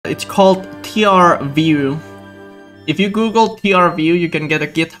It's called TR View. If you Google TR View, you can get a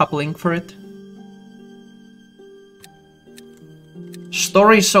GitHub link for it.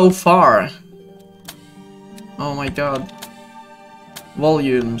 Story so far. Oh my god.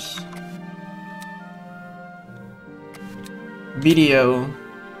 Volumes. Video.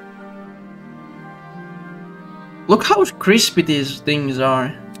 Look how crispy these things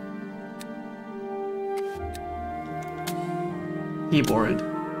are. Keyboard.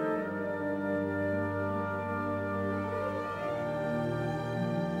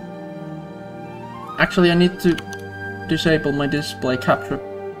 Actually, I need to disable my display capture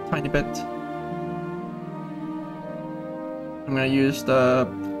a tiny bit. I'm gonna use the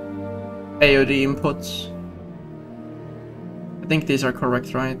AoD inputs. I think these are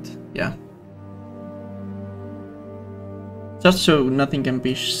correct, right? Yeah. Just so nothing can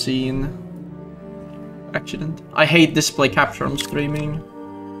be seen. Accident. I hate display capture on streaming.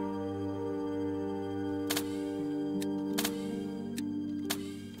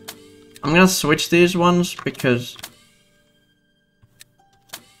 I'm gonna switch these ones because...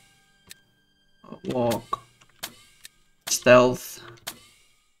 Walk. Stealth.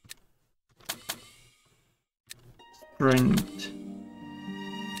 Sprint.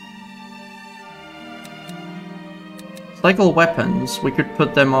 Cycle weapons, we could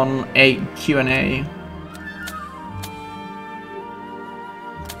put them on a Q&A.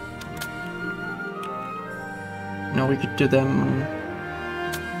 No, we could do them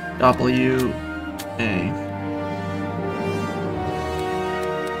W A.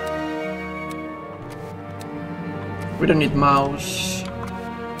 We don't need mouse.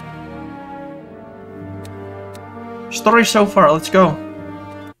 Story so far, let's go.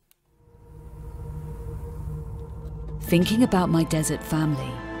 Thinking about my desert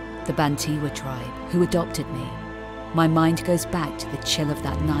family, the Bantiwa tribe, who adopted me, my mind goes back to the chill of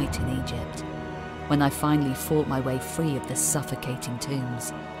that night in Egypt, when I finally fought my way free of the suffocating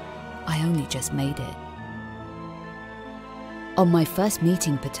tombs. I only just made it. On my first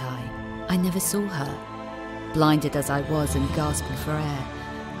meeting Patai, I never saw her. Blinded as I was and gasping for air,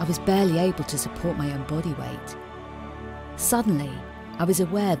 I was barely able to support my own body weight. Suddenly, I was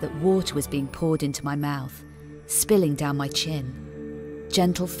aware that water was being poured into my mouth, spilling down my chin.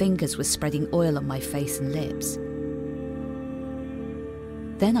 Gentle fingers were spreading oil on my face and lips.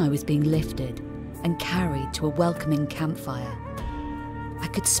 Then I was being lifted and carried to a welcoming campfire. I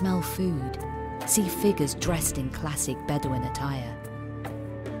could smell food, see figures dressed in classic Bedouin attire.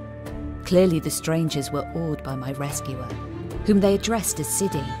 Clearly the strangers were awed by my rescuer, whom they addressed as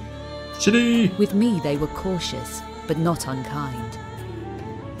Sidi. Sidi! With me they were cautious, but not unkind.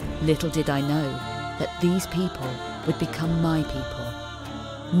 Little did I know that these people would become my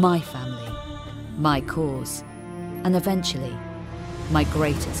people, my family, my cause, and eventually, my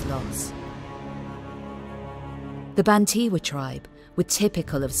greatest loss. The Bantiwa tribe were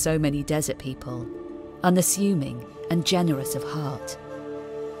typical of so many desert people, unassuming and generous of heart.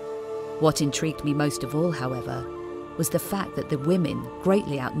 What intrigued me most of all, however, was the fact that the women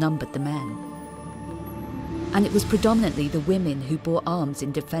greatly outnumbered the men. And it was predominantly the women who bore arms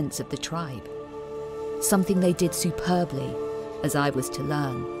in defense of the tribe, something they did superbly, as I was to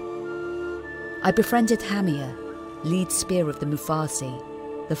learn. I befriended Hamia, lead spear of the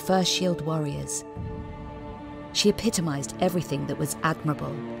Mufasi, the first shield warriors. She epitomized everything that was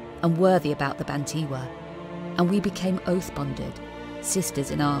admirable and worthy about the Bantiwa, and we became oath-bonded,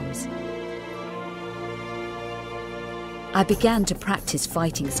 sisters in arms. I began to practice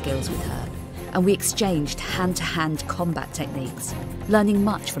fighting skills with her, and we exchanged hand-to-hand combat techniques, learning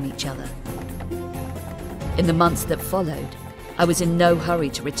much from each other. In the months that followed, I was in no hurry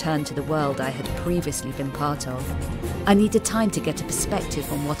to return to the world I had previously been part of. I needed time to get a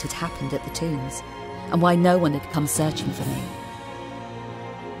perspective on what had happened at the tombs, and why no one had come searching for me.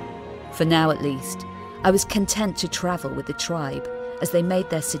 For now at least, I was content to travel with the tribe as they made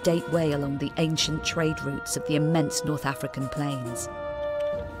their sedate way along the ancient trade routes of the immense North African plains.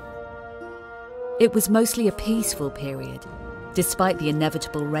 It was mostly a peaceful period, despite the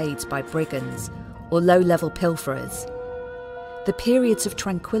inevitable raids by brigands or low-level pilferers. The periods of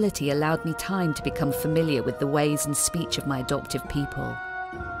tranquility allowed me time to become familiar with the ways and speech of my adoptive people.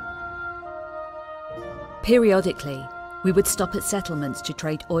 Periodically, we would stop at settlements to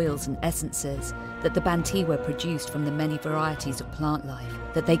trade oils and essences that the Bantiwa produced from the many varieties of plant life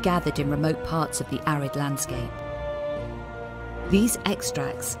that they gathered in remote parts of the arid landscape. These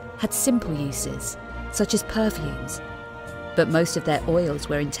extracts had simple uses, such as perfumes, but most of their oils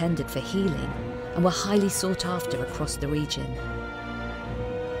were intended for healing and were highly sought after across the region.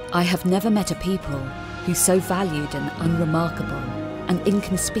 I have never met a people who so valued an unremarkable an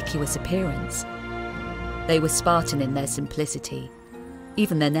inconspicuous appearance. They were Spartan in their simplicity,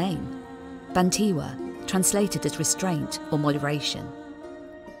 even their name, Bantiwa, translated as restraint or moderation.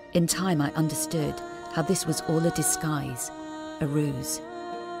 In time I understood how this was all a disguise, a ruse.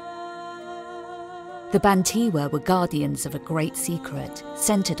 The Bantiwa were guardians of a great secret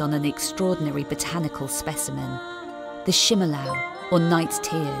centred on an extraordinary botanical specimen, the shimmelau, or night's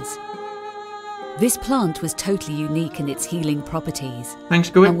tears. This plant was totally unique in its healing properties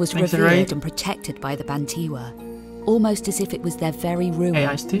and was revered and protected by the Bantiwa, almost as if it was their very ruin,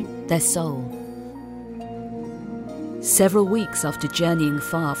 their soul. Several weeks after journeying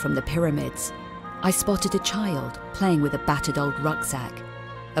far from the pyramids, I spotted a child playing with a battered old rucksack.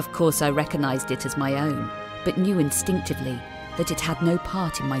 Of course I recognised it as my own, but knew instinctively that it had no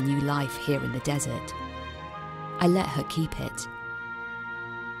part in my new life here in the desert. I let her keep it.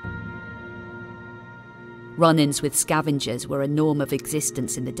 Run-ins with scavengers were a norm of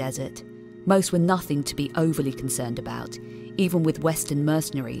existence in the desert. Most were nothing to be overly concerned about, even with Western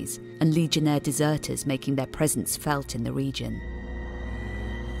mercenaries and legionnaire deserters making their presence felt in the region.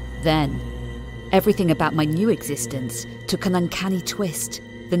 Then, everything about my new existence took an uncanny twist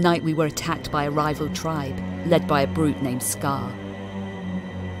the night we were attacked by a rival tribe, led by a brute named Scar.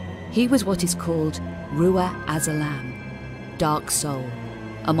 He was what is called Ruwa Azalam, dark soul,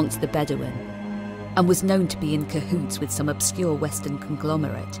 amongst the Bedouin, and was known to be in cahoots with some obscure Western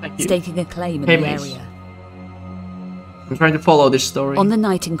conglomerate, staking a claim in the area. I'm trying to follow this story. On the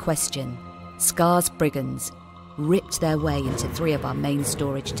night in question, Scar's brigands ripped their way into 3 of our main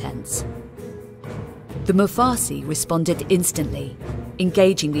storage tents. The Mufasi responded instantly,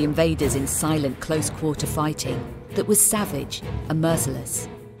 engaging the invaders in silent close-quarter fighting that was savage and merciless.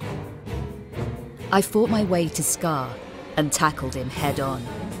 I fought my way to Scar and tackled him head-on.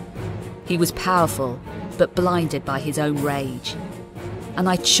 He was powerful, but blinded by his own rage, and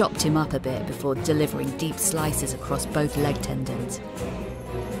I chopped him up a bit before delivering deep slices across both leg tendons.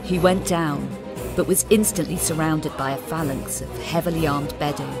 He went down, but was instantly surrounded by a phalanx of heavily armed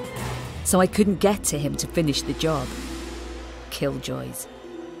Bedou, so I couldn't get to him to finish the job. Killjoys.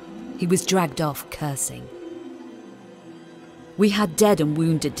 He was dragged off cursing. We had dead and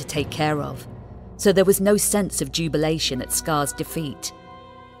wounded to take care of, so there was no sense of jubilation at Scar's defeat.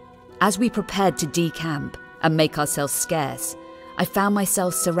 As we prepared to decamp and make ourselves scarce, I found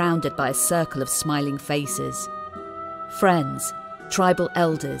myself surrounded by a circle of smiling faces. Friends, tribal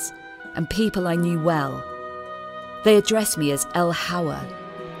elders, and people I knew well. They addressed me as El Hawa,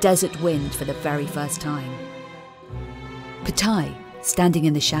 Desert Wind, for the very first time. Patai, standing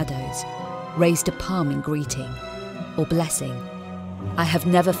in the shadows, raised a palm in greeting, or blessing. I have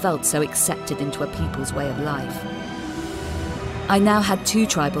never felt so accepted into a people's way of life. I now had 2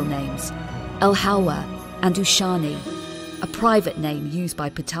 tribal names, El Hawa and Ushani, a private name used by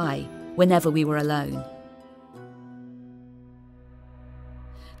Patai whenever we were alone.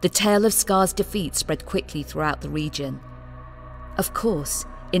 The tale of Scar's defeat spread quickly throughout the region. Of course,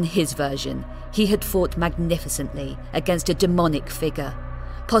 in his version, he had fought magnificently against a demonic figure,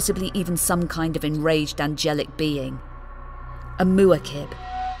 possibly even some kind of enraged angelic being. A Muakib.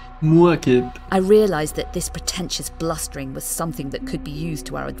 Muakib. I realised that this pretentious blustering was something that could be used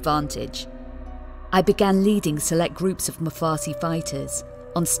to our advantage. I began leading select groups of Mufasi fighters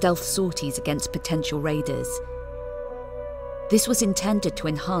on stealth sorties against potential raiders. This was intended to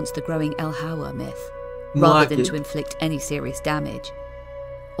enhance the growing El Hawa myth, rather than to inflict any serious damage,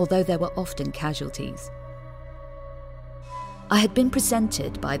 although there were often casualties. I had been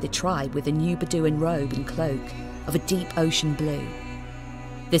presented by the tribe with a new Bedouin robe and cloak of a deep ocean blue.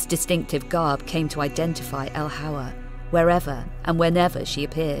 This distinctive garb came to identify El Hawa wherever and whenever she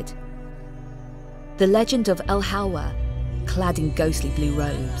appeared. The legend of El Hawa, clad in ghostly blue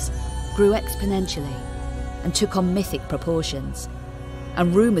robes, grew exponentially and took on mythic proportions,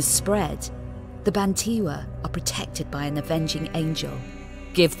 and rumours spread the Bantiwa are protected by an avenging angel.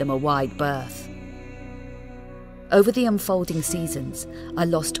 Give them a wide berth. Over the unfolding seasons, I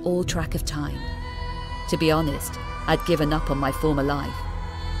lost all track of time. To be honest, I'd given up on my former life.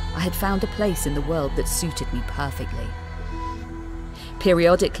 I had found a place in the world that suited me perfectly.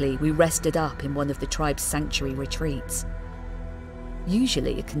 Periodically, we rested up in one of the tribe's sanctuary retreats,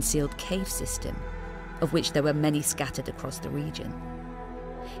 usually a concealed cave system, of which there were many scattered across the region.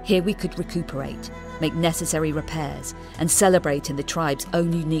 Here we could recuperate, make necessary repairs, and celebrate in the tribe's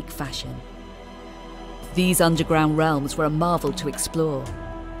own unique fashion. These underground realms were a marvel to explore.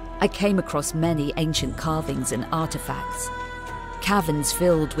 I came across many ancient carvings and artifacts, caverns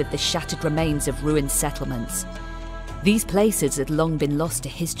filled with the shattered remains of ruined settlements. These places had long been lost to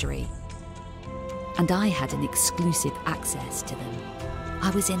history, and I had an exclusive access to them.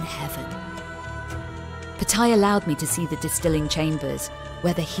 I was in heaven. Pattaya allowed me to see the distilling chambers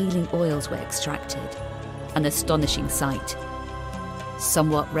where the healing oils were extracted. An astonishing sight,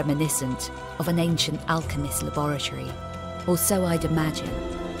 somewhat reminiscent of an ancient alchemist's laboratory, or so I'd imagine.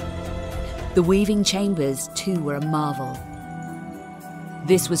 The weaving chambers too were a marvel.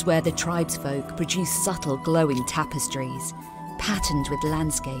 This was where the tribesfolk produced subtle glowing tapestries, patterned with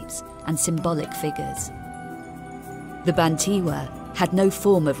landscapes and symbolic figures. The Bantiwa had no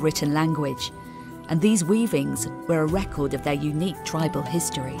form of written language, and these weavings were a record of their unique tribal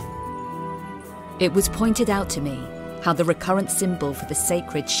history. It was pointed out to me how the recurrent symbol for the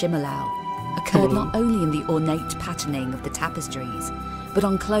sacred Shimalau occurred not only in the ornate patterning of the tapestries, but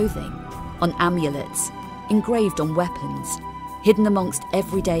on clothing, on amulets, engraved on weapons, hidden amongst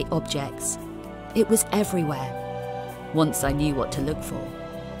everyday objects. It was everywhere, once I knew what to look for.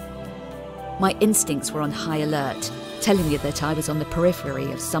 My instincts were on high alert, telling me that I was on the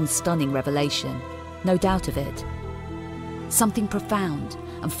periphery of some stunning revelation, no doubt of it. Something profound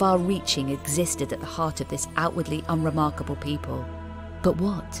and far-reaching existed at the heart of this outwardly unremarkable people. But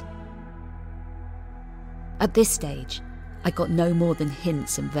what? At this stage, I got no more than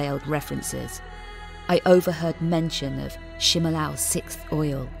hints and veiled references. I overheard mention of Shimalau's sixth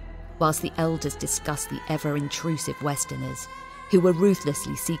oil, whilst the elders discussed the ever-intrusive Westerners, who were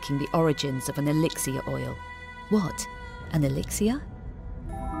ruthlessly seeking the origins of an elixir oil. What? An elixir?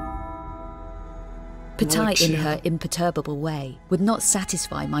 Pattaya, in her imperturbable way, would not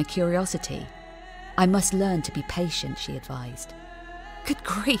satisfy my curiosity. I must learn to be patient, she advised. Good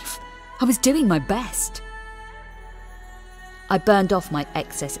grief, I was doing my best. I burned off my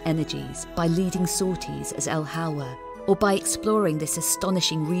excess energies by leading sorties as El Hawa, or by exploring this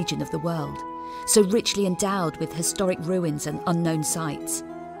astonishing region of the world, so richly endowed with historic ruins and unknown sites.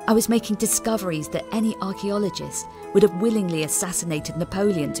 I was making discoveries that any archaeologist would have willingly assassinated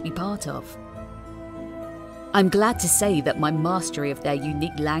Napoleon to be part of. I'm glad to say that my mastery of their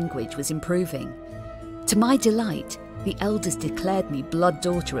unique language was improving. To my delight, the elders declared me blood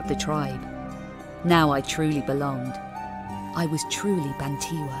daughter of the tribe. Now I truly belonged. I was truly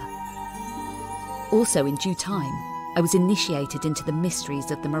Bantiwa. Also, in due time, I was initiated into the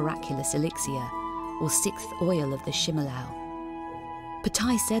mysteries of the miraculous elixir, or sixth oil of the Shimalau.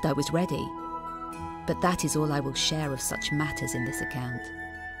 Pattaya said I was ready, but that is all I will share of such matters in this account.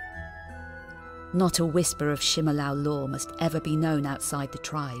 Not a whisper of Shimalau lore must ever be known outside the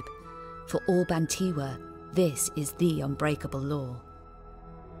tribe. For all Bantiwa, this is the unbreakable law.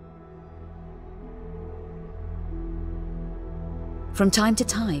 From time to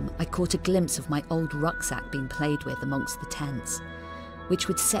time, I caught a glimpse of my old rucksack being played with amongst the tents, which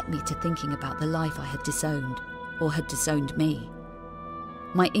would set me to thinking about the life I had disowned, or had disowned me.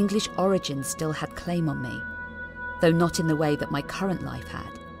 My English origins still had claim on me, though not in the way that my current life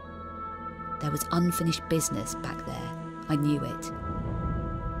had. There was unfinished business back there, I knew it.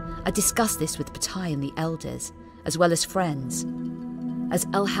 I discussed this with Pattaya and the elders, as well as friends. As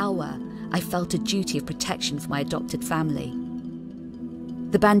El Hawa, I felt a duty of protection for my adopted family.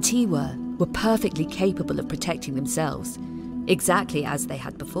 The Bantiwa were perfectly capable of protecting themselves, exactly as they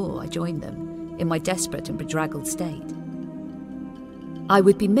had before I joined them, in my desperate and bedraggled state. I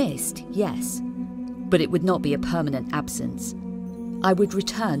would be missed, yes, but it would not be a permanent absence. I would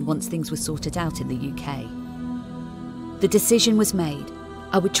return once things were sorted out in the UK. The decision was made.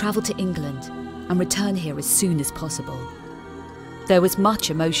 I would travel to England and return here as soon as possible. There was much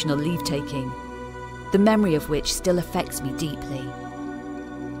emotional leave-taking, the memory of which still affects me deeply.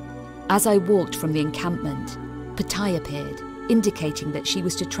 As I walked from the encampment, Pattaya appeared, indicating that she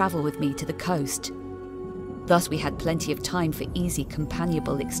was to travel with me to the coast. Thus we had plenty of time for easy,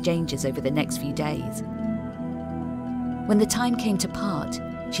 companionable exchanges over the next few days. When the time came to part,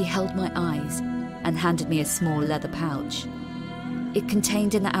 she held my eyes and handed me a small leather pouch. It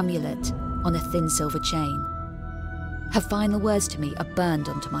contained an amulet on a thin silver chain. Her final words to me are burned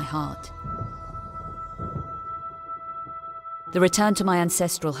onto my heart. The return to my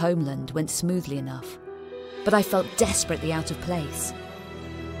ancestral homeland went smoothly enough, but I felt desperately out of place.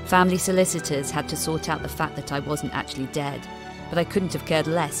 Family solicitors had to sort out the fact that I wasn't actually dead, but I couldn't have cared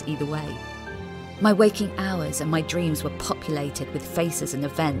less either way. My waking hours and my dreams were populated with faces and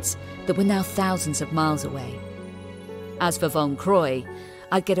events that were now thousands of miles away. As for Von Croy,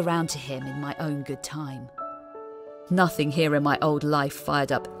 I'd get around to him in my own good time. Nothing here in my old life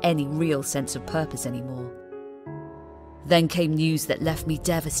fired up any real sense of purpose anymore. Then came news that left me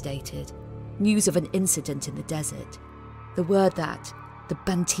devastated. News of an incident in the desert. The word that the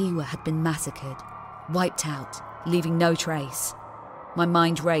Bantiwa had been massacred, wiped out, leaving no trace. My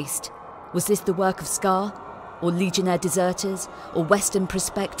mind raced. Was this the work of Scar? or Legionnaire deserters, or Western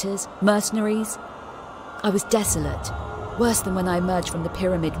prospectors, mercenaries. I was desolate, worse than when I emerged from the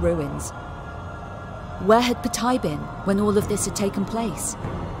pyramid ruins. Where had Footi been when all of this had taken place?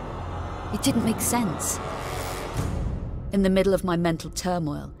 It didn't make sense. In the middle of my mental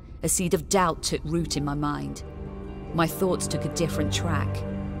turmoil, a seed of doubt took root in my mind. My thoughts took a different track.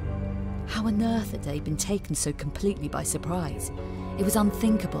 How on earth had they been taken so completely by surprise? It was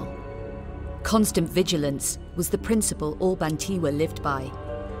unthinkable. Constant vigilance was the principle all Bantiwa lived by.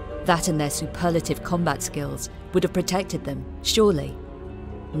 That and their superlative combat skills would have protected them, surely.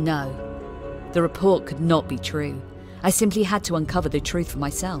 No. The report could not be true. I simply had to uncover the truth for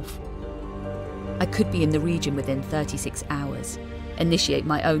myself. I could be in the region within 36 hours, initiate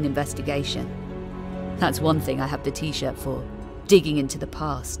my own investigation. That's one thing I have the t-shirt for, digging into the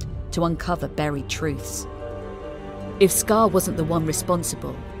past to uncover buried truths. If Scar wasn't the one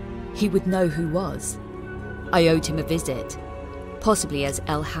responsible, he would know who was. I owed him a visit, possibly as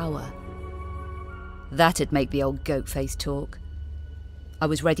El Hawa. That'd make the old goat face talk. I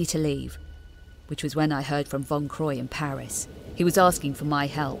was ready to leave, which was when I heard from Von Croy in Paris. He was asking for my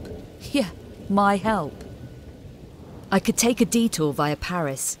help. Yeah, my help. I could take a detour via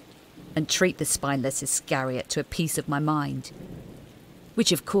Paris and treat the spineless Iscariot to a piece of my mind,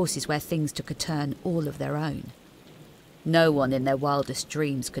 which of course is where things took a turn all of their own. No one in their wildest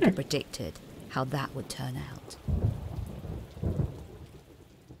dreams could have predicted how that would turn out.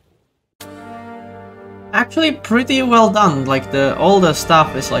 Actually pretty well done, like all the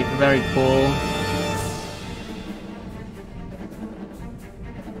stuff is like very cool.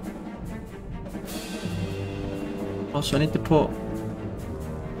 Also I need to put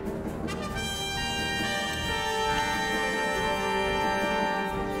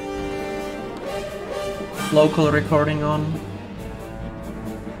local recording on.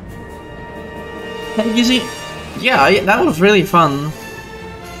 Hey Gizzy, yeah, that was really fun.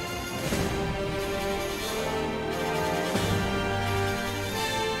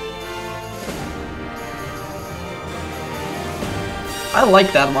 I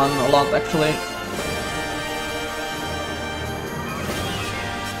like that one a lot, actually.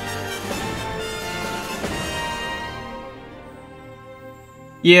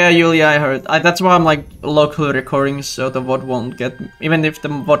 Yeah, Julia, I heard. That's why I'm like locally recording, so the VOD won't get... Even if the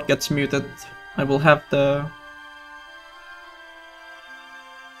VOD gets muted, I will have the...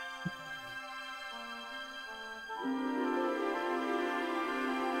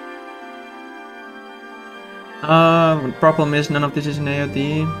 The problem is none of this is in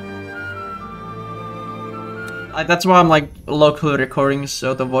AoD. That's why I'm like locally recording,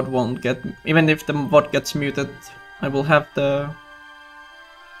 so the VOD won't get... Even if the VOD gets muted, I will have the...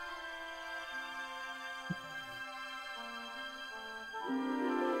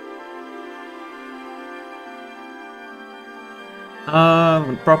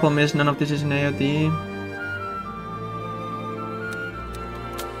 The problem is none of this is in AoD.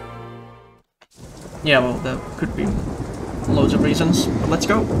 Yeah, well, there could be loads of reasons, but let's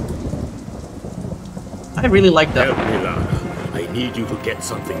go. I really like that. Help me, Lara. I need you to get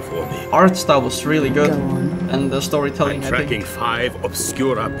something for me. Art style was really good, Go on. and the storytelling, I'm tracking 5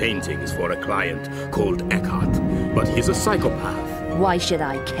 obscura paintings for a client called Eckhart, but he's a psychopath. Why should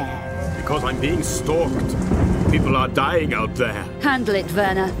I care? Because I'm being stalked. People are dying out there. Handle it,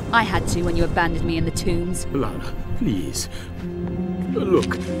 Werner. I had to when you abandoned me in the tombs. Lara, please.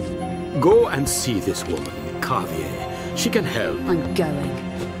 Look, go and see this woman, Carvier. She can help. I'm going.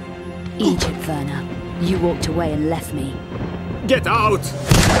 Eat it, Werner. You walked away and left me. Get out!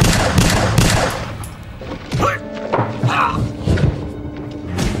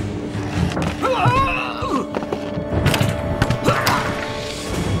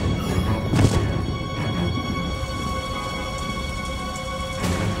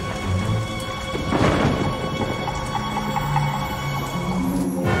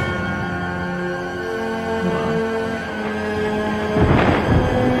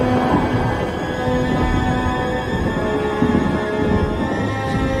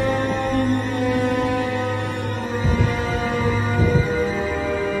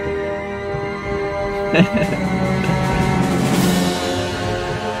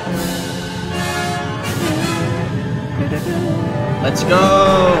 Let's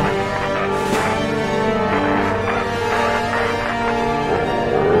go!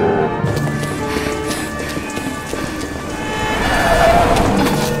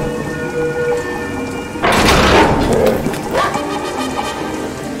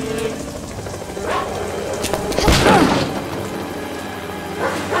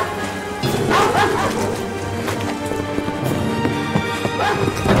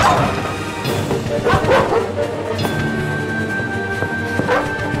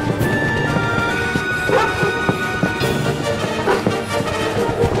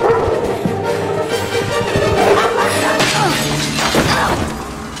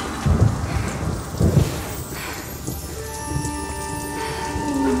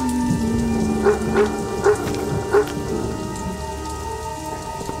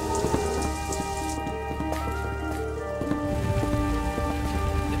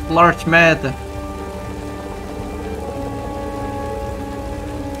 large med.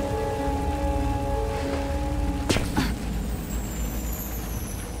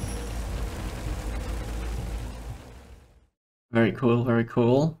 Very cool, very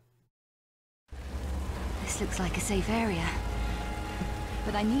cool. This looks like a safe area.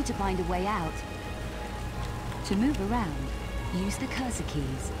 But I need to find a way out. To move around, use the cursor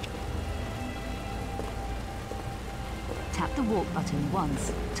keys. Tap the walk button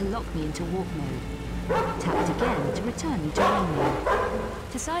once to lock me into walk mode. Tap it again to return me to run mode.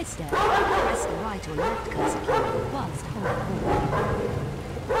 To sidestep, press the right or left cursor key whilst holding forward.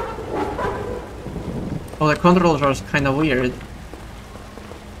 Oh, the controls are kind of weird.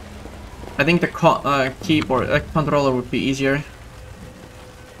 I think the keyboard, controller would be easier.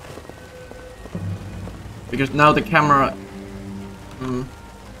 Because now the camera...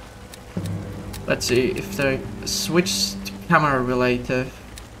 Let's see if they switch to camera relative.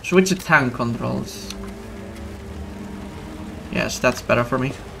 Switch to tank controls. Yes, that's better for me.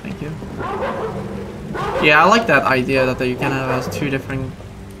 Thank you. Yeah, I like that idea that you can have two different...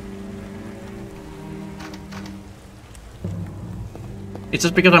 It's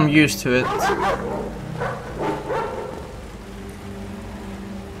just because I'm used to it.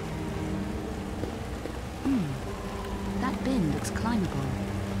 That bin looks climbable.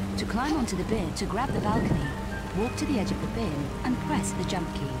 To climb onto the bin, to grab the balcony, walk to the edge of the bin and press the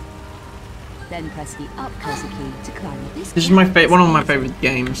jump key. Then press the up cursor key to climb. This is my one of my favorite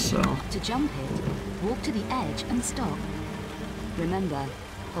games, so... To jump it, walk to the edge and stop. Remember,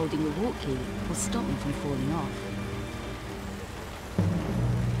 holding the walk key will stop me from falling off.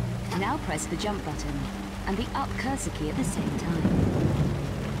 Now press the jump button and the up cursor key at the same time.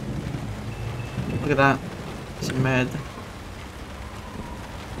 Look at that. It's mad.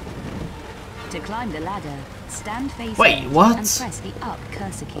 To climb the ladder, stand face Wait, up what? and press the up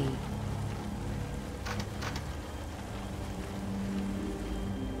cursor key.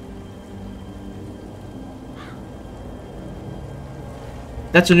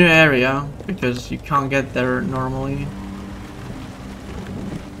 That's a new area, because you can't get there normally.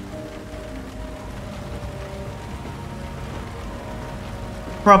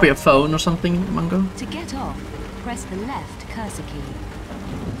 Probably a phone or something, Mango. To get off, press the left cursor key.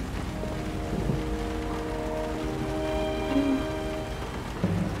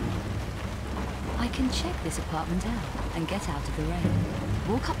 I can check this apartment out and get out of the rain.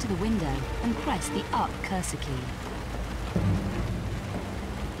 Walk up to the window and press the up cursor key.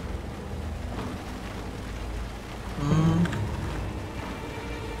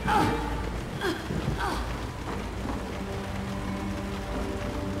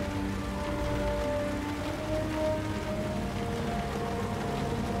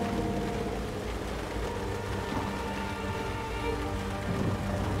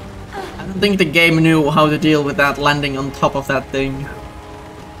 I don't think the game knew how to deal with that landing on top of that thing.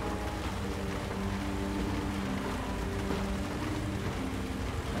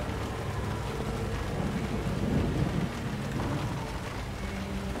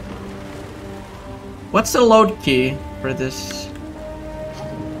 What's the load key for this?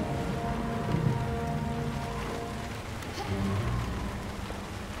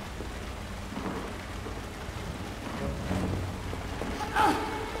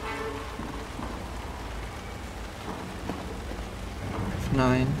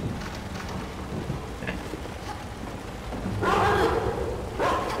 F9. Okay.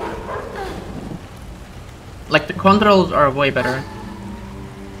 Like the controls are way better.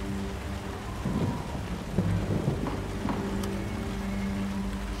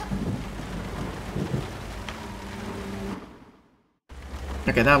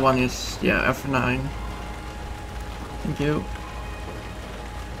 Okay, that one is, yeah, F9. Thank you.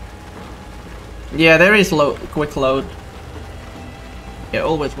 Yeah, there is quick load. Yeah,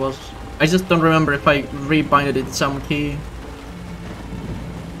 always was. I just don't remember if I rebinded it some key.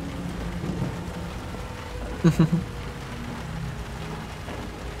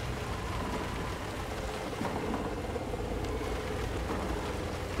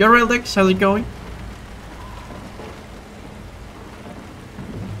 Yo, Raildex, how's it going?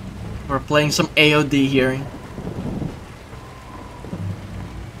 We're playing some AoD here.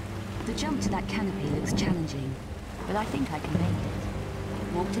 The jump to that canopy looks challenging, but I think I can make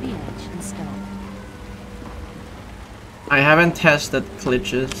it. Walk to the edge and stop. I haven't tested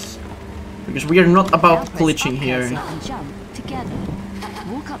glitches, because we are not about Now press glitching up here. cursor and jump together.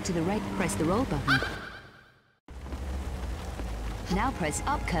 Walk up to the right, press the roll button. Now press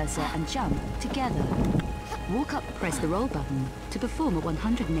up cursor and jump together. Walk up, press the roll button to perform a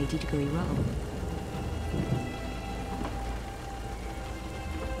 180-degree roll.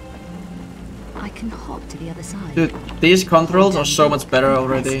 can hop to the other side. Dude, these controls are so much better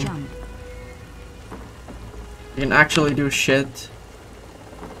already. You can actually do shit.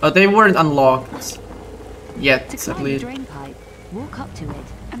 Oh, they weren't unlocked yet, To at climb the least. drain pipe, walk up to it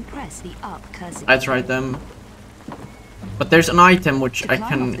and press the up cursor. I tried them. But there's an item which To I climb up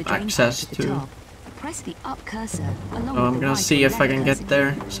can the drain access pipe at the to. top, press the up cursor along Oh, with I'm the gonna right see or if I left can get cursor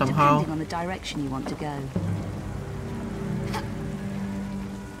there key, somehow. depending on the direction you want to go.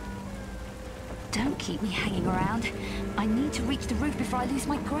 Don't keep me hanging around. I need to reach the roof before I lose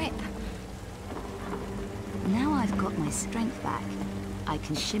my grip. Now I've got my strength back, I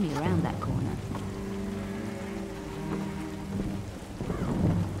can shimmy around that corner.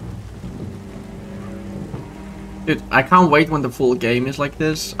 Dude, I can't wait when the full game is like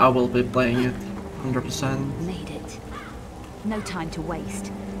this. I will be playing it 100%. Made it. No time to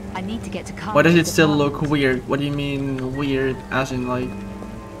waste. I need to get to Carl. Why does it still look weird? What do you mean weird? As in like...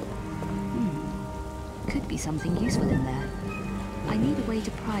 Could be something useful in there. I need a way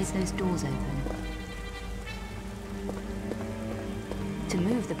to prise those doors open. To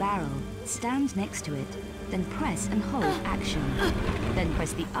move the barrel, stand next to it, then press and hold action. Then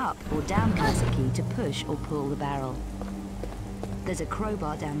press the up or down cursor key to push or pull the barrel. There's a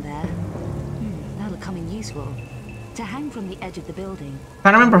crowbar down there. That'll come in useful. To hang from the edge of the building.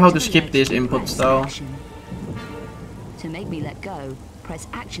 Can't remember how to the skip ledge, these press inputs though. action. To make me let go, press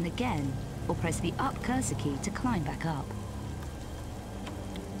action again, or press the up cursor key to climb back up.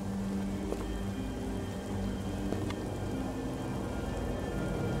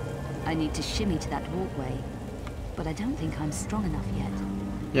 I need to shimmy to that walkway, but I don't think I'm strong enough yet.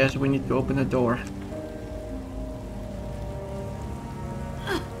 Yes, we need to open the door.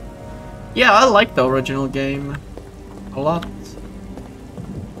 Yeah, I like the original game a lot.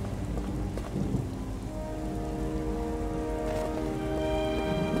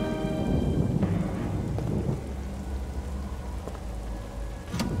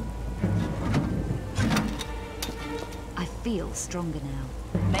 I feel stronger now.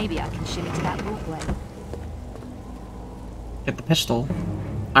 Maybe I can shimmy to that walkway. Get the pistol.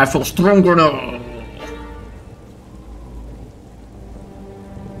 I feel stronger now.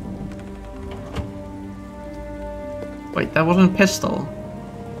 Wait, that wasn't a pistol.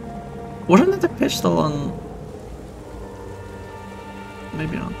 Wasn't it a pistol on...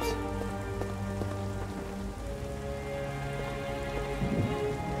 Maybe not.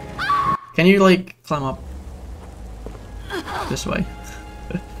 Can you like climb up? This way.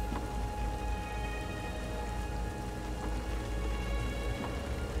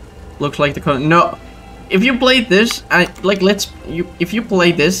 Looks like the no. If you play this, if you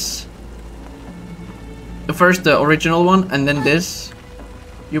play this, first the original one and then this,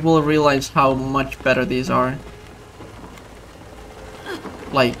 you will realize how much better these are.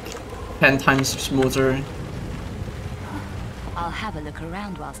 Like 10 times smoother. I'll have a look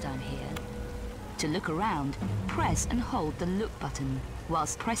around whilst I'm here. To look around, press and hold the look button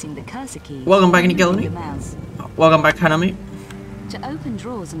whilst pressing the cursor key. Welcome back, and moving Nikolai. your mouse. Welcome back, Hanami. To open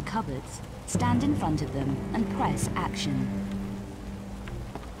drawers and cupboards, stand in front of them and press action.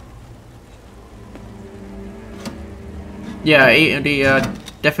 Yeah, the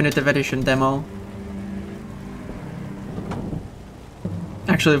definitive edition demo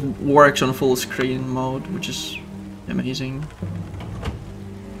actually works on full screen mode, which is amazing.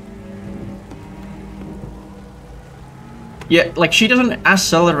 Yeah, like she doesn't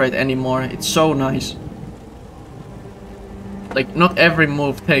accelerate anymore. It's so nice. Like not every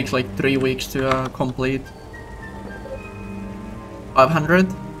move takes like 3 weeks to complete.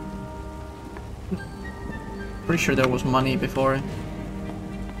 500? Pretty sure there was money before.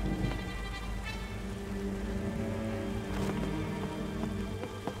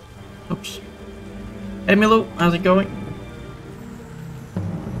 Oops. Hey Milu, how's it going?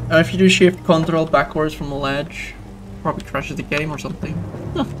 If you do shift control backwards from a ledge, probably crashes the game or something.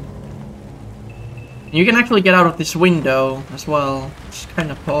 You can actually get out of this window as well, which is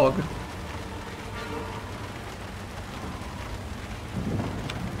kind of pog.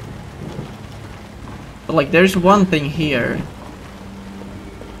 But like, there's one thing here.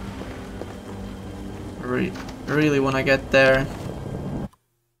 I really want to get there.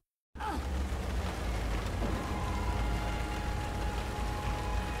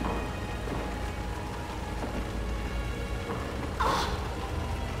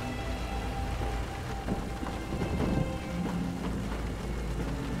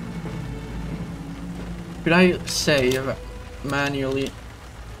 Could I save manually?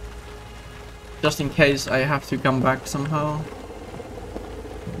 Just in case I have to come back somehow.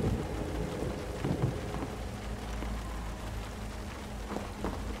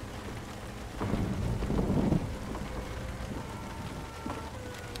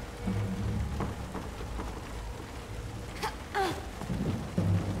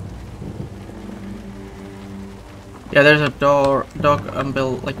 Yeah, there's a dog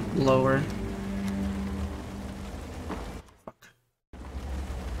bill like lower. Fuck.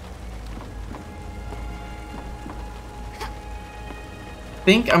 I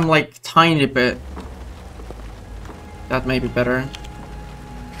think I'm like tiny bit. That may be better.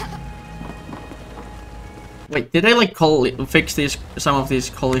 Wait, did I like fix some of these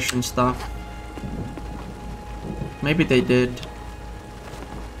collision stuff? Maybe they did.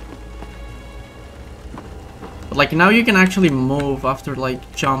 But like now you can actually move after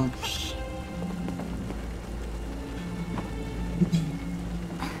like jumps.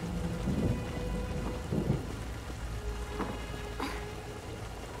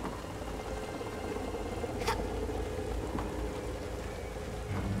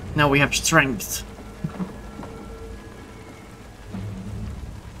 Now we have strength.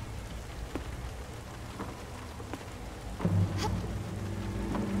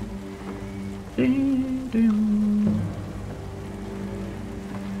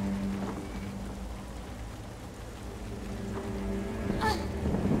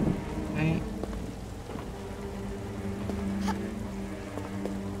 Okay.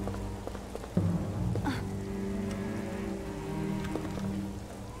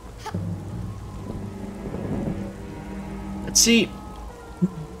 Let's see.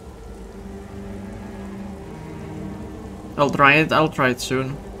 I'll try it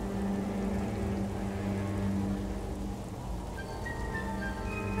soon.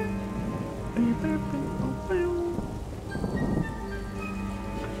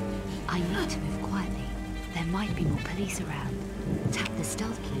 I need to move quietly. There might be more police around. Tap the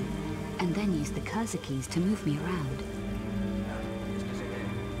stealth key, and then use the cursor keys to move me around.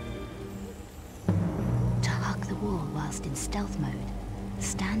 To hug the wall whilst in stealth mode,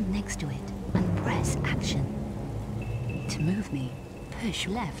 stand next to it and press action. To move me, push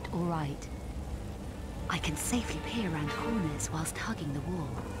left or right. I can safely peer around corners whilst hugging the wall.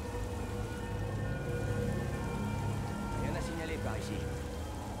 Rien à signaler par ici.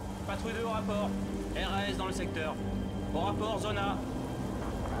 Patrouille 2 au rapport. RAS dans le secteur. Au rapport, zone A.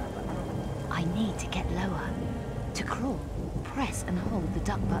 I need to get lower. To crawl, press and hold the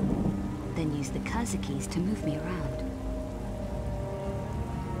duck button. Then use the cursor keys to move me around.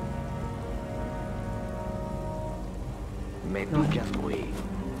 Mets tout casse-bruit.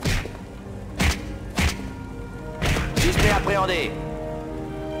 Suspect appréhendé.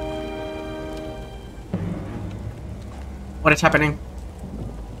 What is happening?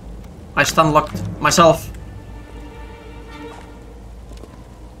 I stun locked myself.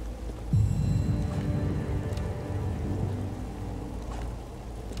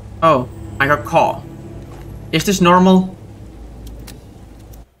 Oh, I got caught. Is this normal?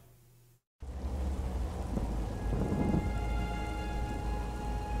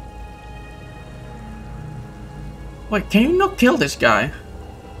 Wait, can you not kill this guy?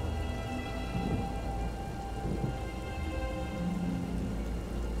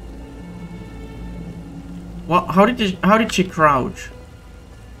 What? How did she crouch?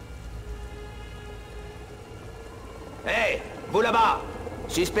 Hey, vous là-bas.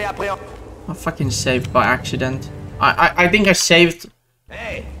 Suspect appréhendé. I fucking saved by accident. I think I saved.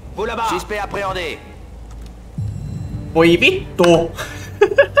 Hey, vous là-bas. Suspect appréhendé. Voi vittu!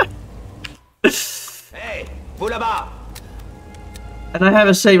 Hey, vous là-bas. And I have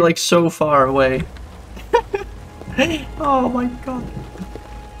a save like so far away. Oh my god.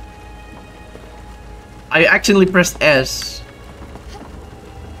 I accidentally pressed S.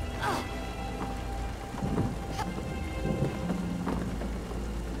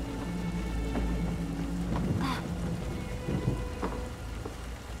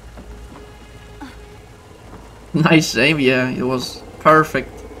 Nice save, yeah, it was perfect.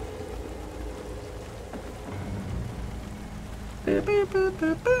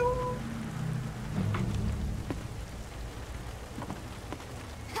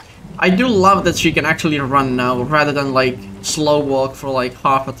 I do love that she can actually run now, rather than like slow walk for like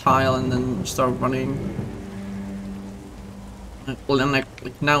half a tile and then start running. Well, then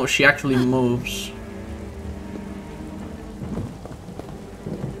like now she actually moves.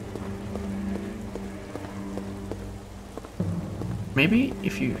 Maybe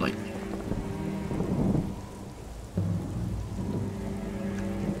if you like...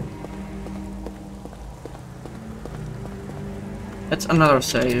 That's another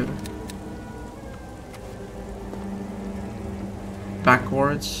save.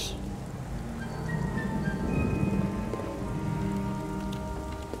 Backwards.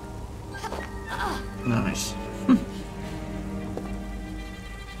 Nice.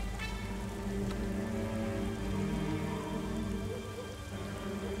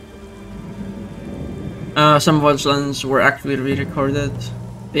 Some voice were actually re-recorded.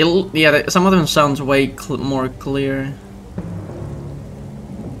 Some of them sounds way more clear.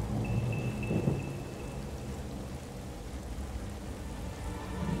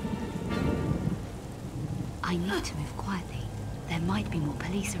 I need to move quietly. There might be more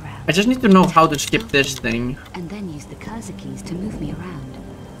police around. I just need to know how to skip this thing. And then use the cursor keys to move me around.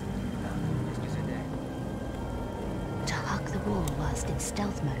 To hug the wall whilst in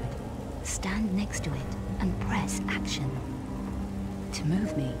stealth mode, stand next to it and press action. To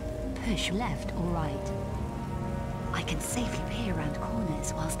move me, push left or right. I can safely peer around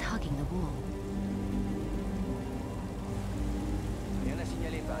corners whilst hugging the wall. Rien à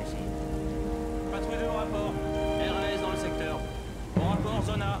signaler par ici. Patrouille au rapport. RAS dans le secteur. Au rapport,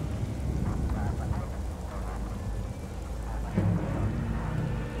 zone A.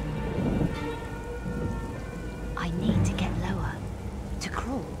 I need to get lower. To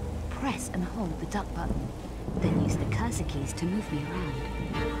crawl, press and hold the duck button. Then use the cursor keys to move me around.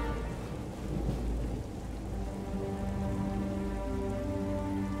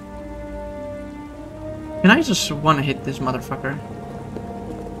 Can I just wanna hit this motherfucker?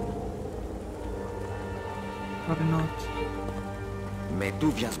 Probably not. Mais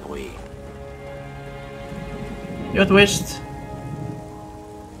d'où vient ce bruit? You twist.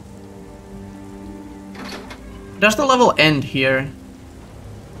 Does the level end here?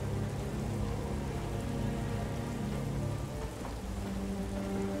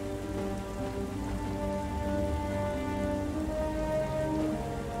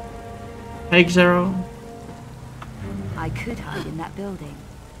 Take 0. I could hide in that building.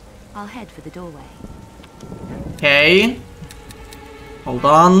 I'll head for the doorway. Okay. Hold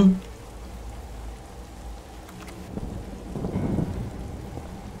on.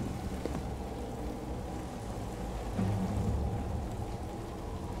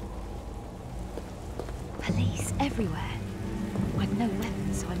 Police everywhere. I've no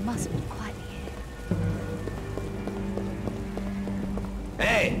weapons, so I must move quietly here.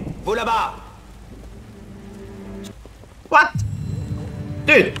 Hey, vous là-bas! What?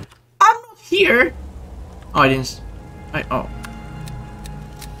 Dude, I'm not here. Oh, I didn't. Oh.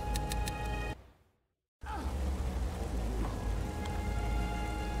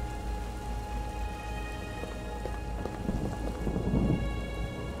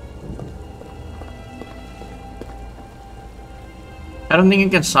 I don't think you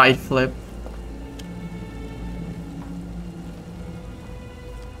can side flip.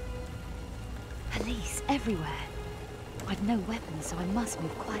 Police everywhere. I've no weapons, so I must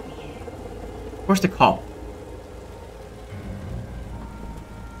move quietly here. Where's the cop?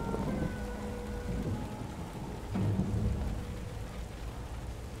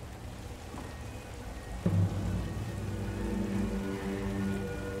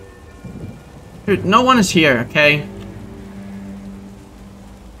 Dude, no one is here, okay?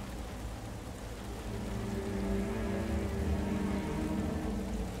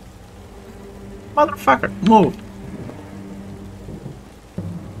 Motherfucker, move!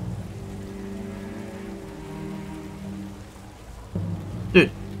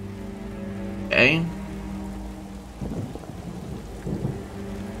 Dude. Okay.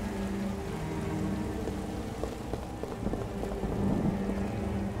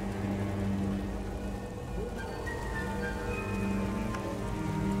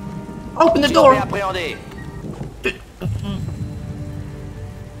 Open the door! Appréhendé.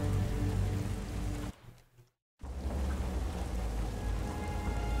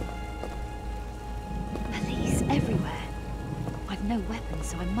 Police everywhere. I've no weapons,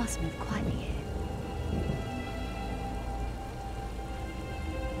 so I must move quietly here.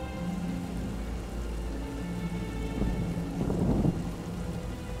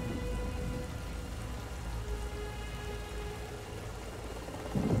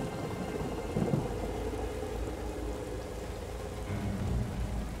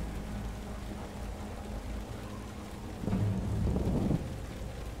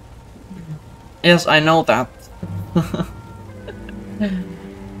 Yes, I know that.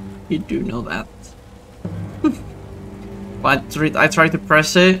 You do know that. But I tried to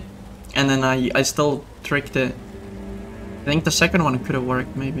press it, and then I still tricked it. I think the second one could have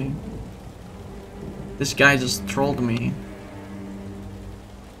worked, maybe. This guy just trolled me.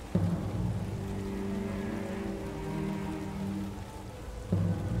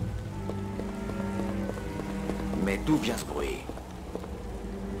 Mais d'où vient ce bruit?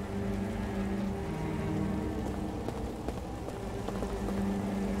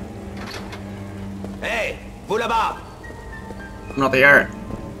 Hey, vous là-bas! I'm not there.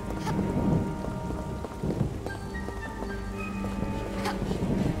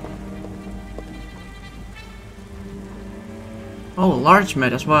 Oh, large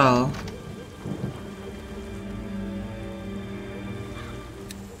med as well.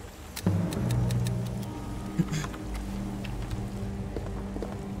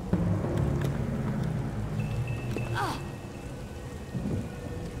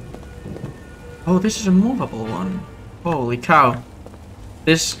 Oh, this is a movable one. Holy cow.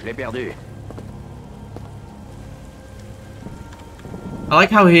 This... Je l'ai perdu. I like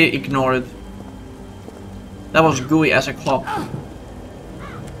how he ignored. That was gooey as a clock.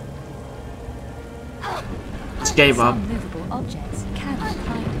 Just gave up. Some movable objects can be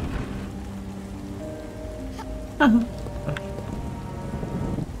climbed.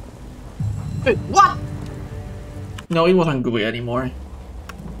 Wait, what? No, it wasn't gooey anymore.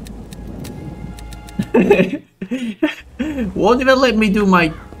 Won't even let me do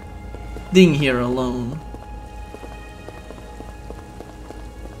my thing here alone.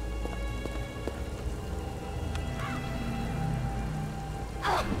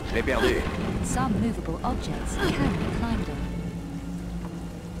 Je l'ai perdu. Some movable objects can be climbed on.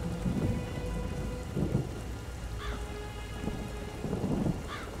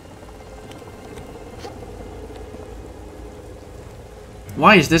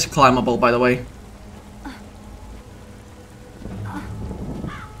 Why is this climbable, by the way?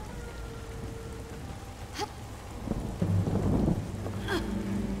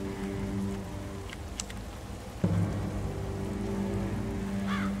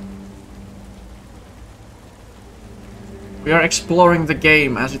 We are exploring the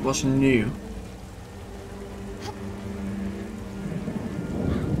game as it was new.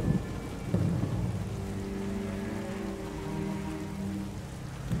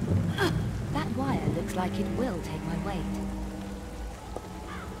 That wire looks like it will take my weight.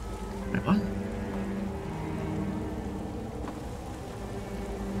 Wait, what?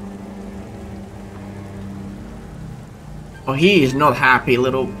 Oh, he is not happy,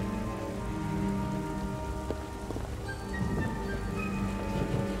 little...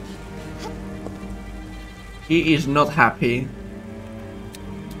 He is not happy.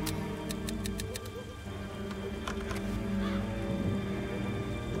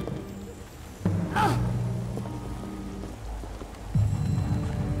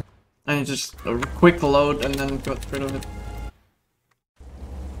 And just a quick load and then got rid of it.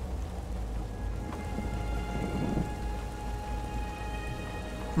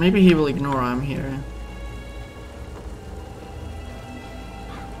 Maybe he will ignore I'm here.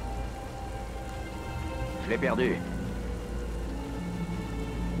 Je l'ai perdu.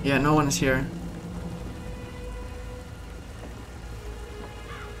 Yeah, no one is here.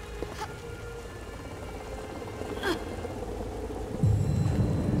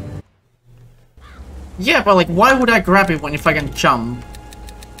 Yeah, but like, why would I grab it when if I can jump?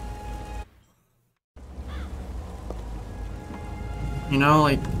 You know,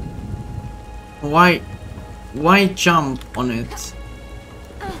 like, why jump on it?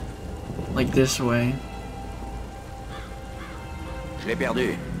 Like this way. Je l'ai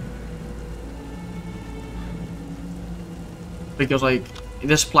perdu. Because like,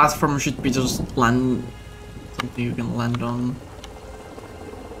 this platform should be just something you can land on.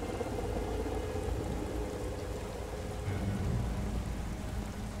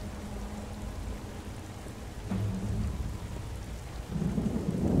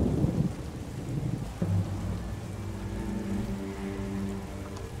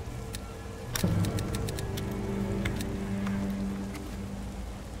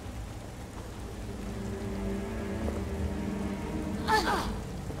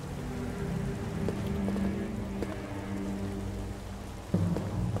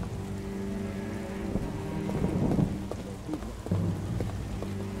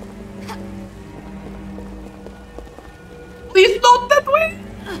 Please not that way!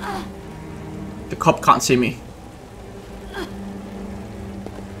 The cop can't see me.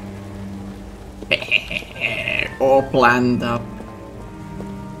 All planned up.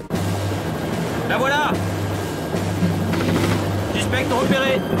 La voilà! Suspect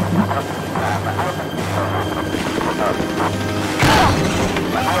repéré!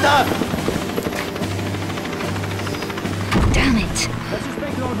 Stop! Damn it! La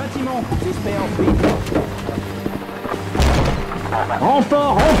suspecte dans le bâtiment! Suspect en fuite!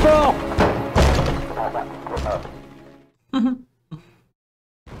 Renfort! Renfort!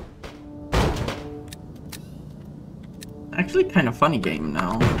 Actually, kind of funny game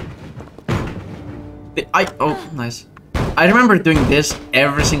now. Oh, nice. I remember doing this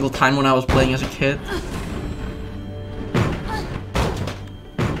every single time when I was playing as a kid.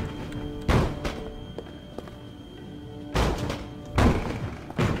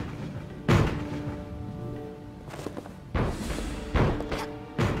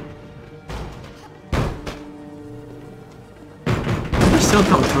 still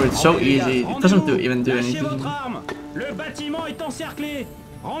come through. It's so easy. It doesn't even do Lâchez anything. votre arme. Le bâtiment est encerclé.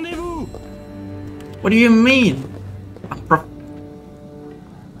 Rendez-vous. What do you mean?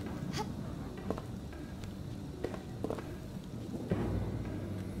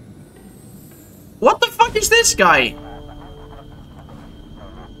 What the fuck is this guy?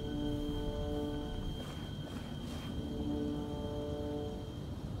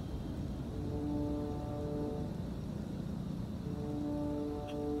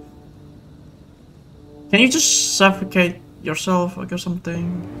 Can you just suffocate yourself or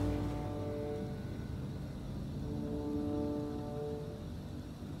something?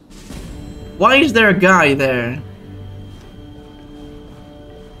 Why is there a guy there?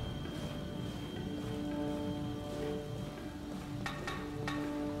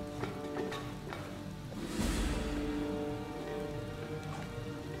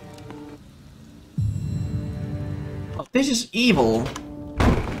 Oh, this is evil.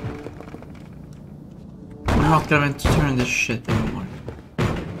 I'm not going to turn this shit anymore.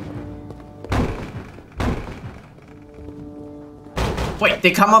 Wait,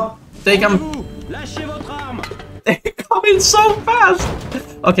 they come up. They come. Lâchez votre arme. They come in so fast.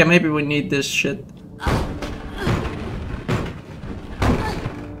 Okay, maybe we need this shit.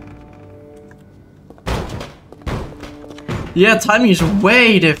 Yeah, timing is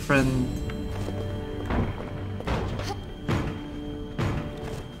way different.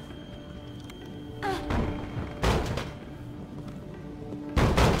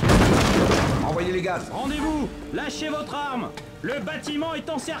 Envoyez les gaz. Rendez-vous. Lâchez votre arme. Le bâtiment est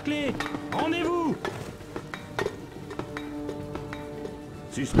encerclé. Rendez-vous.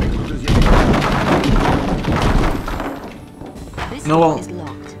 Suspect au deuxième. This No door one- is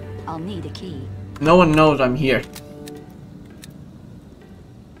locked. I'll need a key. No one knows I'm here.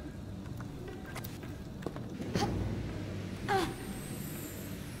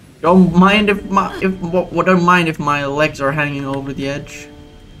 Don't mind if don't mind if my legs are hanging over the edge.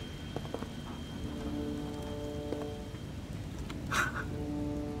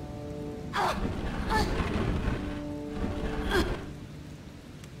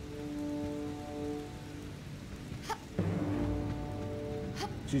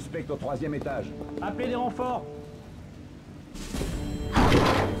 Suspect au troisième étage. Appelez des renforts.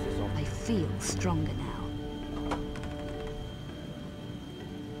 I feel stronger now.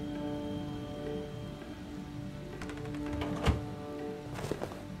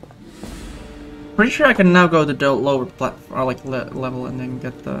 Pretty sure I can now go to the lower platform, or like level, and then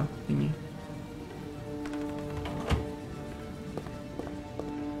get the thingy.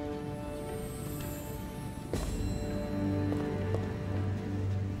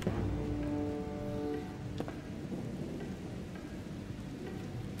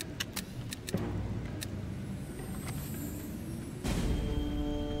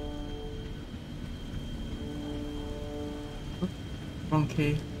 Wrong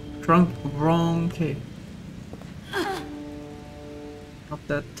key. Wrong key. Not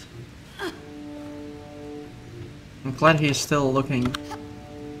that. I'm glad he's still looking.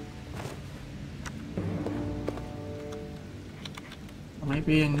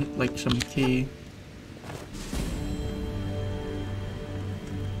 Maybe I need like some key.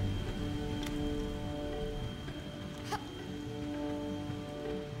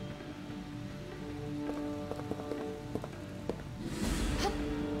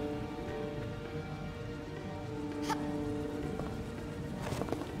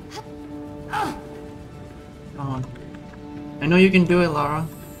 I know you can do it, Lara.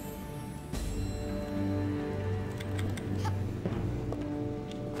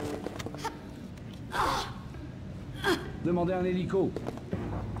 Demandez un hélico.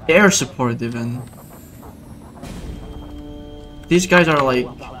 Air support even. These guys are like...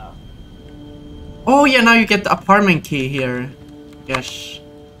 Oh yeah, now you get the apartment key here. Yes.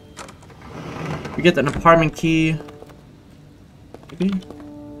 You get an apartment key. Maybe?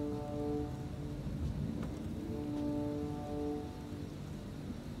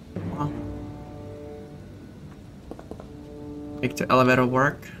 Make the elevator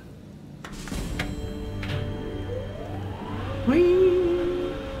work.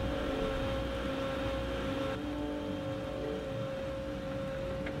 Whee!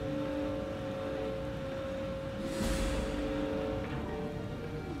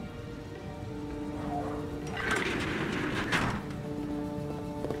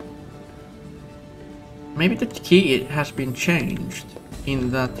 Maybe the key has been changed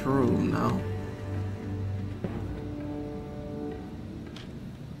in that room now.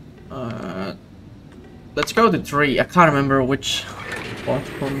 Let's go to 3. I can't remember which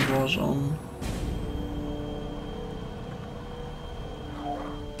platform it was on.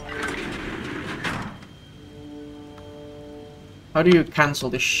 How do you cancel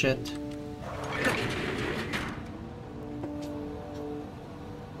this shit?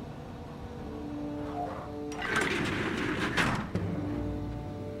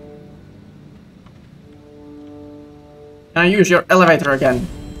 Can I use your elevator again?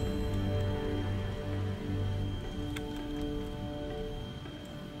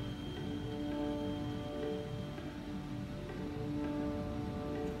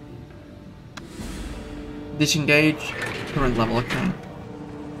 Disengage. Current level, okay.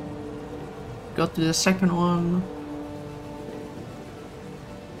 Go to the second one.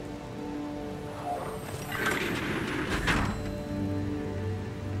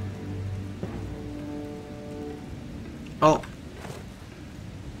 Oh.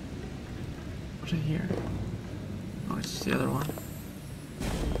 What's it here? Oh, it's the other one.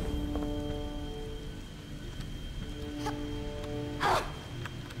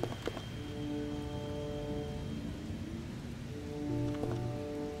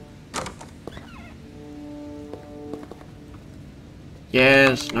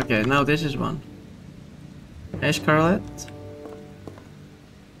 Yes, okay, now this is one. Hey, Scarlet.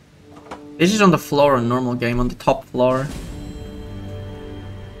 This is on the floor in normal game, on the top floor.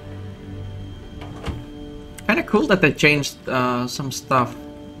 Kinda cool that they changed some stuff.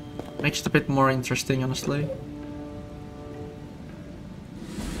 Makes it a bit more interesting, honestly.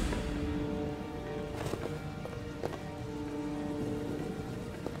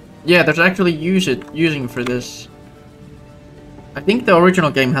 Yeah, there's actually using for this. I think the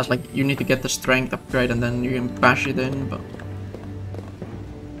original game has like, you need to get the strength upgrade and then you can bash it in, but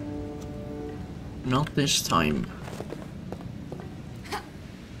not this time.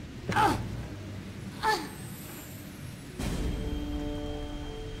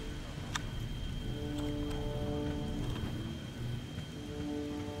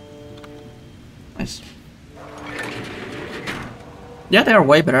 Nice. Yeah, they are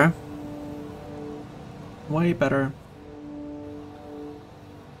way better. Way better.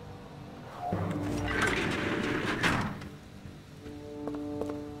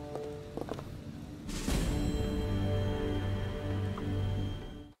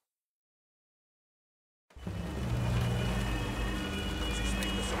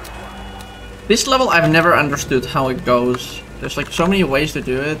 This level, I've never understood how it goes. There's like so many ways to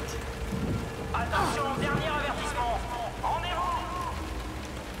do it.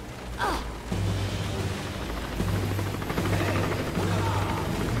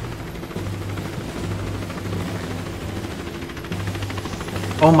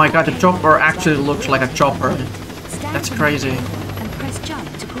 Oh my god, the chopper actually looks like a chopper. That's crazy. And press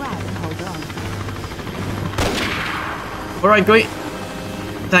jump to grab and hold on. Alright, great.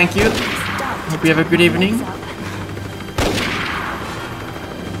 Thank you. Hope you have a good evening.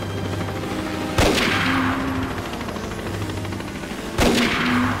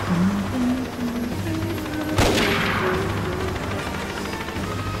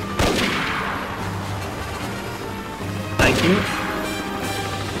 Thank you.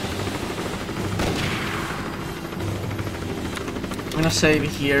 I'm gonna save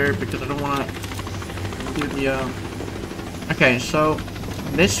here because I don't wanna do the Okay, so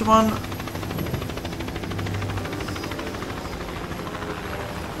this one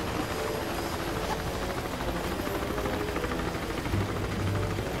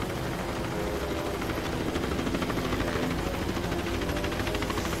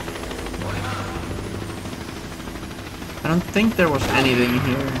I don't think there was anything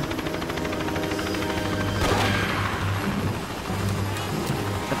here.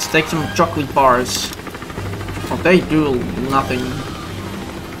 Let's take some chocolate bars. Oh, they do nothing.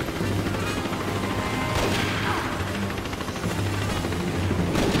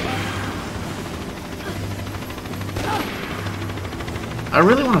 I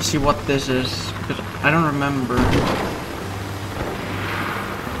really want to see what this is, because I don't remember.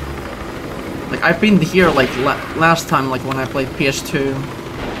 Like, I've been here, like, last time, like, when I played PS2.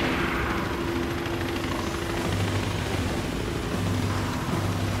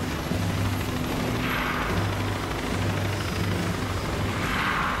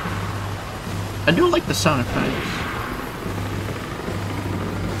 I do like the sound effects.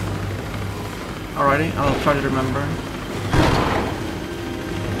 Alrighty, I'll try to remember.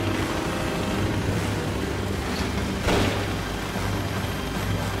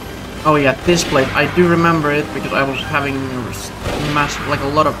 Oh yeah, this place. I do remember it because I was having massive, like a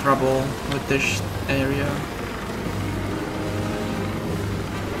lot of trouble with this area.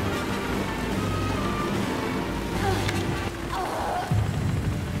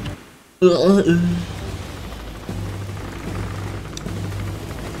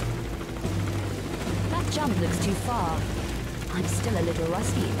 That jump looks too far. I'm still a little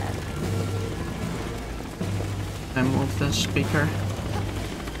rusty, though. I move the speaker.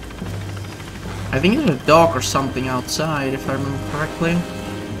 I think there's a dog or something outside, if I remember correctly.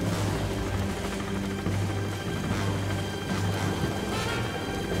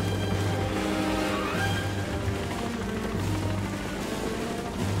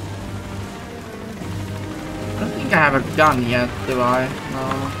 I don't think I have a gun yet, do I?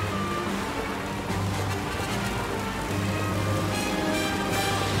 No.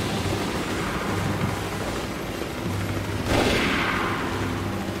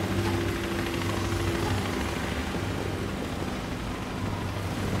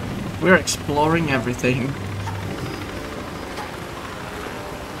 We're exploring everything.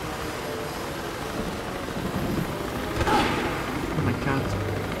 Oh my god.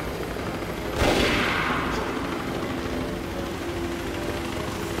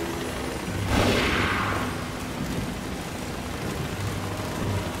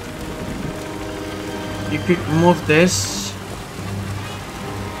 You could move this.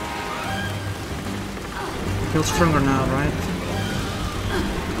 Feel stronger now, right?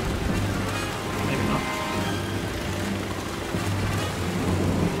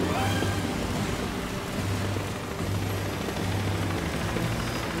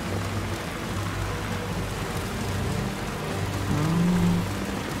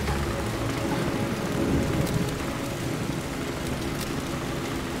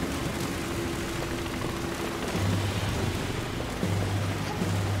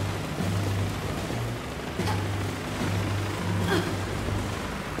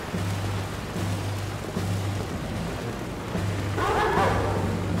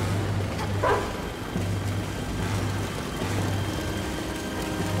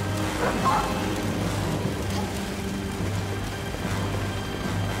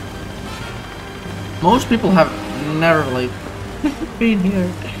 Most people have never like been here.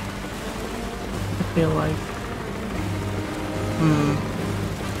 I feel like.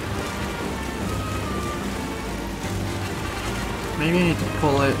 Maybe I need to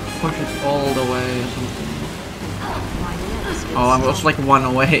push it all the way or something. Oh, I was like one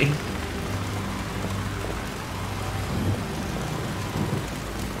away.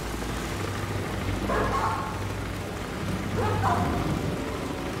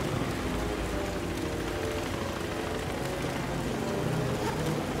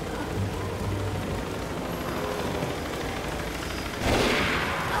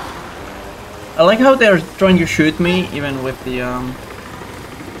 I like how they're trying to shoot me, even with the I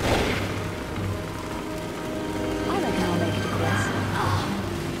reckon I'll make it across.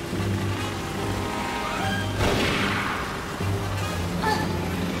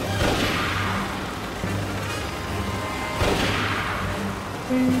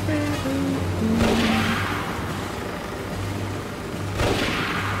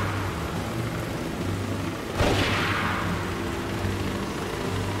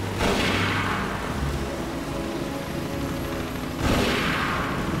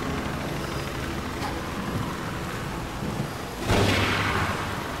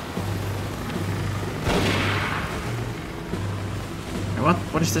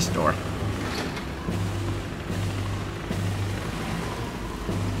 What is this door?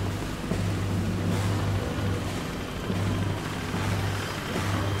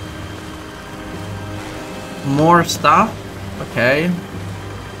 More stuff? Okay.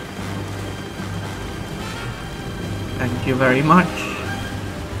 Thank you very much.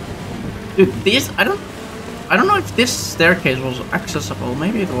 Dude, this I don't know if this staircase was accessible.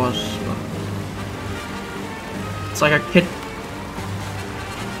 Maybe it was. But it's like a kid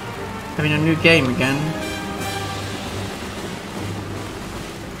having a new game again.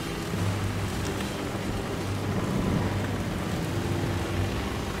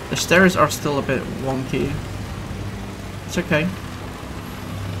 The stairs are still a bit wonky. It's okay.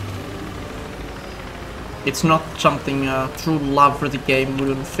 It's not something true love for the game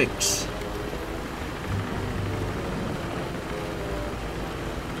wouldn't fix.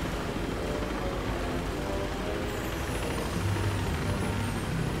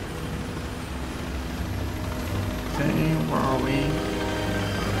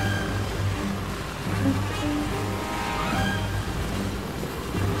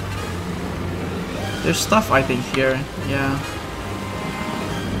 There's stuff I think here, yeah.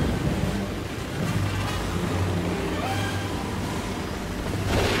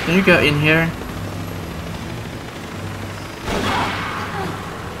 Can you go in here?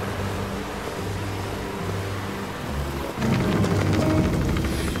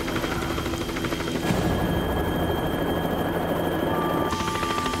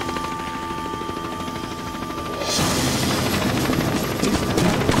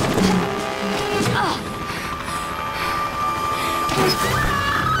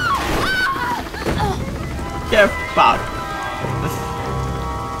 Wow.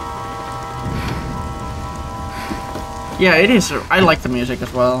 Yeah, it is. I like the music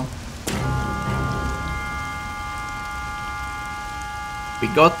as well. We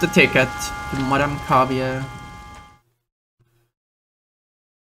got the ticket to Madame Caviar.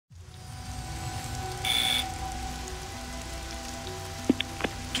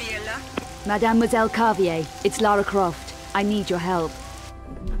 Mademoiselle Carvier, it's Lara Croft. I need your help.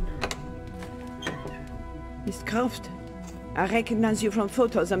 Miss Croft, I recognize you from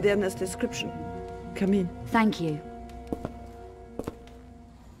photos and Werner's description. Come in. Thank you.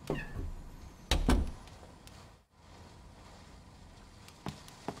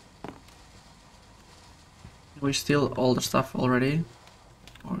 We steal all the stuff already?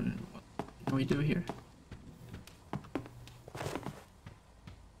 Or what can we do here?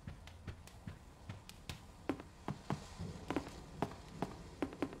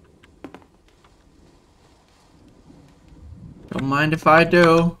 Don't mind if I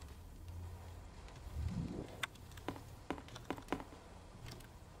do.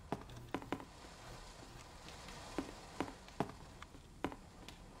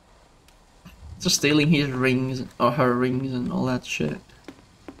 Just stealing his rings or her rings and all that shit.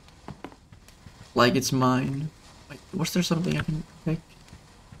 Like it's mine. Wait, was there something I can take?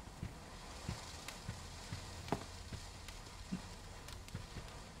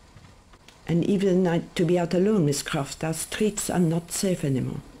 An evil night to be out alone, Miss Croft. Our streets are not safe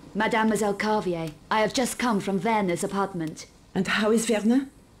anymore. Mademoiselle Carvier, I have just come from Werner's apartment. And how is Werner?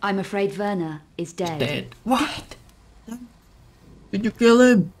 I'm afraid Werner is dead. Dead. What? Did you kill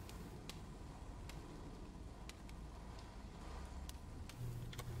him?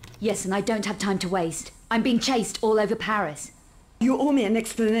 Yes, and I don't have time to waste. I'm being chased all over Paris. You owe me an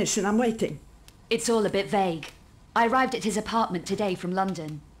explanation. I'm waiting. It's all a bit vague. I arrived at his apartment today from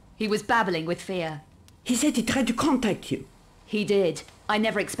London. He was babbling with fear. He said he tried to contact you. He did. I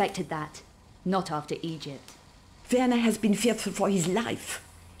never expected that. Not after Egypt. Werner has been fearful for his life.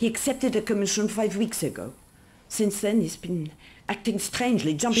 He accepted a commission 5 weeks ago. Since then, he's been acting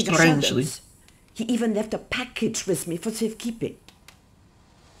strangely, jumping at shadows. He even left a package with me for safekeeping.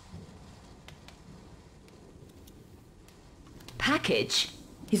 Package?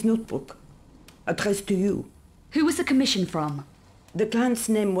 His notebook, addressed to you. Who was the commission from? The client's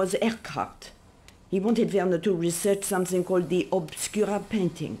name was Erkhardt. He wanted Werner to research something called the Obscura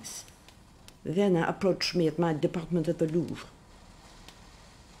paintings. Werner approached me at my department at the Louvre.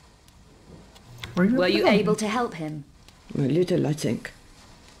 Were you able to help him? A little, I think.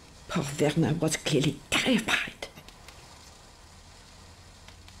 Poor Werner was clearly terrified.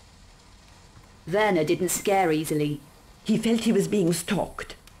 Werner didn't scare easily. He felt he was being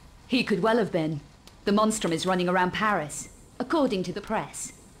stalked. He could well have been. The monstrum is running around Paris, according to the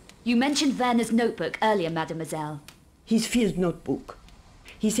press. You mentioned Werner's notebook earlier, mademoiselle. His field notebook.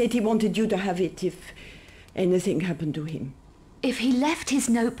 He said he wanted you to have it if anything happened to him. If he left his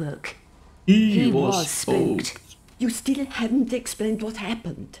notebook, he was spooked. You still haven't explained what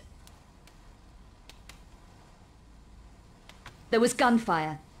happened. There was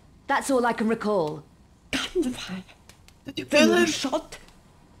gunfire. That's all I can recall. Gunfire? Did you kill him? Shot?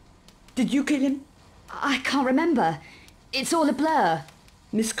 Did you kill him? I can't remember. It's all a blur.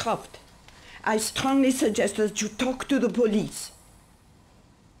 Miss Croft, I strongly suggest that you talk to the police.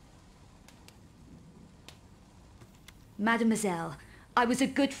 Mademoiselle, I was a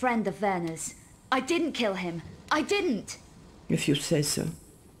good friend of Werner's. I didn't kill him. I didn't. If you say so.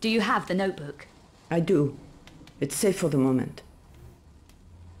 Do you have the notebook? I do. It's safe for the moment.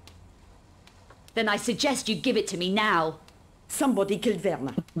 Then I suggest you give it to me now. Somebody killed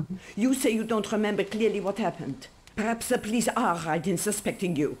Werner. You say you don't remember clearly what happened. Perhaps the police are right in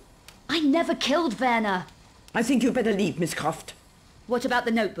suspecting you. I never killed Werner. I think you better leave, Miss Croft. What about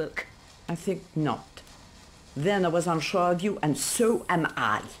the notebook? I think not. Werner was unsure of you, and so am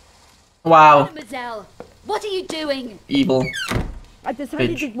I. Wow. Mademoiselle, what are you doing? Evil. I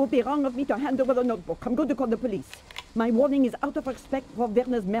decided Bitch. it would be wrong of me to hand over the notebook. I'm going to call the police. My warning is out of respect for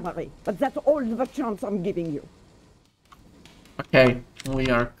Werner's memory, but that's all the chance I'm giving you. Okay, we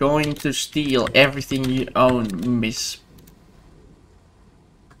are going to steal everything you own, miss.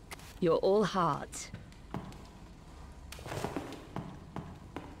 You're all heart.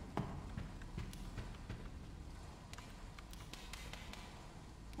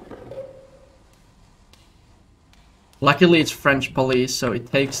 Luckily it's French police, so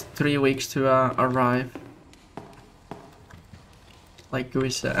it takes 3 weeks to arrive. Like who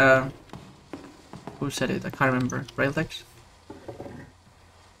said it? I can't remember. Railtex?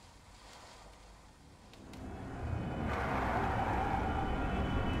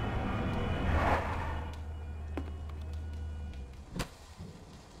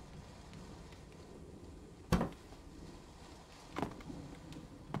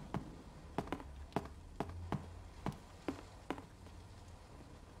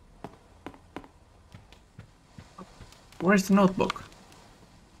 Where's the notebook?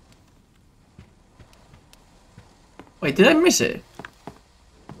 Wait, did I miss it?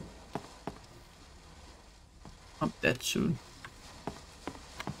 I'm dead soon.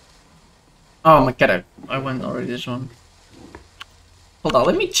 Oh my god, I went already this one. Hold on,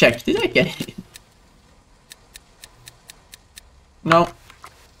 let me check. Did I get it? No.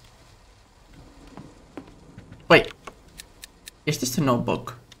 Wait. Is this the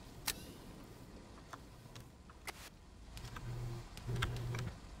notebook?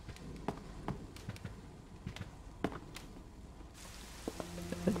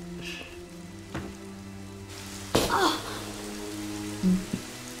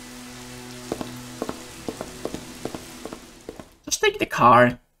 Just take the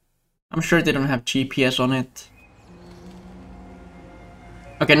car. I'm sure they don't have GPS on it.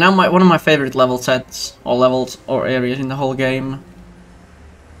 Okay, now one of my favorite level sets, or levels, or areas in the whole game.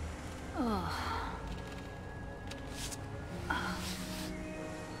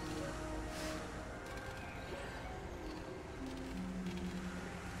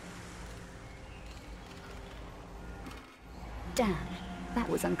 Damn, that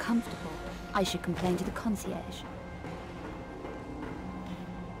was uncomfortable. I should complain to the concierge.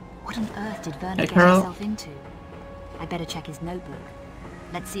 What on earth did Werner get himself into? I better check his notebook.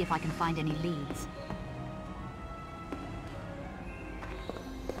 Let's see if I can find any leads.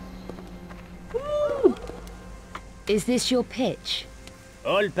 Ooh. Is this your pitch?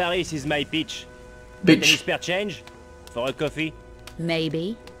 All Paris is my pitch. Bitch. Any spare change? For a coffee?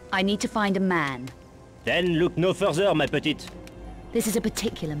 Maybe. I need to find a man. Then look no further, ma petite. This is a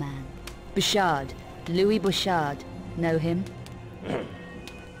particular man. Bouchard. Louis Bouchard. Know him?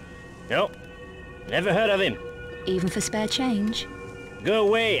 No. Never heard of him. Even for spare change? Go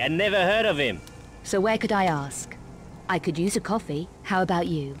away, I never heard of him. So where could I ask? I could use a coffee. How about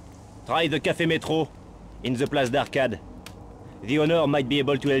you? Try the Café Métro, in the Place d'Arcade. The owner might be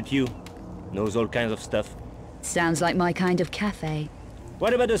able to help you. Knows all kinds of stuff. Sounds like my kind of cafe.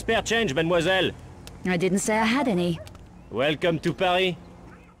 What about the spare change, mademoiselle? I didn't say I had any. Welcome to Paris.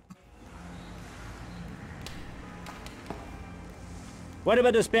 What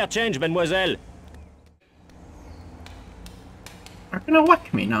about the spare change, mademoiselle? Are you gonna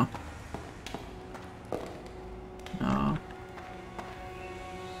whack me now? No.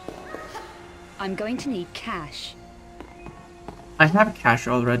 I'm going to need cash. I have cash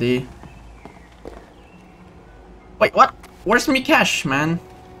already. Wait, what? Where's me cash, man?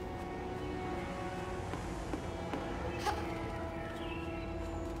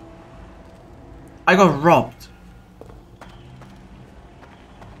 I got robbed.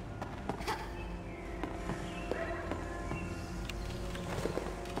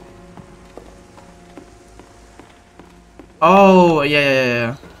 Oh,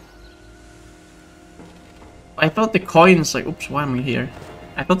 yeah. I thought the coins, like, oops, why am I here?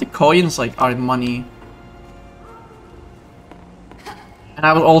 I thought the coins, like, are money. And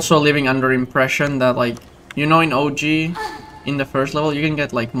I was also living under impression that, like, you know, in OG, in the first level, you can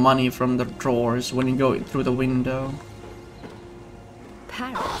get, like, money from the drawers when you go through the window.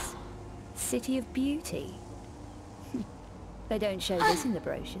 Paris? City of beauty? They don't show this in the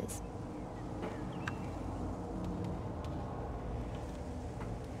brochures.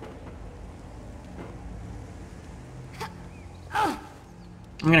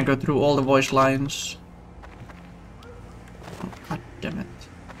 I'm gonna go through all the voice lines. Oh, god damn it.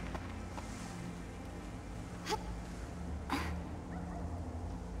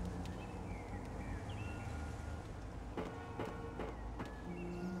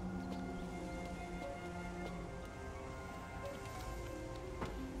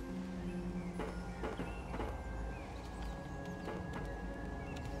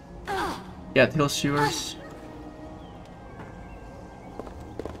 Yeah, hill sewers.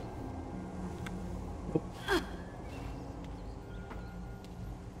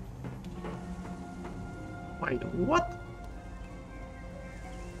 Wait, what?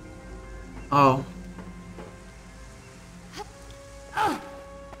 Oh.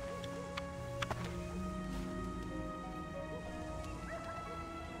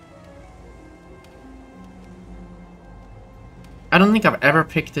 I don't think I've ever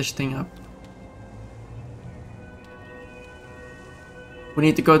picked this thing up. We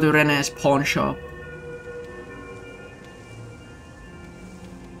need to go to René's pawn shop.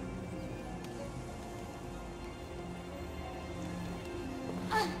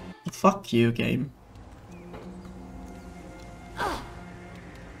 Fuck you, game.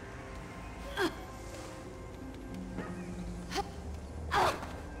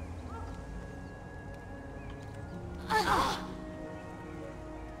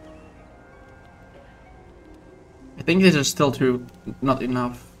 I think this is still not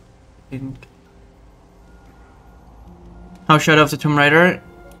enough. I think. How Shadow of the Tomb Raider?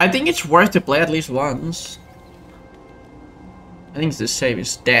 I think it's worth to play at least once. I think the save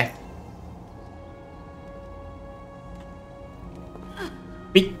is death.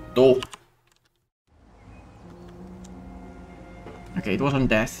 Vittu. Okay, it wasn't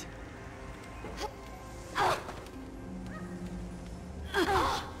death.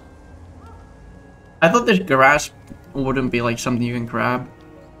 I thought this grasp wouldn't be like something you can grab.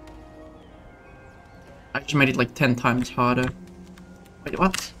 I just made it like 10 times harder. Wait,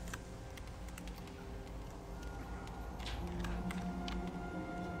 what?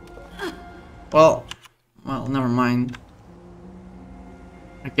 Well, never mind.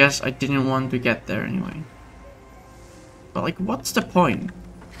 I guess I didn't want to get there anyway. But like, what's the point?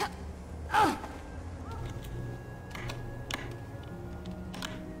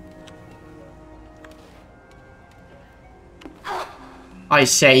 I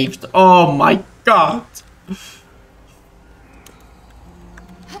saved. Oh my god.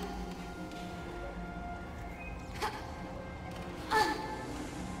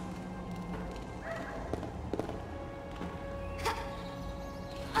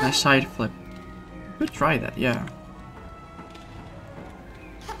 Nice side flip. Could try that, yeah.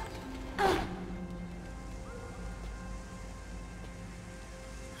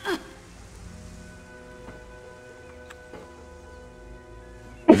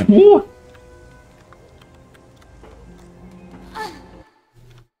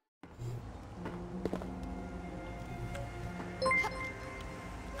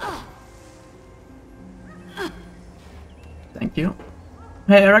 Thank you.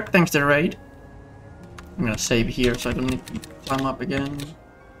 Hey Eric, thanks to the raid. I'm gonna save here so I don't need to climb up again.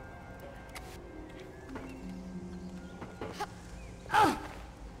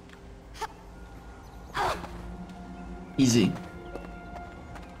 Easy.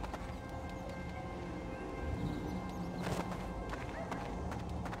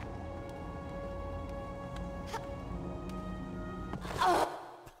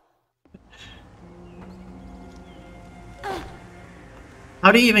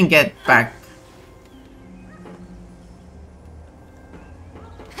 How do you even get back?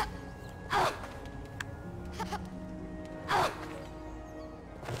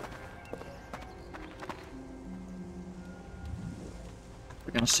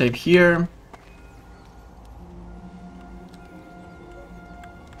 We're gonna save here.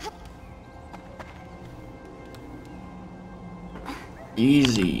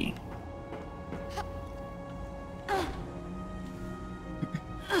 Easy.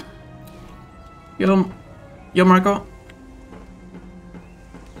 Yo, Marco.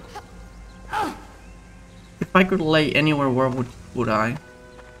 If I could lay anywhere, where would I?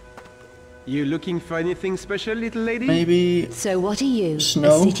 You looking for anything special, little lady? Maybe. So what are you?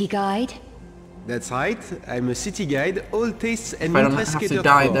 Snow? A city guide? That's right. I'm a city guide, all tastes and If I don't interests have to catered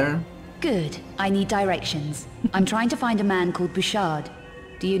die for. there. Good. I need directions. I'm trying to find a man called Bouchard.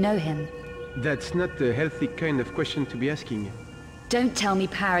 Do you know him? That's not a healthy kind of question to be asking. Don't tell me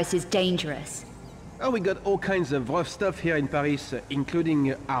Paris is dangerous. Oh, we got all kinds of rough stuff here in Paris,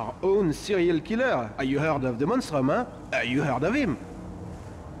 including our own serial killer. You heard of the Monstrum, huh? You heard of him?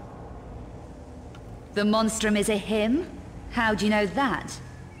 The Monstrum is a him? How do you know that?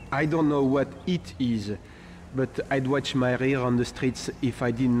 I don't know what it is, but I'd watch my rear on the streets if I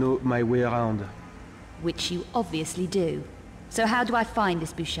didn't know my way around. Which you obviously do. So how do I find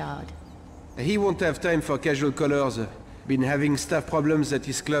this Bouchard? He won't have time for casual callers. Been having staff problems at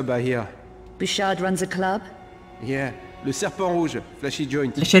his club, I hear. Bouchard runs a club? Yeah, Le Serpent Rouge, flashy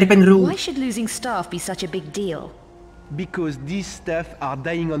joint. Le Serpent Rouge. Why should losing staff be such a big deal? Because these staff are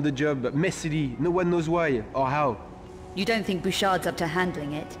dying on the job, messily. No one knows why or how. You don't think Bouchard's up to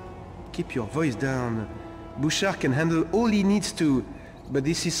handling it? Keep your voice down. Bouchard can handle all he needs to, but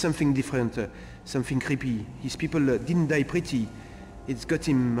this is something different, something creepy. His people didn't die pretty. It's got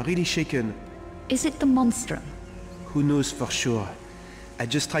him really shaken. Is it the Monstrum? Who knows for sure? I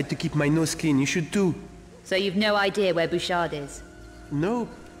just tried to keep my nose clean, you should too. So you've no idea where Bouchard is? No.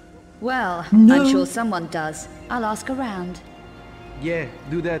 Well, No. I'm sure someone does. I'll ask around. Yeah,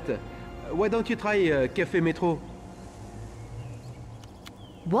 do that. Why don't you try Café Metro?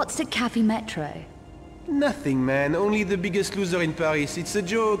 What's a Café Metro? Nothing, man. Only the biggest loser in Paris. It's a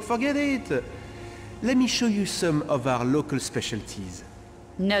joke. Forget it. Let me show you some of our local specialties.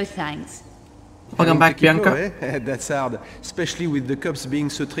 No thanks. Welcome back, Having to keep Bianca. low, eh? That's hard. Especially with the cops being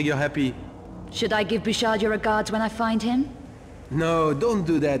so trigger happy. Should I give Bouchard your regards when I find him? No, don't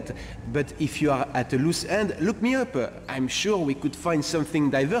do that. But if you are at a loose end, look me up. I'm sure we could find something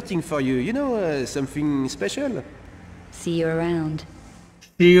diverting for you. You know, something special. See you around.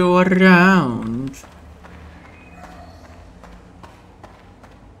 See you around.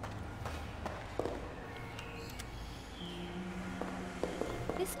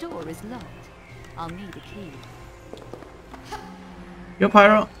 This door is locked. I'll need a key. Yo,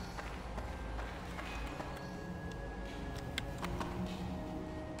 Pyro.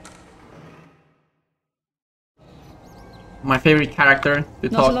 My favorite character to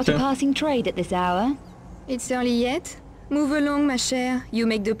Not a talk lot to. of passing trade at this hour. It's early yet? Move along, ma chère. You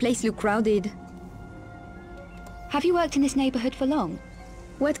make the place look crowded. Have you worked in this neighborhood for long?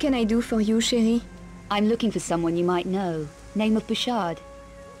 What can I do for you, chérie? I'm looking for someone you might know. Name of Bouchard.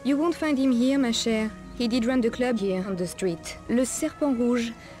 You won't find him here, ma chère. He did run the club here on the street, Le Serpent Rouge,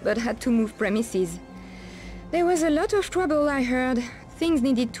 but had to move premises. There was a lot of trouble, I heard. Things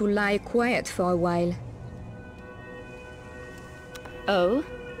needed to lie quiet for a while. Oh?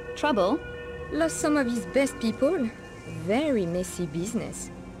 Trouble? Lost some of his best people. Very messy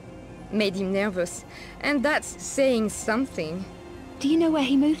business. Made him nervous, and that's saying something. Do you know where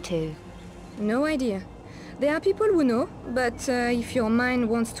he moved to? No idea. There are people who know, but if your mind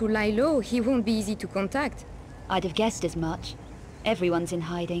wants to lie low, he won't be easy to contact. I'd have guessed as much. Everyone's in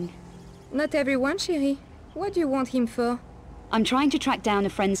hiding. Not everyone, chérie. What do you want him for? I'm trying to track down a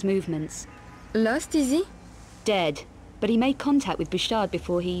friend's movements. Lost, is he? Dead. But he made contact with Bouchard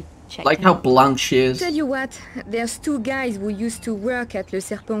before he checked Like out. how blunt she is. Tell you what, there's two guys who used to work at Le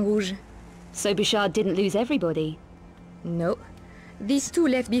Serpent Rouge. So Bouchard didn't lose everybody? No. These two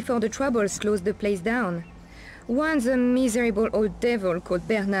left before the troubles closed the place down. One's a miserable old devil called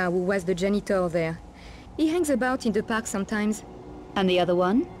Bernard, who was the janitor there. He hangs about in the park sometimes. And the other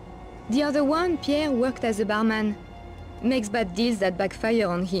one? The other one, Pierre, worked as a barman. Makes bad deals that backfire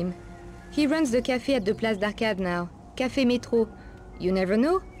on him. He runs the cafe at the Place d'Arcade now. Café Métro. You never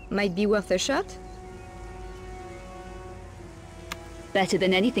know. Might be worth a shot. Better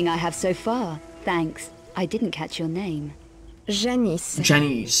than anything I have so far. Thanks. I didn't catch your name. Janice.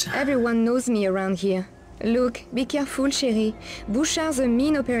 Janice. Everyone knows me around here. Look, be careful, chérie. Bouchard's a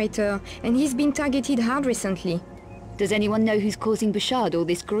mean operator, and he's been targeted hard recently. Does anyone know who's causing Bouchard all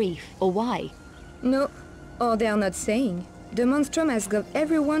this grief, or why? No, or they're not saying. The monstrum has got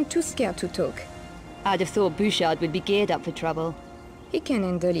everyone too scared to talk. I'd have thought Bouchard would be geared up for trouble. He can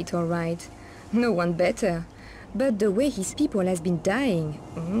handle it all right. No one better. But the way his people has been dying,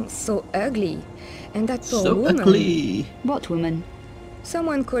 so ugly. And that poor So woman. ugly. What woman?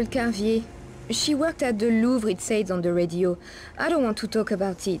 Someone called Carvier. She worked at the Louvre, it says on the radio. I don't want to talk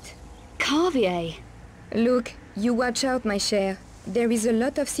about it. Carvier. Look, you watch out, my chère. There is a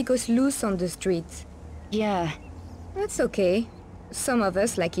lot of sickos loose on the streets. Yeah. That's okay. Some of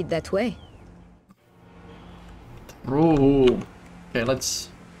us like it that way. Ooh. Okay, let's...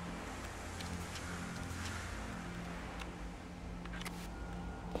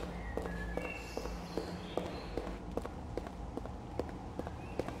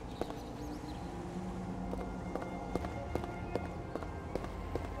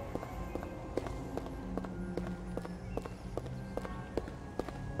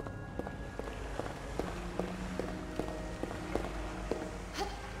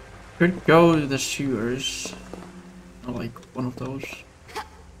 Could go to the sewers. Or like one of those.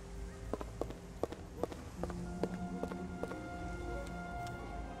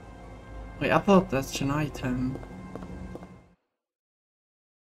 Wait, I thought that's an item.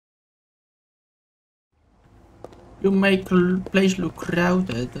 You make the place look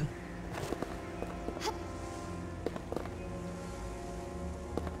crowded.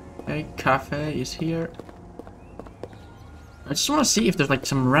 Okay, cafe is here. I just want to see if there's like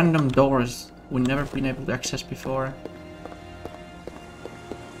some random doors we've never been able to access before.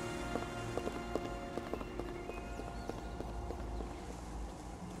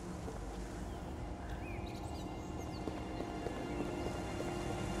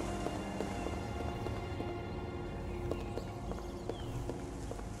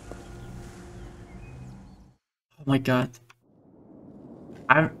 Oh my god.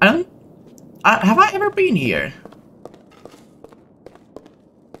 I don't... have I ever been here?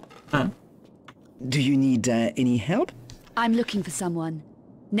 Huh. Do you need any help? I'm looking for someone.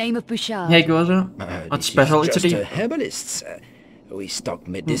 Name of Bouchard. Hey, Gozo. What This special is is just it? herbalists. We stock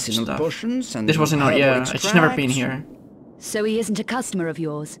medicinal Stuff. potions and This wasn't... herbal yeah, I've just never been extracts. here. So he isn't a customer of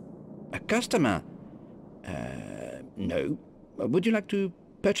yours? A customer? No. Would you like to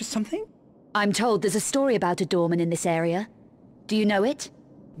purchase something? I'm told there's a story about a doorman in this area. Do you know it?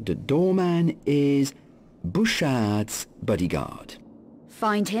 The doorman is Bouchard's bodyguard.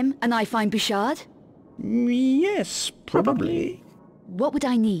 Find him, and I find Bouchard? Yes, probably. What would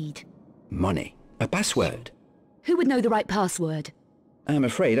I need? Money. A password. Who would know the right password? I'm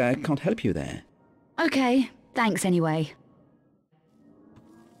afraid I can't help you there. Okay, thanks anyway.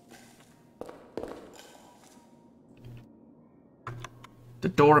 The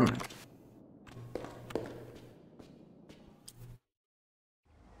doorman.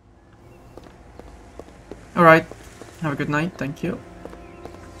 Alright. Have a good night, thank you.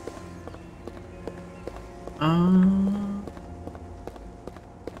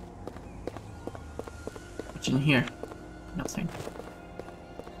 What's in here? Nothing.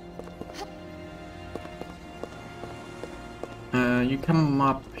 You come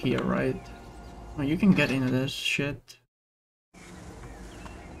up here, right? Oh, you can get into this shit.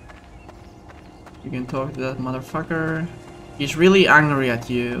 You can talk to that motherfucker. He's really angry at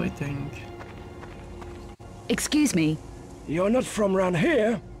you, I think. Excuse me. You're not from around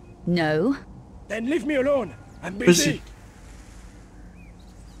here? No. Then leave me alone. I'm busy.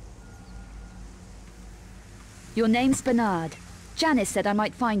 Your name's Bernard. Janice said I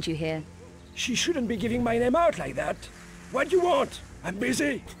might find you here. She shouldn't be giving my name out like that. What do you want? I'm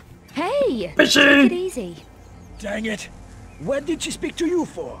busy. Hey! Busy! Take it easy. Dang it. What did she speak to you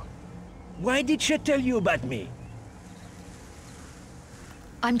for? Why did she tell you about me?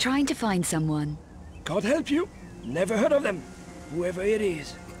 I'm trying to find someone. Can't help you. Never heard of them. Whoever it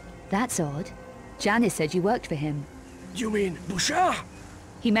is. That's odd. Janice said you worked for him. You mean Bouchard?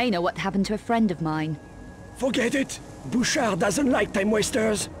 He may know what happened to a friend of mine. Forget it. Bouchard doesn't like time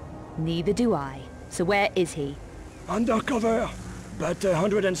wasters. Neither do I. So where is he? Undercover. But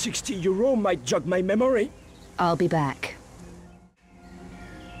 160 euro might jog my memory. I'll be back.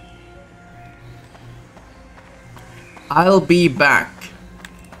 I'll be back.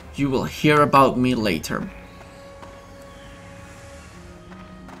 You will hear about me later.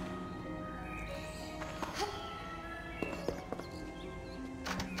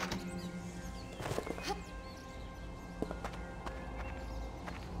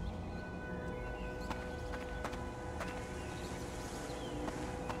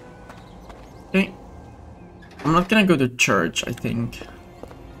 Okay. I'm not gonna go to church, I think.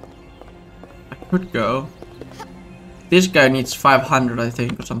 I could go. This guy needs 500, I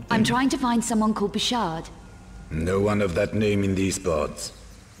think, or something. I'm trying to find someone called Bouchard. No one of that name in these parts.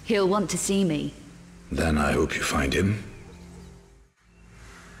 He'll want to see me. Then I hope you find him.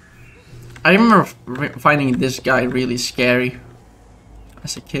 I remember finding this guy really scary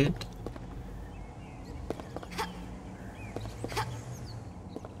as a kid.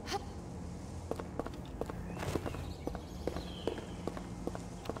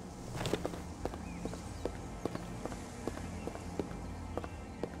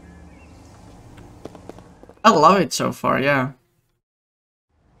 I love it so far, yeah.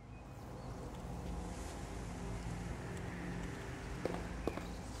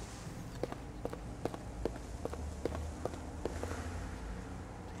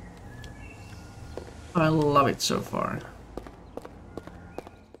 I love it so far.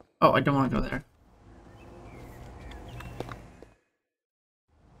 Oh, I don't want to go there.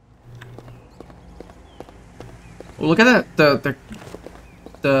 Oh, look at that,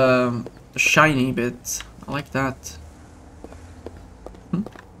 the shiny bit. I like that.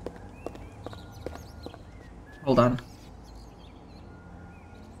 Hold on.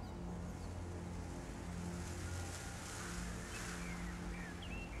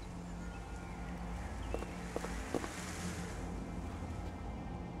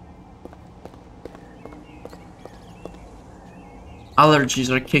 Allergies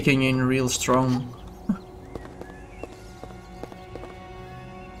are kicking in real strong.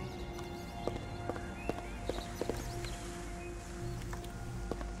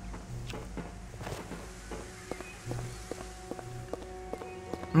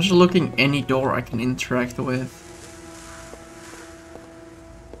 I'm just looking any door I can interact with.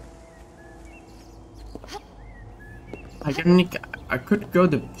 I could go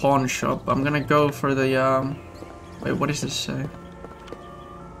to the pawn shop. I'm gonna go for the wait, what does this say?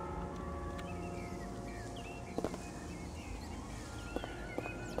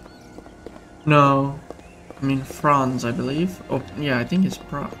 No, I mean France, I believe. Oh yeah, I think it's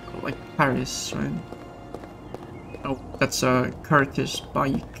like Paris, right? Oh, that's a Curtis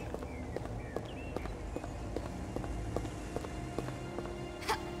bike.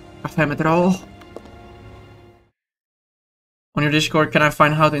 Café Metro. On your Discord, can I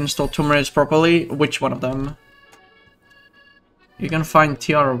find how to install Tomb Raiders properly? Which one of them? You can find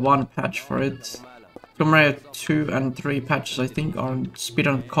TR1 patch for it. Tomb Raider 2 and 3 patches, I think, are on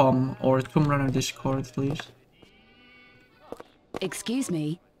speed.com or Tomb Raider Discord, please. Excuse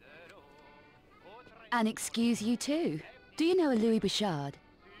me. And excuse you too. Do you know a Louis Bouchard?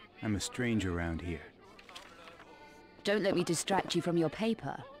 I'm a stranger around here. Don't let me distract you from your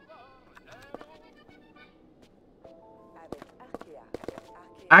paper.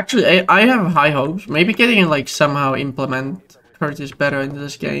 Actually, I have high hopes. Maybe getting like somehow implement Curtis better into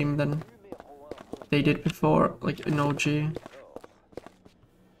this game than they did before, like in OG. You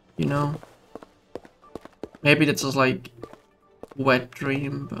know? Maybe that's just like wet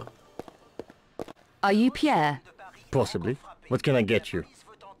dream, but... Are you Pierre? Possibly. What can I get you?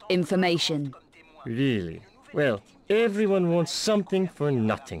 Information. Really? Well, everyone wants something for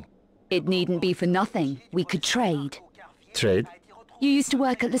nothing. It needn't be for nothing. We could trade. Trade? You used to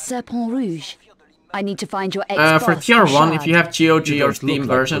work at the Serpent Rouge. I need to find your ex-boss, for TR1, if you have GOG You or don't Steam look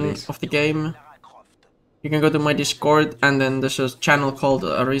like version police. of the game, you can go to my Discord, and then there's a channel called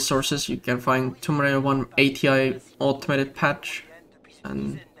Resources. You can find Tomb Raider 1 ATI automated patch,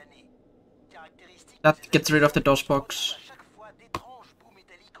 and that gets rid of the DOS box.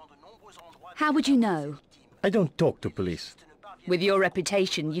 How would you know? I don't talk to police. With your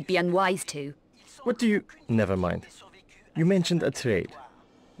reputation, you'd be unwise to. What do you... Never mind. You mentioned a trade.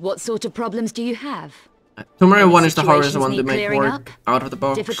 What sort of problems do you have? Tomb Raider Any 1 is the hardest situations one to need make clearing work up? out of the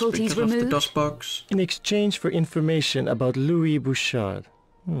box Difficulties because of the removed? DOS box. In exchange for information about Louis Bouchard.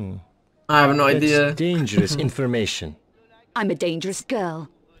 I have no idea. That's dangerous information. I'm a dangerous girl,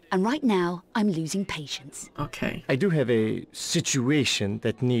 and right now, I'm losing patience. Okay. I do have a situation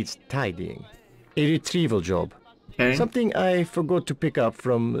that needs tidying. A retrieval job. Okay. Something I forgot to pick up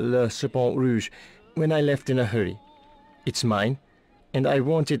from Le Serpent Rouge when I left in a hurry. It's mine, and I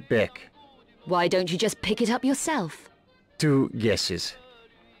want it back. Why don't you just pick it up yourself? 2 guesses.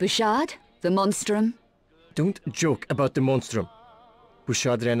 Bouchard? The monstrum? Don't joke about the monstrum.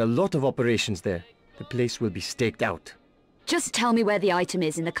 Bouchard ran a lot of operations there. The place will be staked out. Just tell me where the item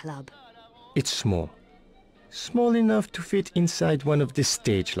is in the club. It's small. Small enough to fit inside one of the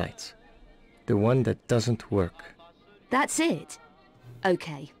stage lights. The one that doesn't work. That's it?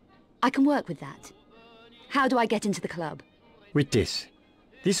 Okay. I can work with that. How do I get into the club? With this.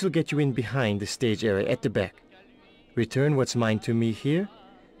 This will get you in behind the stage area at the back. Return what's mine to me here,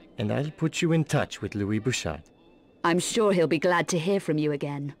 and I'll put you in touch with Louis Bouchard. I'm sure he'll be glad to hear from you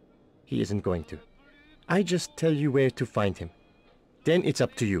again. He isn't going to. I just tell you where to find him. Then it's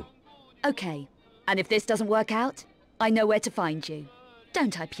up to you. Okay. And if this doesn't work out, I know where to find you.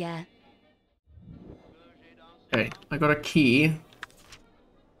 Don't I, Pierre? Okay, I got a key.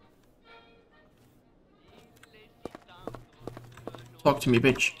 Talk to me,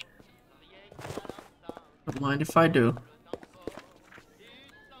 bitch. Don't mind if I do.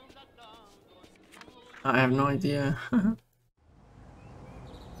 I have no idea.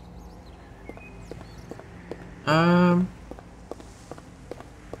 I'm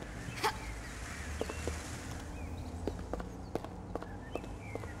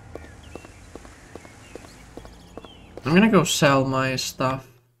gonna go sell my stuff.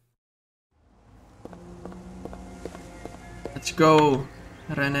 Let's go,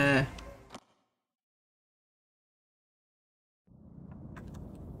 René.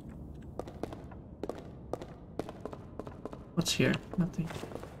 What's here? Nothing.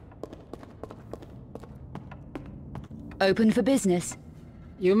 Open for business.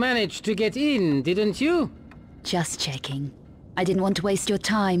 You managed to get in, didn't you? Just checking. I didn't want to waste your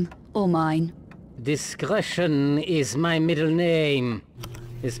time, or mine. Discretion is my middle name.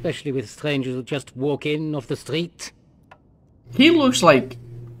 Especially with strangers who just walk in off the street. He looks like...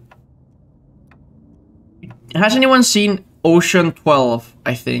 Has anyone seen Ocean 12,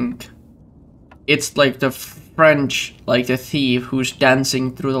 I think? It's like the French, like the thief who's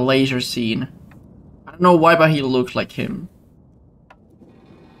dancing through the laser scene. I don't know why, but he looks like him.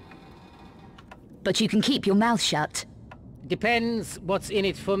 But you can keep your mouth shut. Depends what's in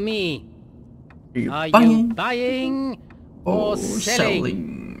it for me. Are you buying or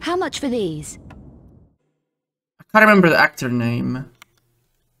selling? How much for these? I can't remember the actor name.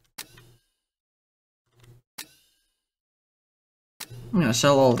 I'm gonna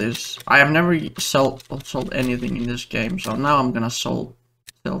sell all this. I have never sold anything in this game, so now I'm gonna sell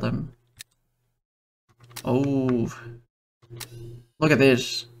them. Oh, look at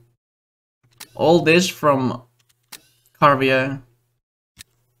this. All this from Carvier.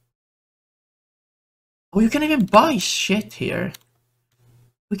 Oh, you can even buy shit here.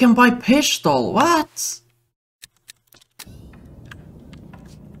 We can buy pistol. What?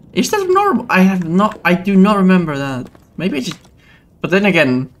 Is that normal? I do not remember that. Maybe it's just... But then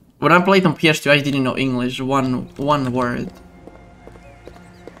again, when I played on PS2, I didn't know English. One word.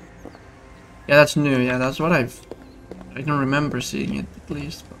 Yeah, that's new. Yeah, that's what I don't remember seeing it, at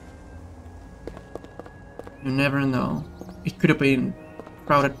least. But you never know. It could have been a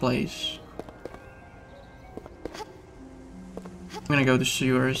crowded place. gonna go to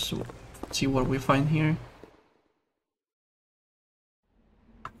sewers, see what we find here.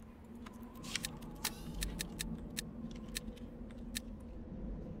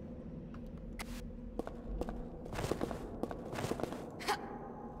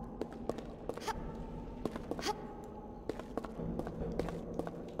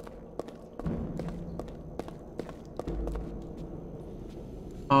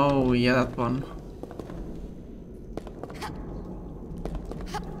 Oh, yeah, that one.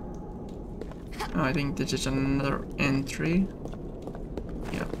 I think this is another entry.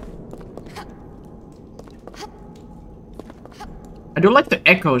 Yeah. I do like the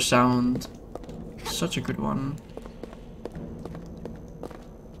echo sound. Such a good one.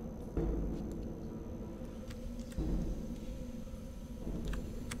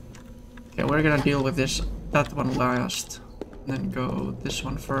 Okay, we're gonna deal with that one last. Then go this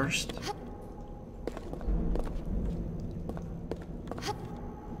one first.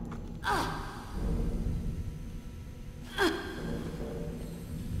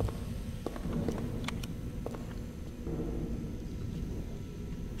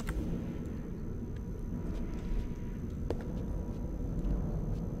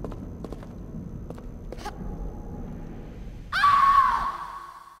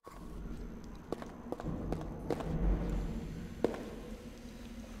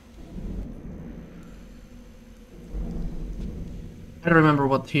 I don't remember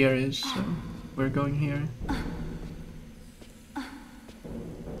what here is, so we're going here.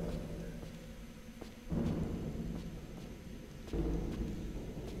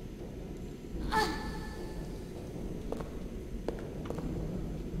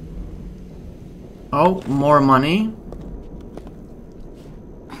 Oh, more money.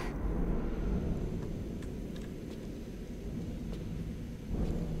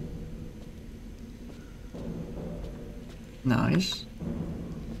 Nice.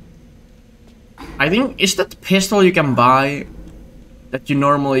 I think, is that pistol you can buy that you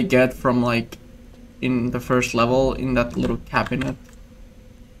normally get from like in the first level in that little cabinet?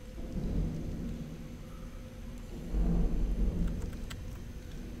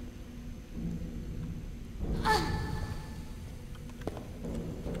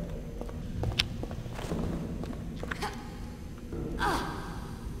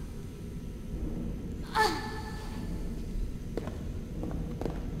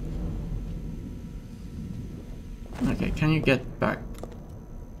 Okay, can you get back?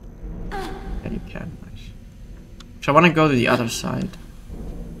 Yeah, you can. Nice. So I want to go to the other side.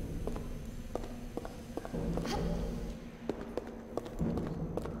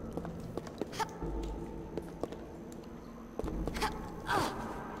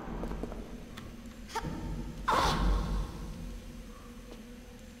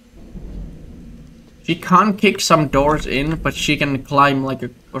 She can't kick some doors in, but she can climb like a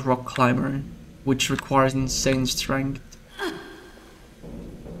rock climber, which requires insane strength.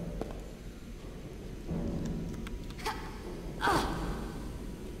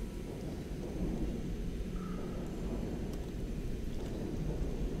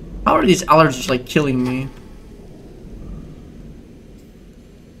 How are these allergies like killing me?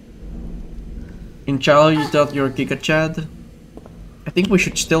 In childhood you thought you're Giga Chad? I think we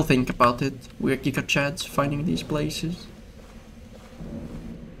should still think about it. We're Giga Chads finding these places.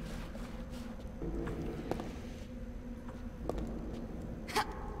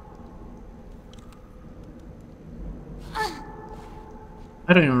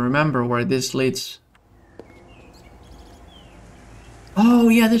 I don't even remember where this leads. Oh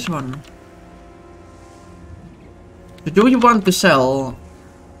yeah, this one. So do you want to sell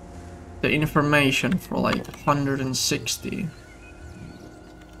the information for like 160?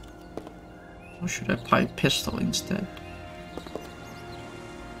 Or should I buy a pistol instead?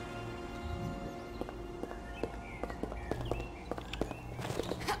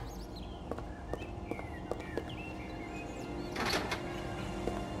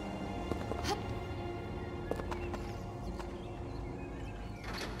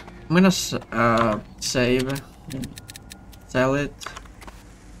 I'm gonna save, sell it.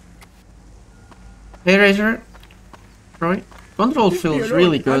 Hey Razor, Troy, control feels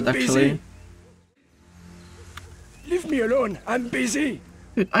really good actually. Leave me alone, I'm busy.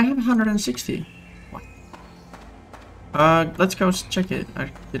 Dude, I have 160. What? Let's go check it. I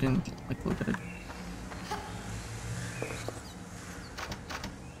didn't like look at it.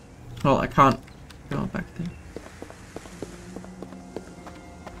 Well, I can't go back there.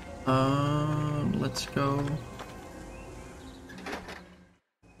 Let's go.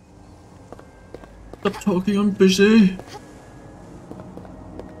 Stop talking, I'm busy.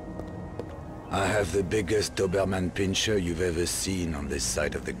 I have the biggest Doberman pincher you've ever seen on this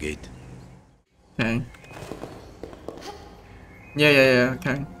side of the gate. Okay. Yeah,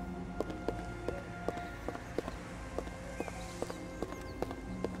 okay.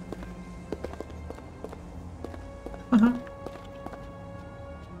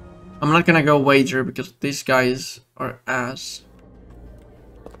 I'm not gonna go wager because these guys are ass.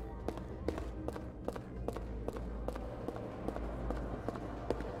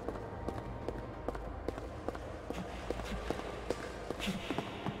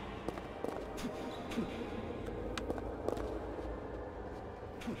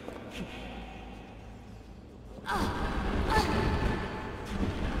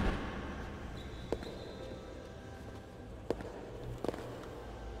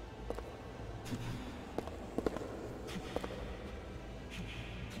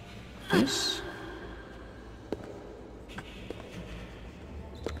 Yes.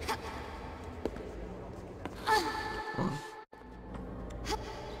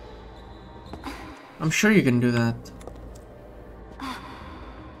 I'm sure you can do that.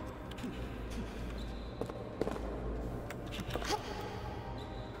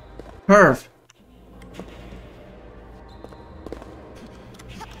 Perf.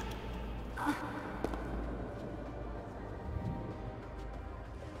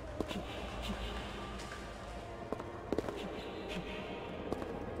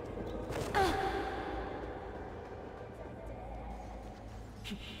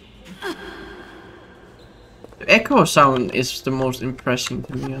 The echo sound is the most impressive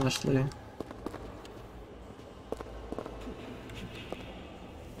to me, honestly.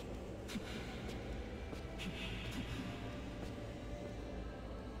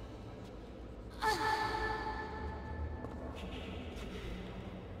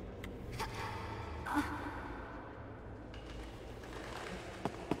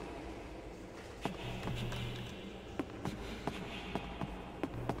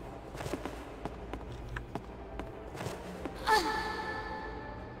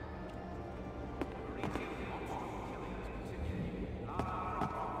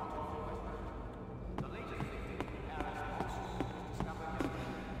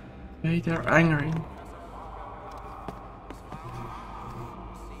 Okay, they're angry.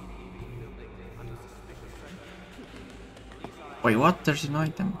 Wait, what? There's an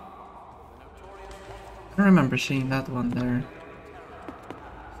item. I remember seeing that one there.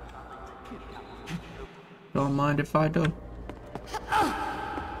 Don't mind if I do.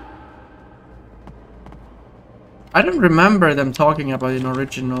 I don't remember them talking about it in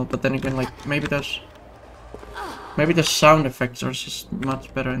original, but then again, like, maybe the sound effects are just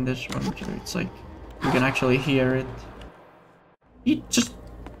much better in this one, so it's like, you can actually hear it. He just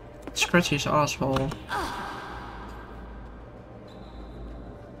scratch his asshole.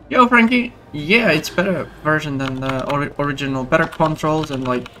 Yo, Frankie! Yeah, it's better version than the original. Better controls and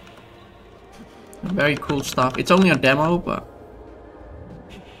like, very cool stuff. It's only a demo, but...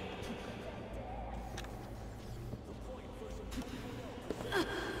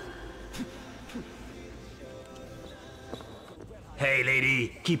 Hey,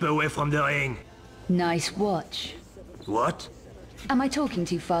 lady, keep away from the ring. Nice watch. What? Am I talking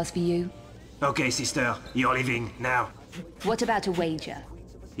too fast for you? Okay, sister, you're leaving, now. What about a wager?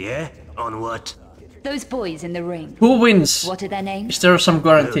 Yeah? On what? Those boys in the ring. Who wins? What are their names? Is there some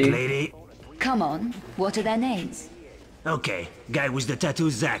guarantee? Look, lady. Come on, what are their names? Okay, guy with the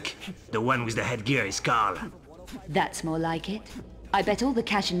tattoo, Zach. The one with the headgear is Carl. That's more like it. I bet all the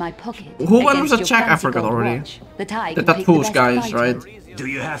cash in my pocket. Who won with the check? I forgot already. The tattoos guys, right? Do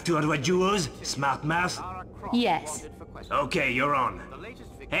you have 200 euros? Smart math? Yes. Okay, you're on.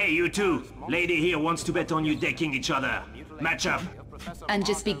 Hey, you two. Lady here wants to bet on you decking each other. Match up. And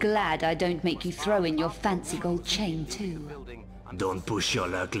just be glad I don't make you throw in your fancy gold chain too. Don't push your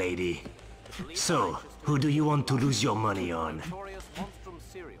luck, lady. So, who do you want to lose your money on?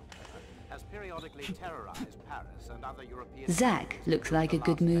 Zach looks like a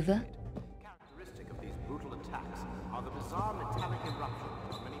good mover.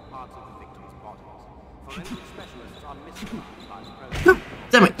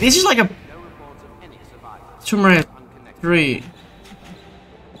 Damn it, this is like a Tomb Raider 3.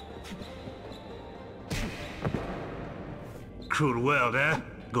 Cruel world, eh?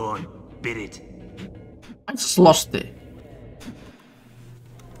 Go on, bid it. I just lost it.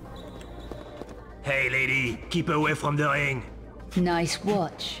 Hey, lady, keep away from the ring. Nice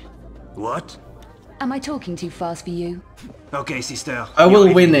watch. What? Am I talking too fast for you? Okay, sister. I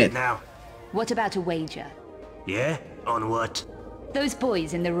will win it. Now. What about a wager? Yeah? On what? Those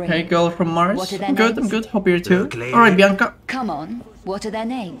boys in the ring. Hey, girl from Mars. What are their I'm good, names? I'm good. Hope you're too. Alright, Bianca. Come on, what are their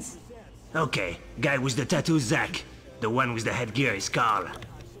names? Okay, guy with the tattoo, Zach. The one with the headgear is Carl.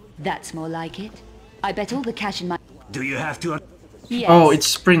 That's more like it. I bet all the cash in my... Do you have to... Yes. Oh, it's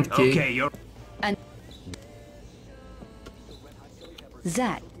sprint key. Okay, you're... And...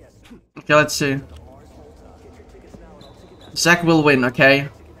 Zach. Okay, let's see. Zach will win, okay?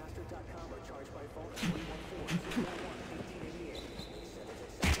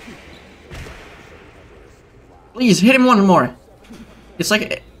 Please, hit him one more. It's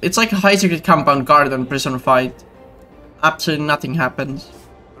like a high secret compound garden prison fight. Absolutely nothing happens.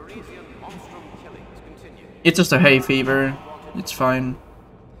 It's just a hay fever. It's fine.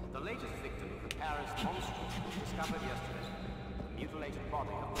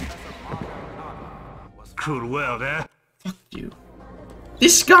 Cruel world, eh? Fuck you.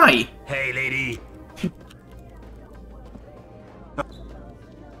 This guy! Hey, lady.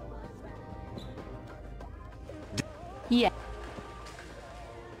 Yeah.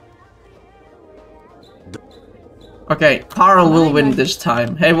 Okay, Carl will win this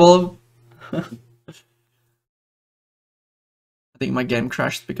time. Hey, Wolf. I think my game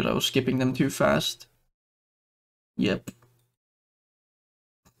crashed because I was skipping them too fast. Yep.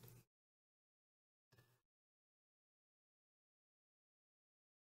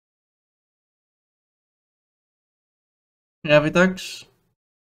 Yeah, Vitex.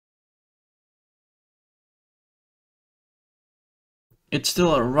 It's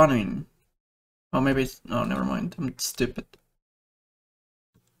still running. Oh, maybe it's... Oh, never mind. I'm stupid.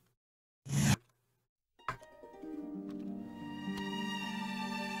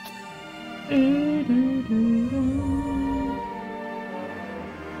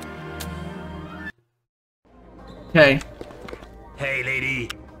 Okay. Hey, lady.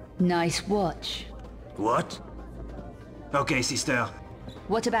 Nice watch. What? Okay, sister.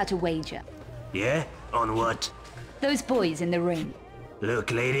 What about a wager? Yeah? On what? Those boys in the ring.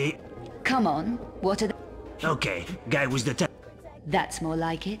 Look, lady. Come on, what are they? Okay, guy with the That's more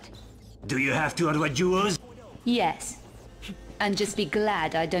like it. Do you have 200 euros? Yes. And just be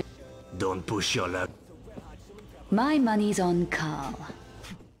glad I don't... Don't push your luck. My money's on Carl.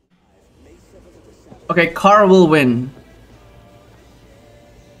 Okay, Carl will win.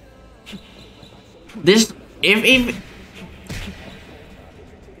 This...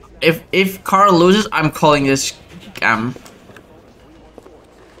 If Carl loses, I'm calling this scam.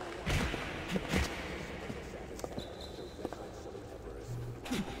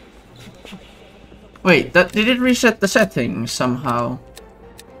 Wait, did it reset the settings somehow?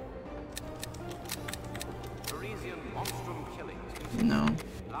 No.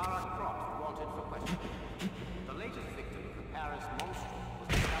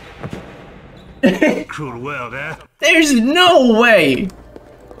 Cruel world, eh? There's no way!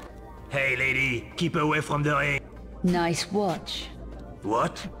 Hey, lady, keep away from the ring. Nice watch.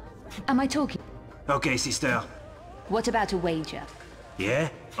 What? Am I talking? Okay, sister. What about a wager? Yeah?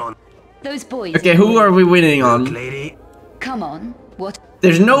 On... Those boys... Okay, who are we winning on? Look, lady. Come on, what?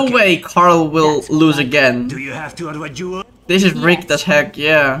 There's no way Carl will lose again. Do you have 200 euros? This is rigged as heck,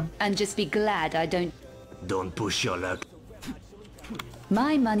 yeah. And just be glad I don't... Don't push your luck.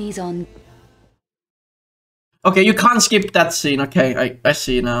 My money's on... Okay, you can't skip that scene. Okay, I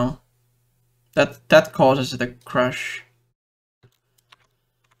see now. That causes the crash.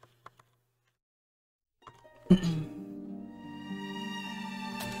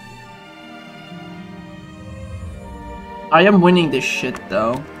 I am winning this shit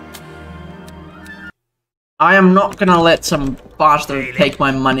though. I am not gonna let some bastard take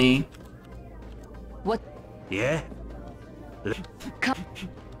my money. What? Yeah? Come.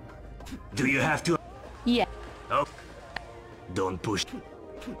 Do you have to? Yeah. Oh. Don't push.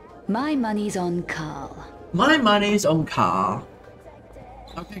 My money's on Carl. My money's on Carl.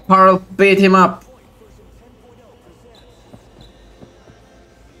 Okay, Carl, beat him up.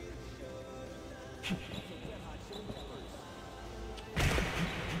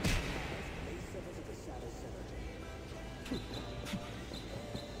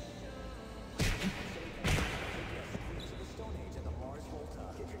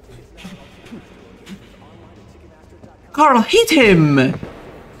 Carl, hit him!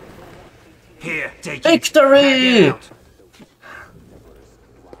 Here, take Victory! It.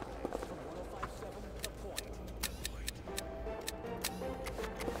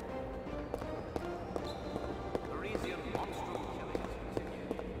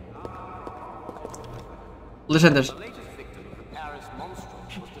 Listen to this. The latest victim of the Paris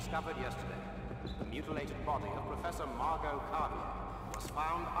monstrum was discovered yesterday. The mutilated body of Professor Margot Carvier was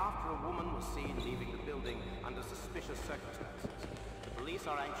found after a woman was seen leaving the building under suspicious circumstances. The police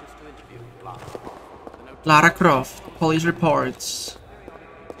are anxious to interview Lara Croft. Lara Croft, police reports.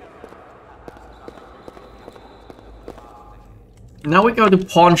 Now we go to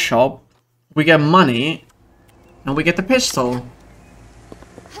pawn shop, we get money, and we get the pistol.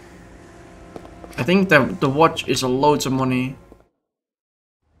 I think the watch is a loads of money.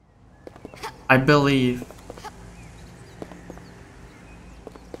 I believe.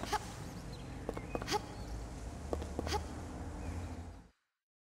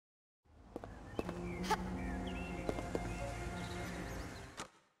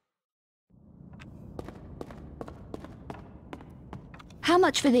 How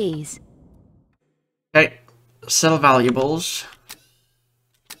much for these? Okay, sell valuables.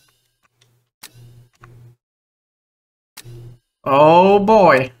 Oh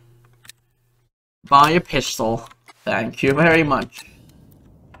boy. Buy a pistol. Thank you very much.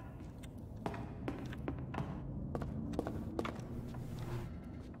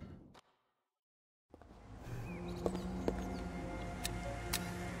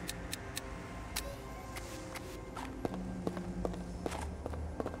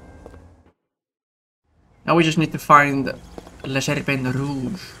 Now we just need to find Le Serpent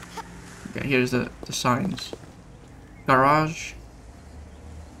Rouge. Okay, here's the signs. Garage.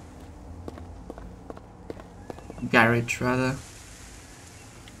 Garage, rather.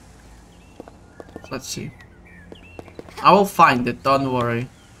 Let's see. I will find it, don't worry.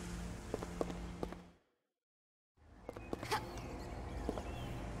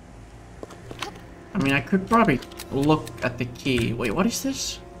 I mean, I could probably look at the key. Wait, what is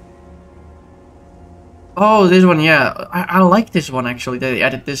this? Oh, this one, yeah. I like this one, actually. They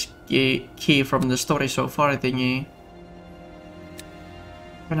added this key from the story so far thingy.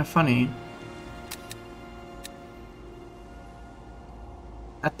 Kinda funny.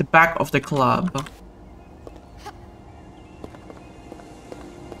 At the back of the club.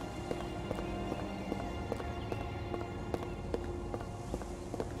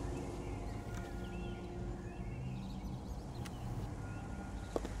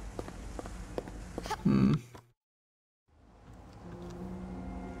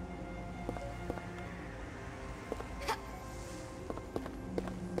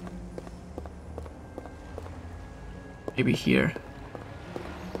 Maybe here.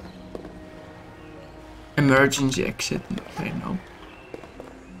 Emergency exit. Okay, no.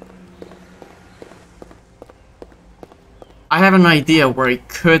 I have an idea where it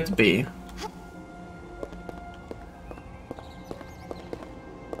could be.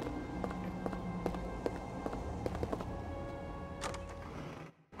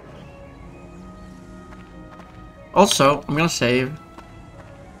 Also, I'm gonna save.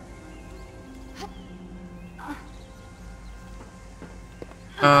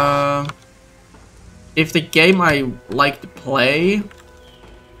 If the game I like to play,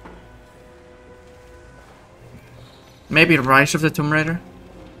 maybe Rise of the Tomb Raider,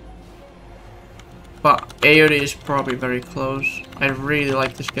 but AoD is probably very close. I really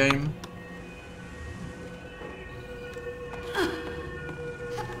like this game.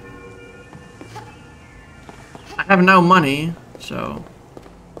 I have no money, so...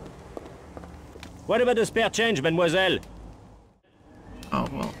 What about the spare change, mademoiselle? Oh,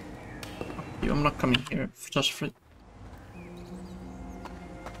 well. I'm not coming here just for...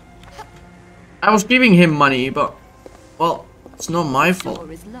 I was giving him money, but... Well, it's not my fault. The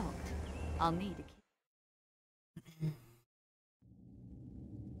door is locked. I'll need a key.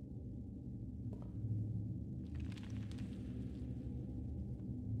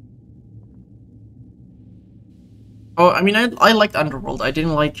 Oh, I mean, I liked Underworld. I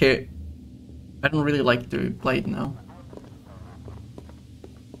didn't like it. I don't really like to play it now.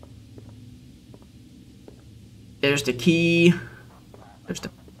 There's the key. There's the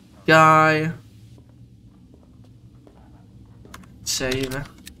guy. Save.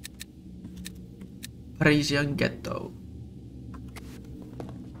 Parisian Ghetto.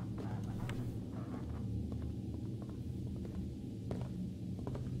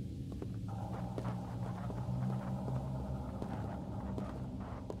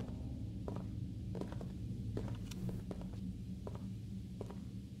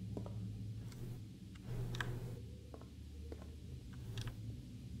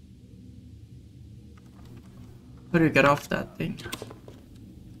 How do you get off that thing?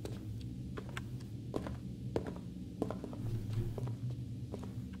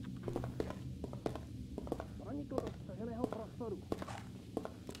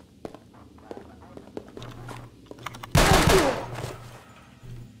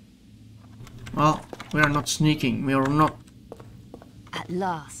 Well, we are not sneaking. We are not. At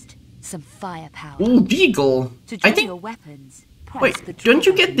last, some firepower. Ooh, Deagle! To I draw think. your weapons, Wait, don't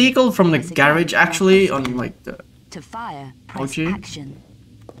you get Deagle from the garage actually on like the... To fire, press OG? action.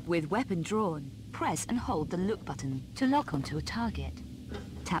 With weapon drawn, press and hold the look button to lock onto a target.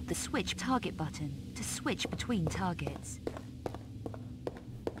 Tap the switch target button to switch between targets.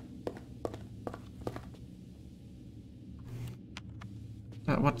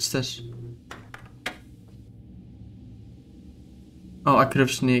 What's this? Oh, I could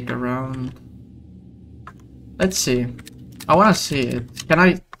have sneaked around. Let's see. I want to see it. Can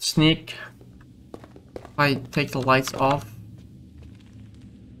I sneak if I take the lights off?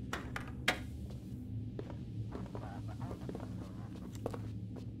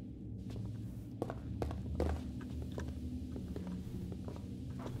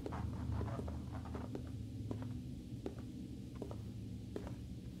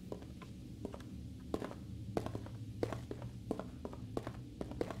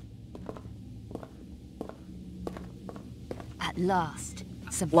 At last,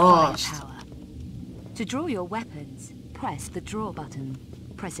 some firepower. To draw your weapons, press the draw button.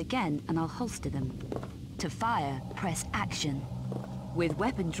 Press again and I'll holster them. To fire, press action. With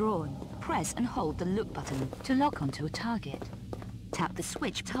weapon drawn, press and hold the look button to lock onto a target. Tap the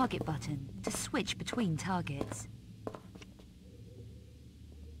switch target button to switch between targets.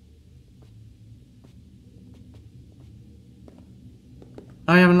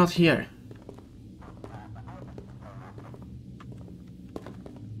 I am not here.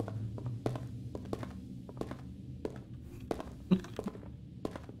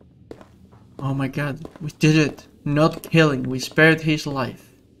 Oh my god, we did it! Not killing, we spared his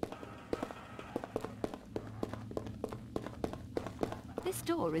life. This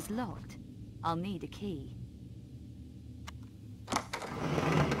door is locked. I'll need a key.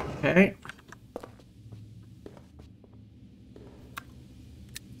 Okay.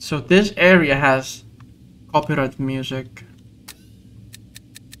 So this area has copyright music.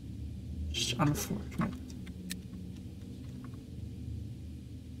 Just unfortunate.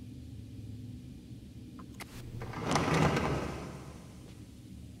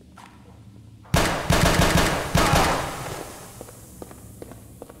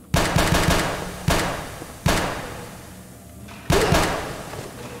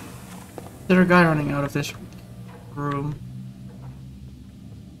 There's a guy running out of this room.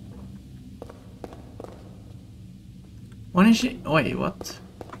 When is she? Wait, what?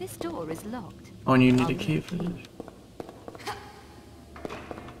 This door is locked. Oh, and you need a key for this.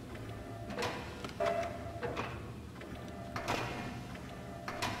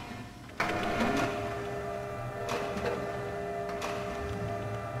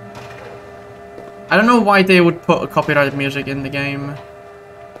 I don't know why they would put a copyrighted music in the game.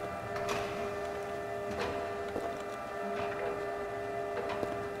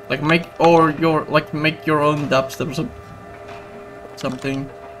 Like make your own dubstep or something.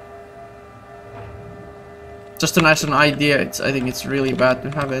 Just as an idea, I think it's really bad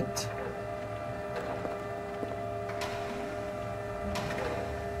to have it.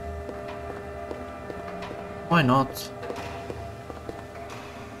 Why not?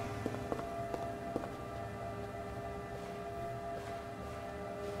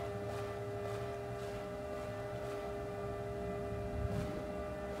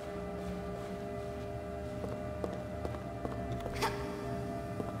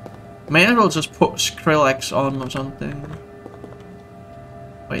 May as well just put Skrillex on or something.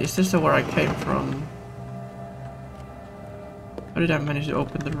 Wait, is this the where I came from? How did I manage to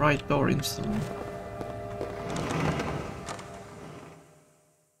open the right door instantly?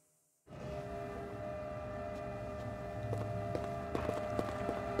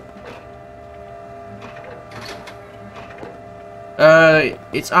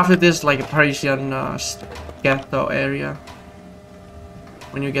 It's after this, like a Parisian ghetto area.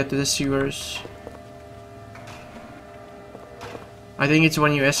 When you get to the sewers. I think it's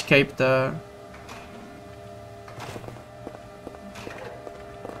when you escape the...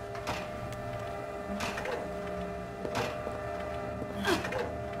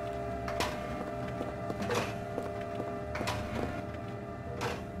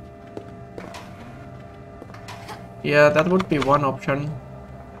 Yeah, that would be one option.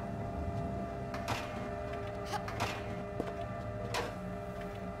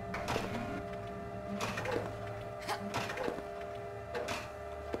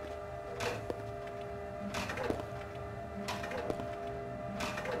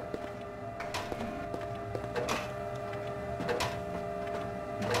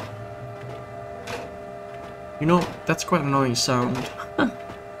 You know, that's quite an annoying sound.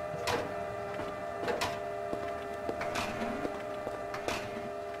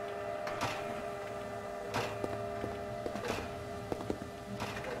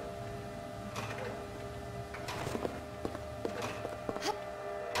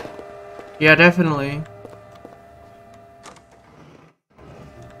 Yeah, definitely.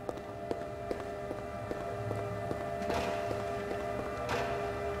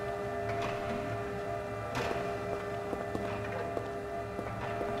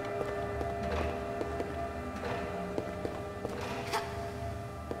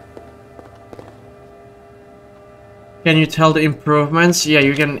 Can you tell the improvements? Yeah,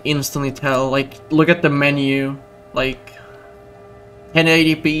 you can instantly tell. Like, look at the menu. Like,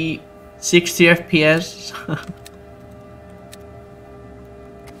 1080p, 60 FPS.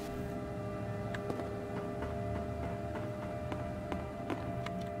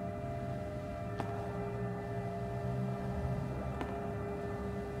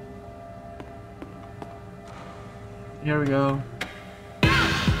 Here we go.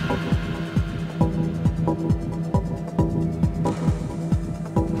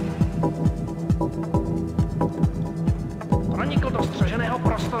 Pronikl do střeženého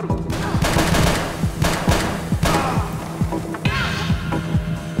prostoru.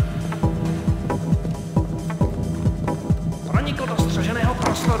 Pronikl do střeženého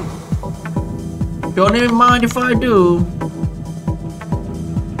prostoru. Don't even mind if I do.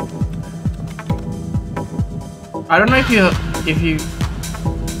 I don't know if you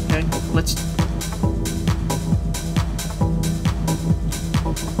okay, let's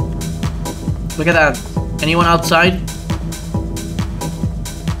look at that. Anyone outside?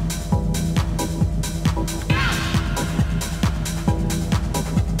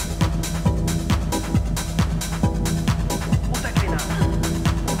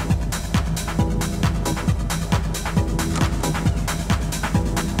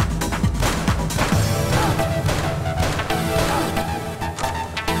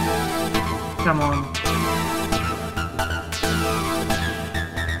 Come on.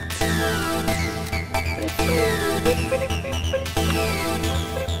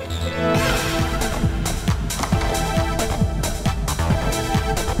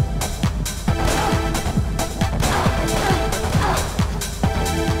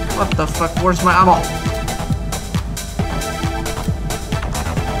 What the fuck? Where's my ammo?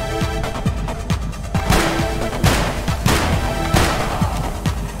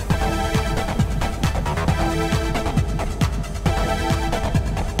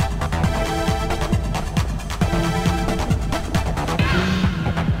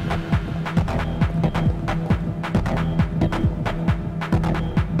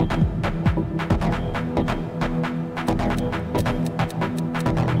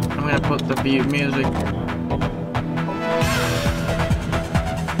 Put the music.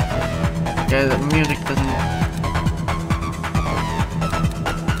 Okay, the music doesn't.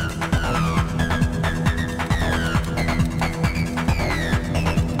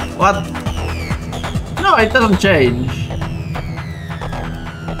 What? No, it doesn't change.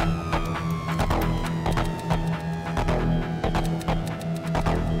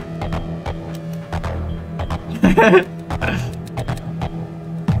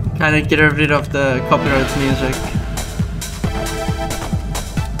 Kind of get rid of the copyright music.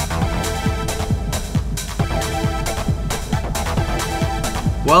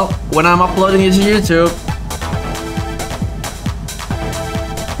 Well, when I'm uploading it to YouTube,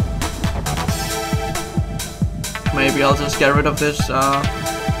 maybe I'll just get rid of this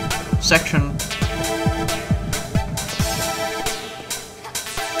section.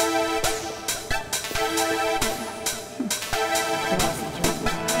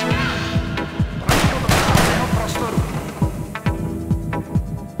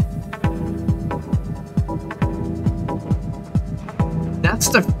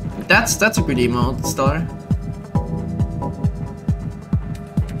 That's a good emote, Star.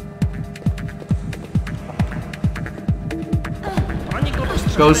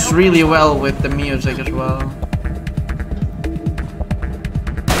 Goes really well with the music as well.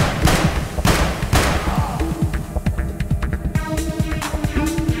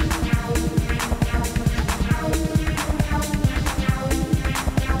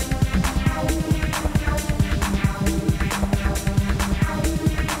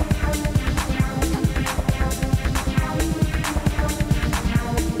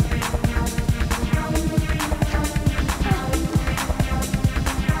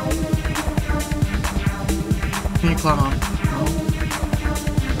 Can you climb up? No.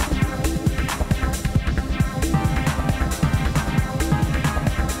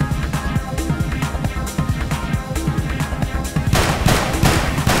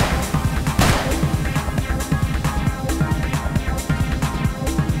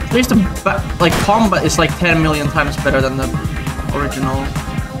 At least the like combat is like 10 million times better than the original.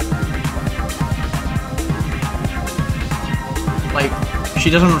 Like She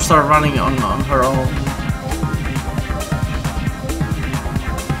doesn't start running on her own.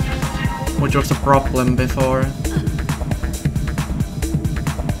 Which was a problem before.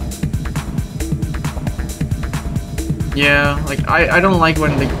 Yeah, like I don't like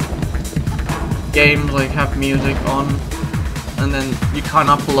when the games like have music on and then you can't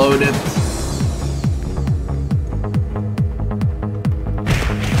upload it.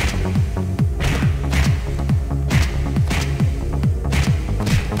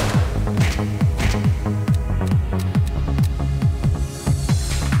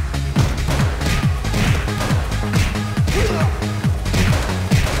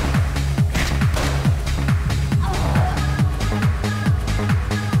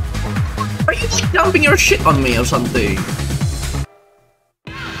 Dumping your shit on me or something.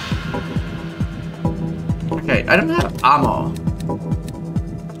 Okay, I don't have ammo.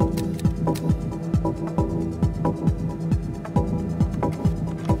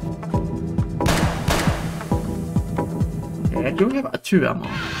 Okay, I do have a 2 ammo.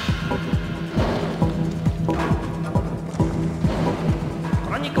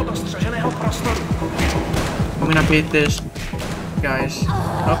 I'm gonna beat this, guys.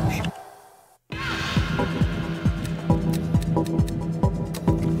 Oops.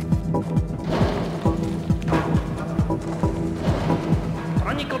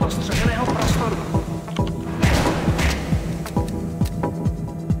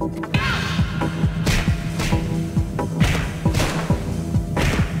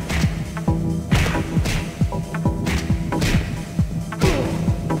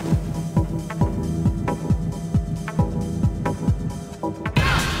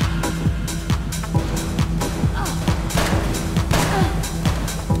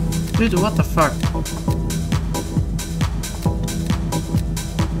 Dude, what the fuck?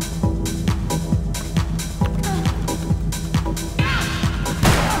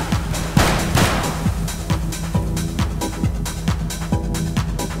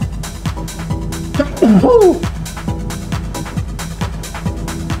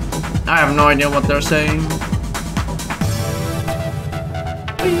 I have no idea what they're saying.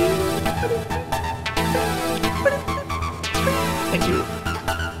 Thank you.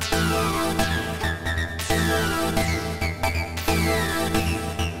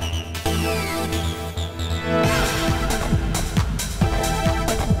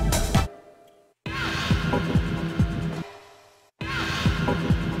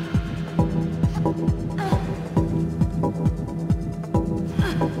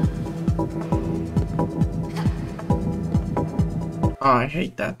 Oh, I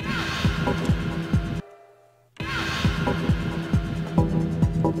hate that.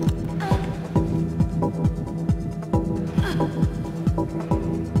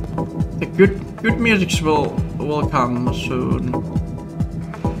 The good music will come soon.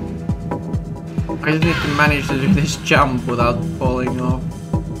 I just need to manage to do this jump without falling off.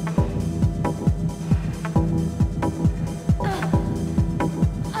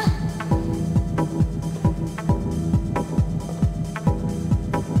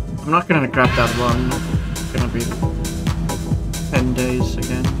 I'm not gonna grab that one. It's gonna be 10 days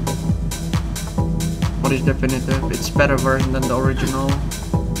again. What is definitive? It's better version than the original.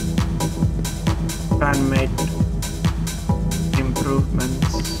 Fan-made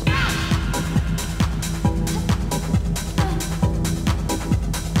improvements.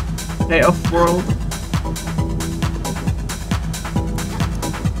 Hey, off-world.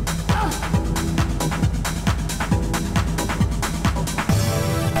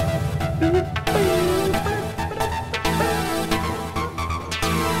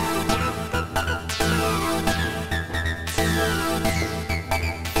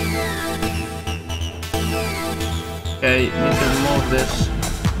 Okay, need to remove this.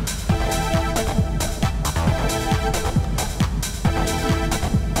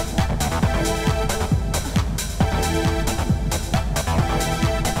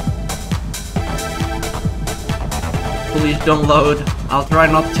 Please don't load. I'll try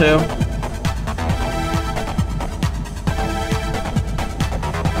not to.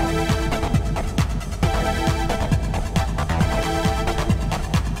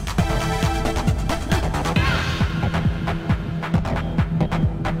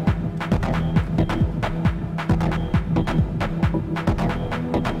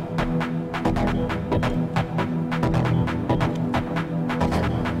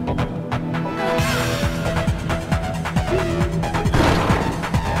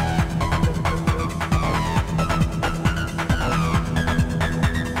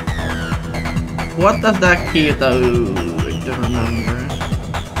 What does that key do? I don't remember.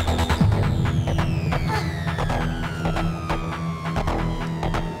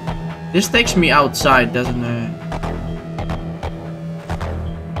 This takes me outside, doesn't it?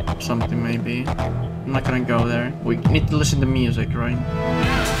 Something maybe. I'm not gonna go there. We need to listen to music, right?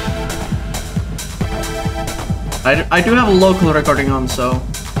 I do have a local recording on, so.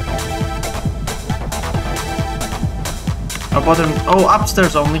 Oh,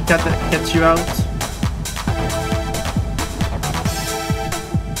 upstairs only gets you out.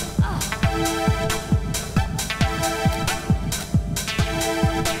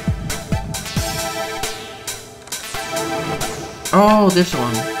 Oh, this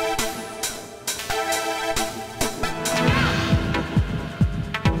one.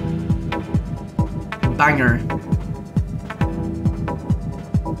 Banger.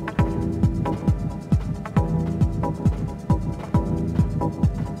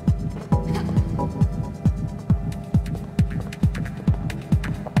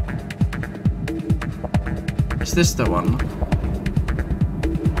 Is this the one?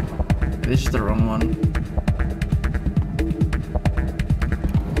 This is the wrong one.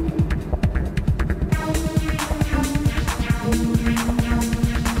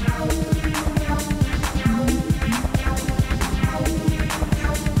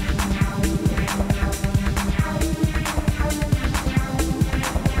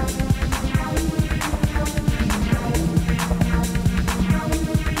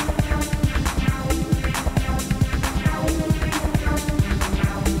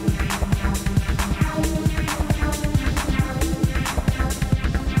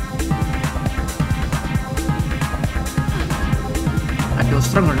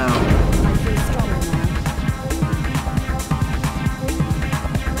 Stronger now. I feel stronger now.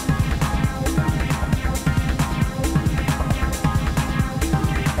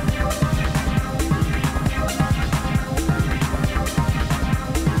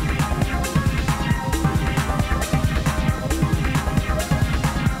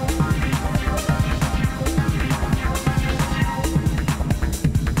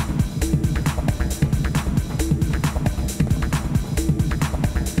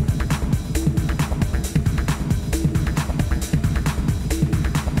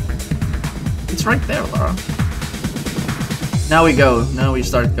 It's right there, Laura. Now we go. Now we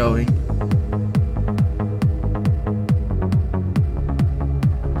start going.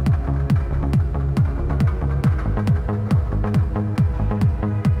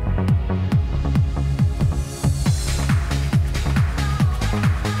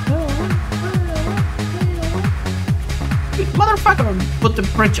 Motherfucker! Put the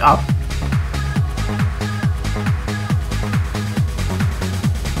bridge up.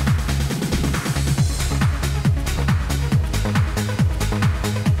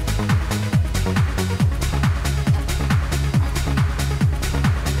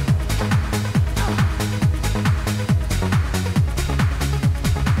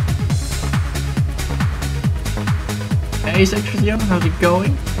 Hey Section, how's it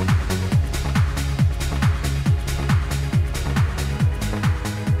going?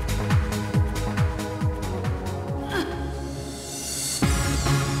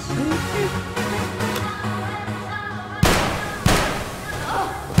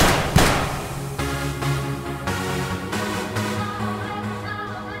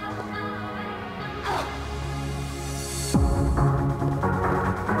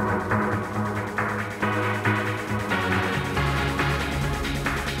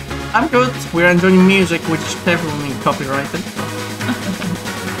 I'm good. We're enjoying music, which is definitely copyrighted.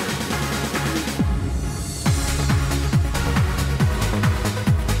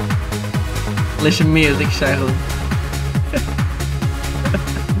 Listen music, Cheryl.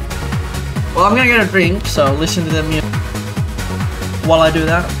 Well, I'm gonna get a drink, so listen to the music while I do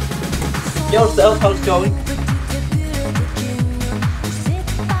that. Yo, Stealth, how's it going?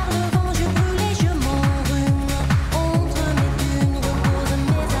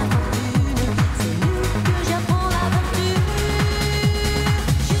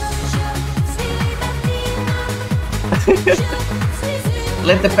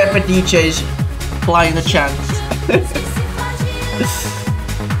 Let the Pepper DJs fly in the chant.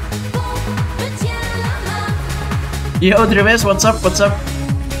 Yo, Dreves, what's up? What's up?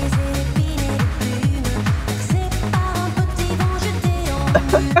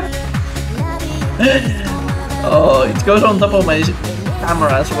 Oh, it goes on top of my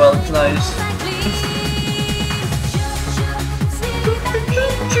camera as well. It's nice.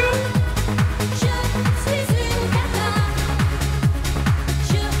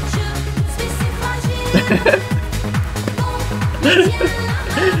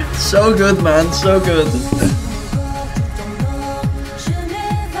 So good, man, so good.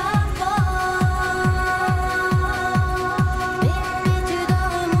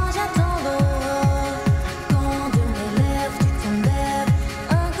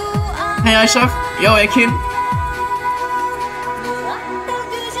 Hey Isaac, yo Ekin.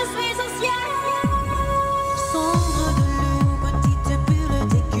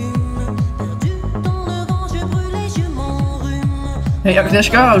 Hey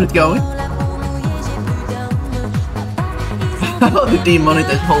Agnieszka, how's it going? How to demonetize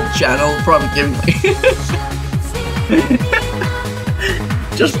this whole channel from giving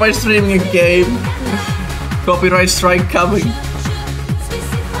just by streaming a game. Copyright strike coming.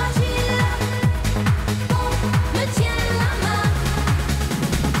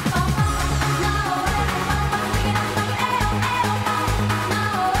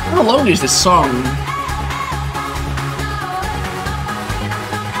 How long is this song?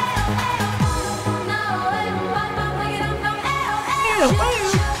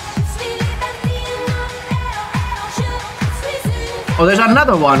 Oh, there's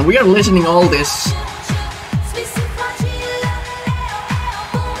another one. We are listening all this.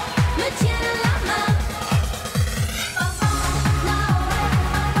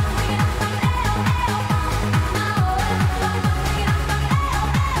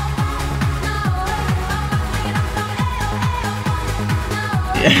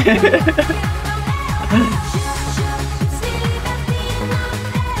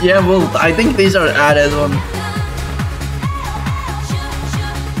 Yeah, well, I think these are added on.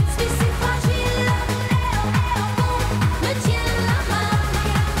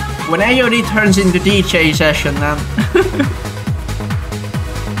 When AoD turns into DJ session, then.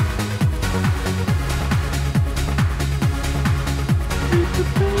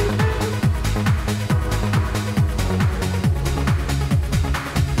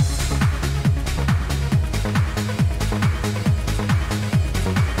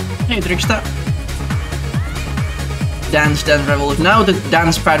 Hey, Trickster. Dance Revolution. Now the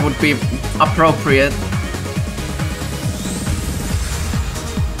dance pad would be appropriate.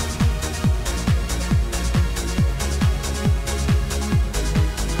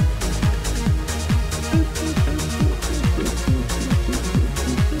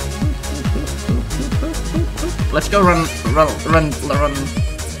 Let's go run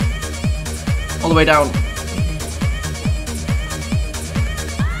all the way down.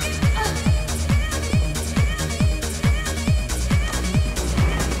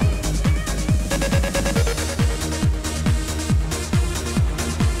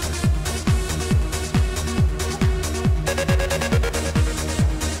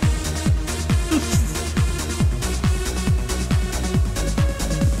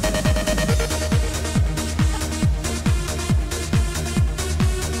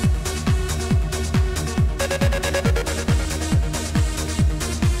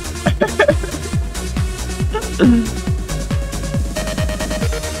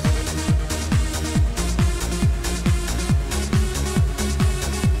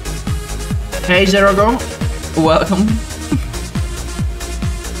 Hey Zerago, welcome.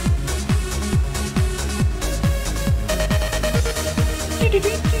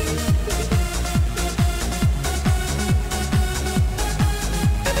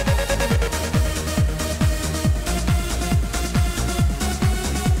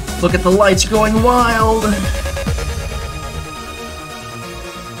 Look at the lights going wild.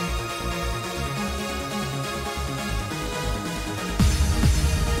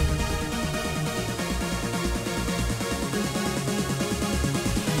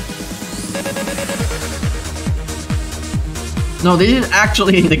 No, this is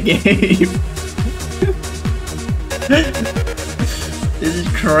actually in the game. This is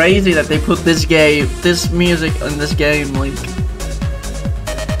crazy that they put this music in this game, like.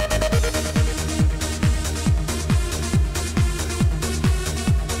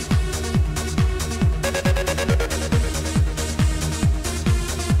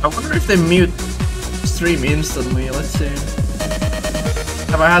 I wonder if they mute stream instantly. Let's see.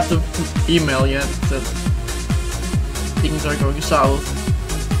 Have I had to email yet that things are going south?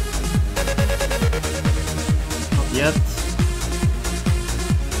 Not yet.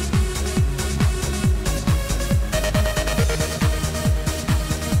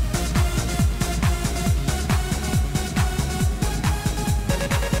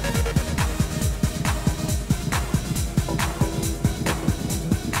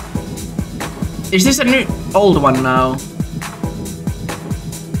 Is this a new old one now?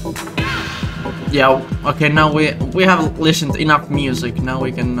 Yeah, okay, now we have listened enough music, now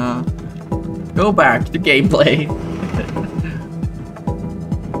we can go back to gameplay.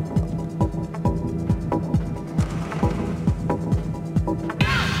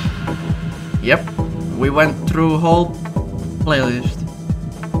 Yep, we went through whole playlist.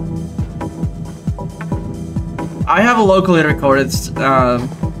 I have a locally recorded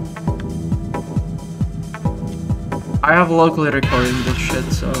I have locally recording this shit,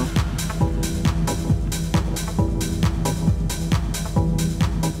 so.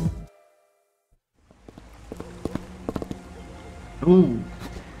 Ooh.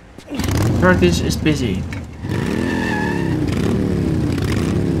 Curtis is busy.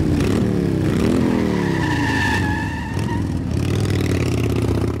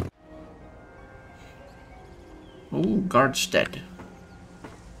 Ooh, guard's dead.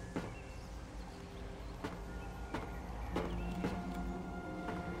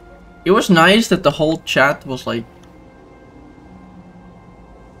 It was nice that the whole chat was like...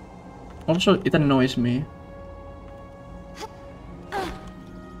 Also, it annoys me.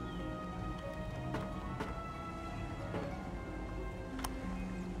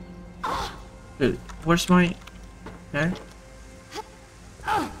 Dude, where's my... Okay.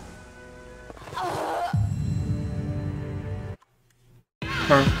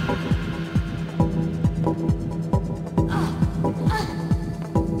 Perfect.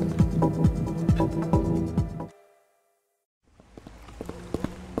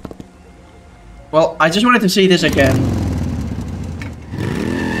 Well, I just wanted to see this again.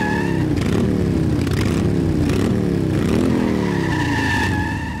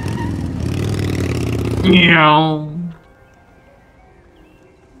 Meow.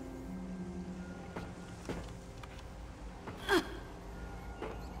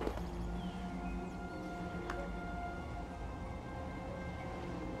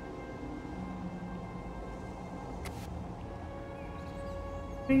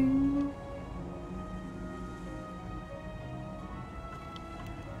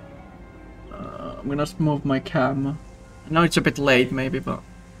 I'm gonna move my cam. I know it's a bit late maybe, but...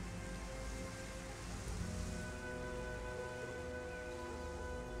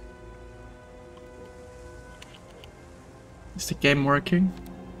 Is the game working?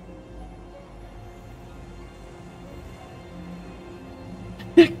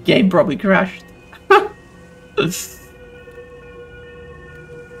 Game probably crashed.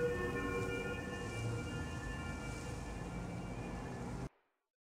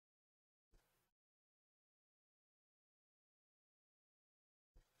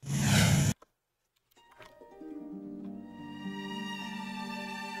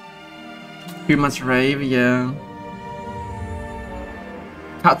 Humans rave, yeah.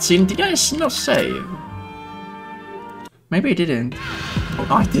 Cutscene, did I not save? Maybe I didn't. Oh,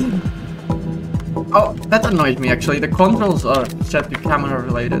 I didn't. Oh, that annoyed me actually. The controls are set to camera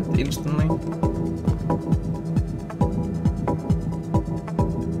related instantly.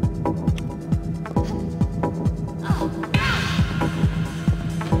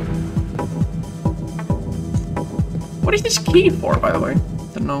 What is this key for, by the way?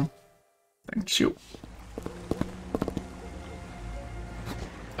 Don't know. Thank you.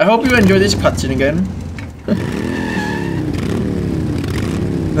 I hope you enjoy this cutscene again.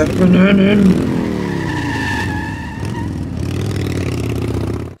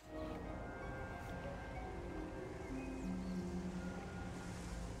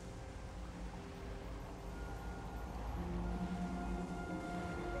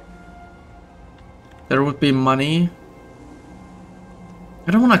 There would be money.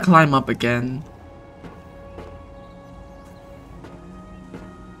 I don't want to climb up again.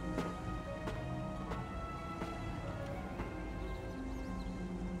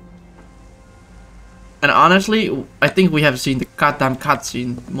 And honestly, I think we have seen the goddamn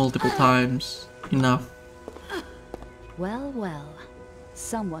cutscene multiple times. Enough. Well, well.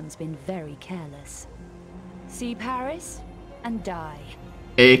 Someone's been very careless. See Paris and die.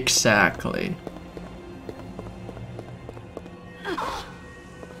 Exactly.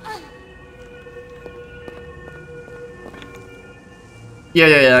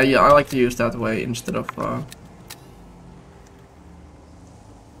 Yeah, I like to use that way instead of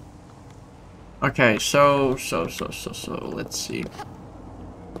Okay, so let's see.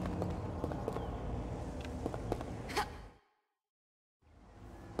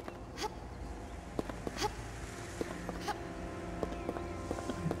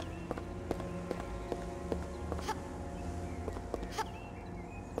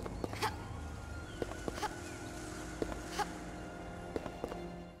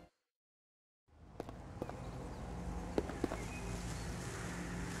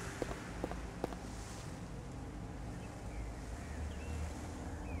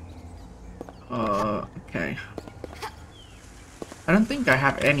 Okay. I don't think I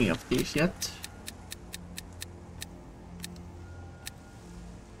have any of these yet.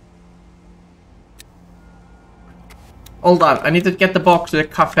 Hold on, I need to get the box to the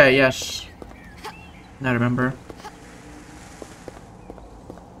cafe, yes. I remember.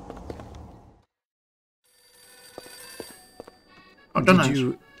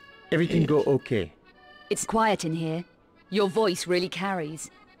 Did everything go okay? It's quiet in here. Your voice really carries.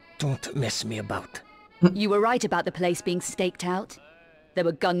 Don't mess me about. You were right about the place being staked out. There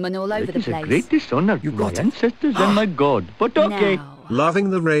were gunmen all over the place. It is a great dishonor to my ancestors and my god, but okay. Now, Loving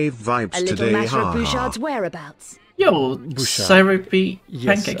the rave vibes a little today, matter of ha Bouchard's whereabouts. Yo, syrupy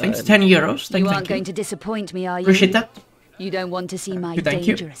pancake. Thanks, 10 euros. You aren't going to disappoint me, are you? Appreciate that. You don't want to see my Thank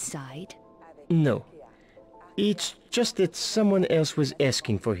you. dangerous side? No. It's just that someone else was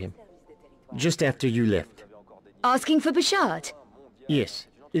asking for him. Just after you left. Asking for Bouchard? Yes.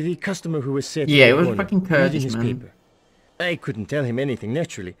 The customer who was sitting Yeah, in it the was corner, fucking Curtis, reading his man. paper. I couldn't tell him anything,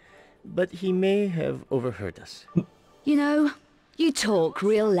 naturally. But he may have overheard us. You know, you talk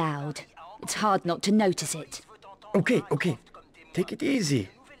real loud. It's hard not to notice it. Okay. Take it easy.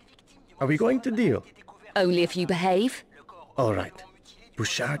 Are we going to deal? Only if you behave. All right.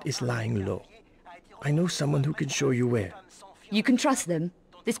 Bouchard is lying low. I know someone who can show you where. You can trust them.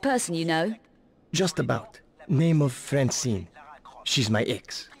 This person you know. Just about. Name of Francine. She's my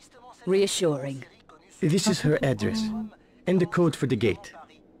ex. Reassuring. This is her address. And the code for the gate.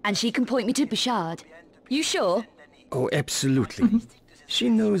 And she can point me to Bouchard. You sure? Oh, absolutely. She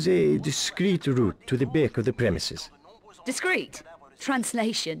knows a discreet route to the back of the premises. Discreet.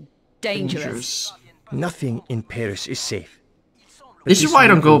 Translation. Dangerous. Nothing in Paris is safe. But This is why I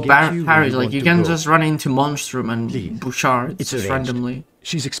don't go Paris. Paris. Like, you can just run into Monstrum and Bouchard. It's just arranged. randomly.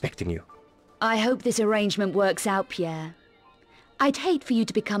 She's expecting you. I hope this arrangement works out, Pierre. I'd hate for you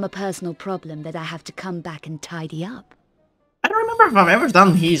to become a personal problem that I have to come back and tidy up. I don't remember if I've ever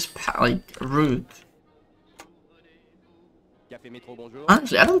done his, like, route.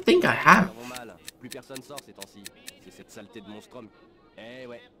 Honestly, I don't think I have.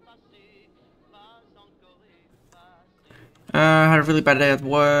 Had a really bad day at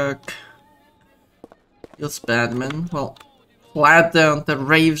work. Feels bad, man. Well, glad the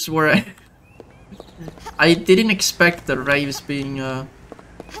raves were... I didn't expect the raves being a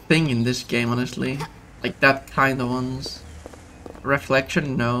thing in this game, honestly. Like that kind of ones.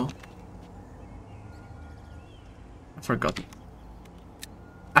 Reflection? No. I forgot.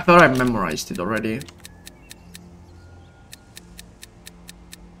 I thought I memorized it already.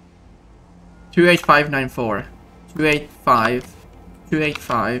 28594.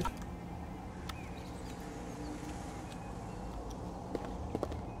 285.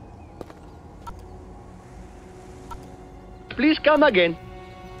 Please come again.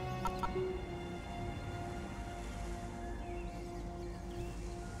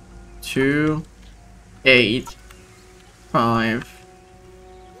 Two, 8, 5,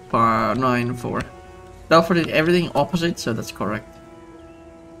 9, 4. Therefore did everything opposite, so that's correct.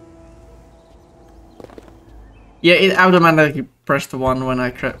 Yeah, it automatically pressed 1 when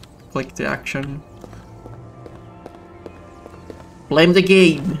I clicked the action. Blame the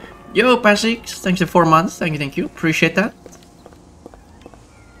game. Yo, Passix, thanks for 4 months. Thank you. Appreciate that.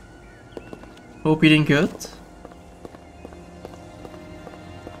 Hope you're doing good.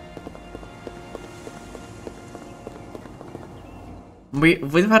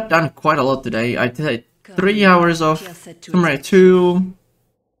 We've done quite a lot today. I did 3 hours of Tomb Raider 2,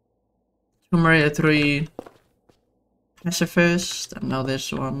 Tomb Raider 3, Pacifist, and now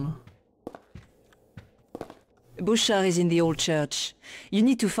this one. Bouchard is in the old church. You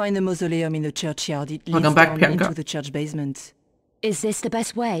need to find the mausoleum in the churchyard. It leads Welcome back, down Bianca. into the church basement. Is this the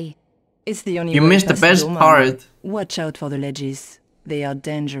best way? It's the only You way missed the past best Dorman. part. Watch out for the ledges. They are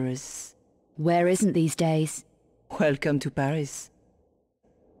dangerous. Where isn't these days? Welcome to Paris.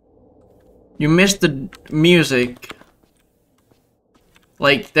 You missed the music.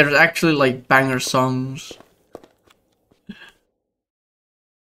 Like, there's actually like banger songs.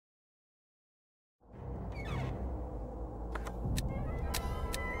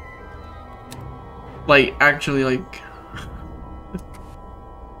 Like, actually, like...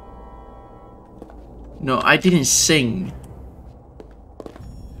 No, I didn't sing.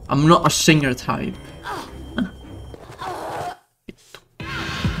 I'm not a singer type.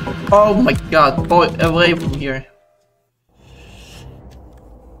 Oh my god, boy, away from here.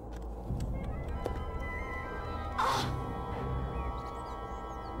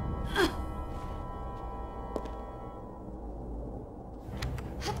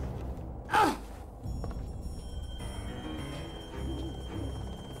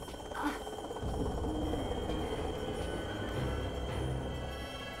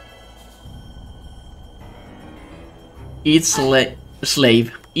 Eat,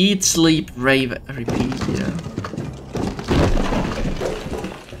 slave. Eat, sleep, rave, repeat, yeah.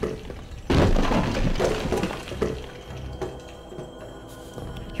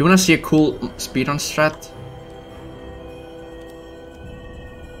 You wanna see a cool speedrun strat?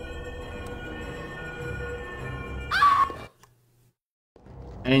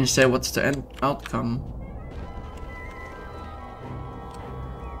 I didn't say what's the end outcome.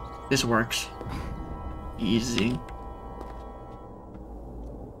 This works. Easy.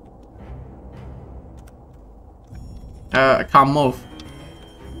 I can't move.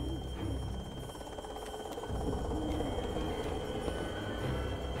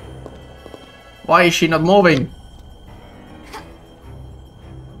 Why is she not moving?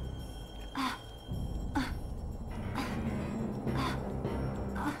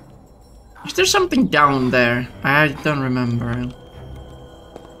 Is there something down there? I don't remember.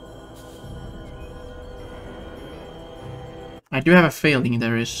 I do have a feeling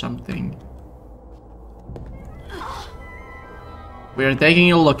there is something. We are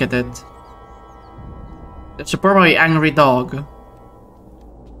taking a look at it. It's a probably angry dog.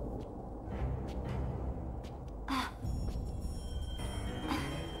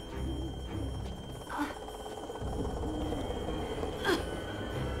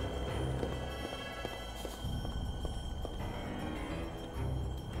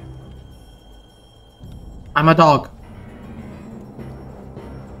 I'm a dog.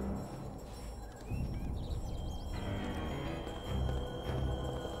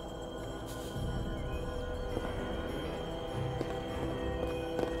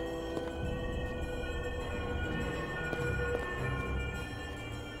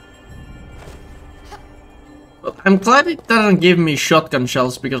 Well, I'm glad it doesn't give me shotgun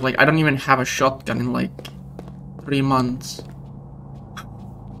shells because like I don't even have a shotgun in like 3 months.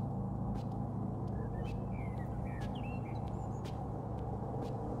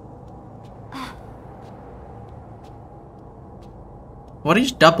 What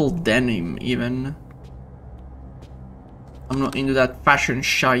is double denim even? I'm not into that fashion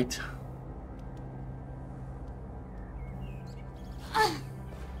shite.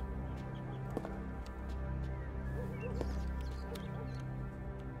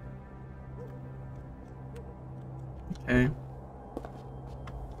 Okay.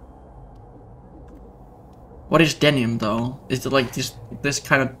 What is denim though? Is it like this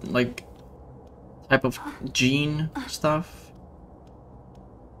kind of like type of jean stuff?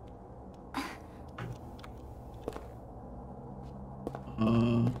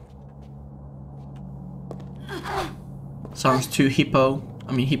 Sounds too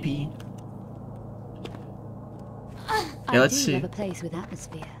hippie. Yeah, let's see. Love a place with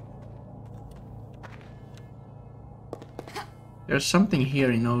atmosphere. There's something here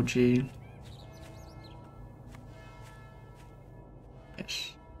in OG.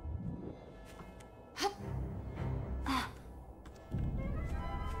 Yes.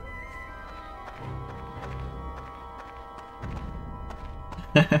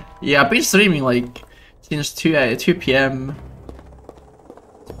 Yeah, I've been streaming like since 2 PM.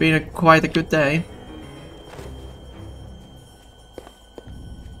 It's been quite a good day.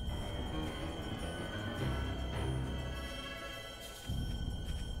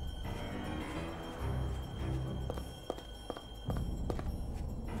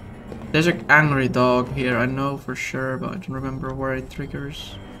 There's an angry dog here, I know for sure, but I don't remember where it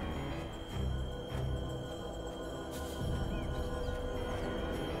triggers.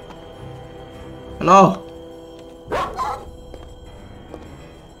 Hello?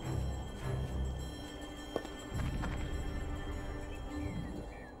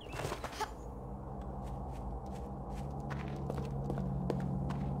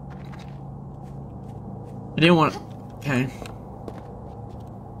 I didn't want... Okay.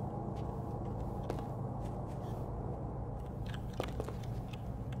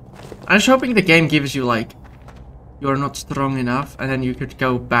 I was hoping the game gives you like, you're not strong enough, and then you could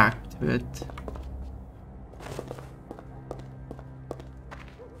go back to it.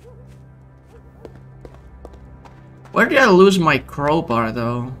 Where did I lose my crowbar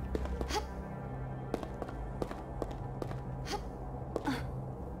though?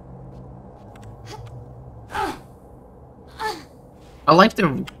 I like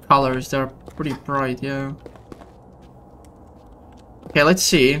the colors, they're pretty bright, yeah. Okay, let's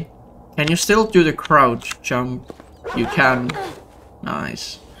see. Can you still do the crouch jump? You can.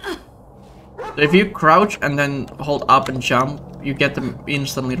 Nice. So if you crouch and then hold up and jump, you get the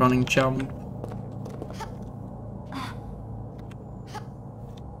instantly running jump.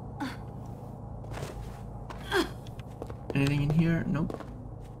 Anything in here? Nope.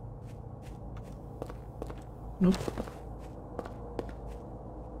 Nope.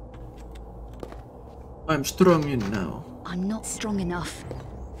 I'm strong, you know. I'm not strong enough.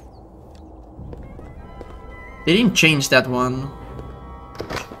 They didn't change that one.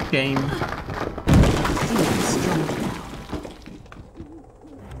 Game.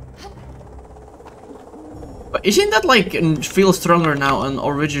 But isn't that like feel stronger now on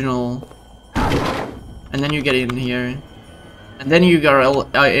original? And then you get in here, and then you are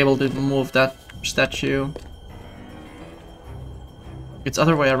able to move that statue. It's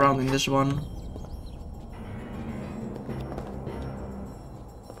other way around in this one.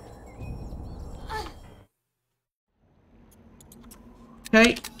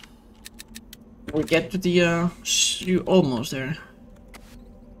 Okay. We get to the you almost there.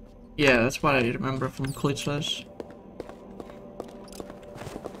 Yeah, that's what I remember from Klitsch's.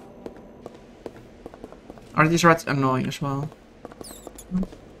 Are these rats annoying as well?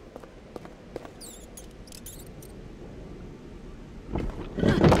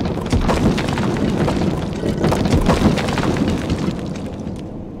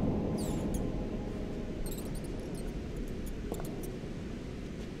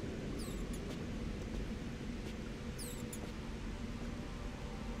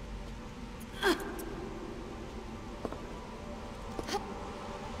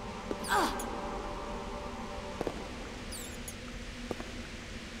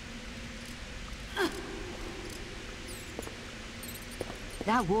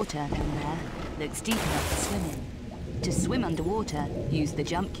 That water down there looks deep enough to swim in. To swim underwater, use the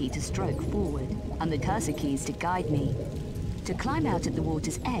jump key to stroke forward, and the cursor keys to guide me. To climb out at the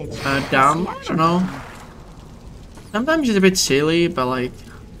water's edge... down? I don't know. Sometimes it's a bit silly, but like...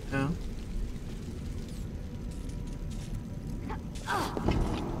 yeah.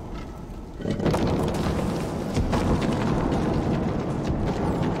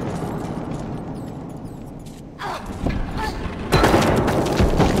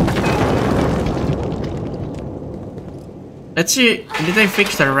 Let's see, did they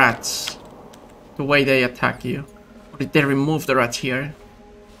fix the rats? The way they attack you? Or did they remove the rats here?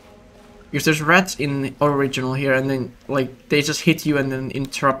 Because there's rats in the original here, and then like they just hit you and then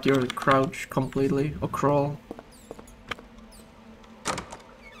interrupt your crouch completely, or crawl.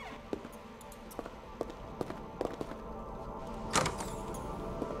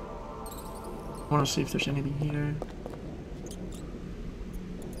 I wanna see if there's anything here.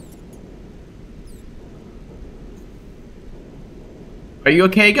 Are you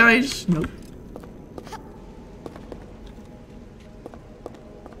okay, guys? Nope.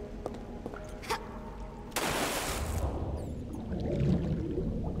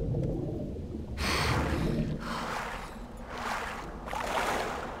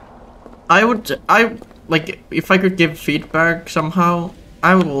 Like, if I could give feedback somehow,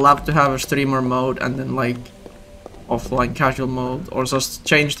 I would love to have a streamer mode and then like offline casual mode, or just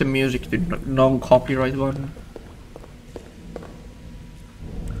change the music to non-copyright one.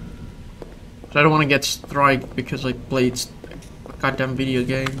 So I don't want to get striked because I played a goddamn video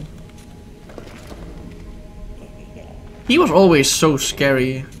game. He was always so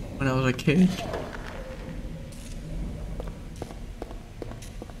scary when I was a kid.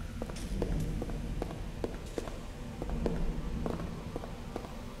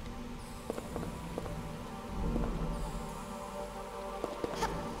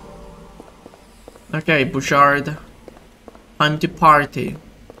 Okay, Bouchard. Time to party.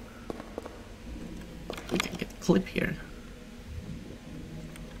 We can get a clip here.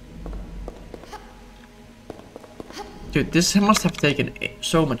 Dude, this must have taken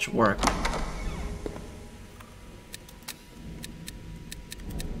so much work.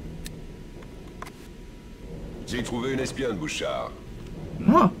 J'ai trouvé une espionne, Bouchard.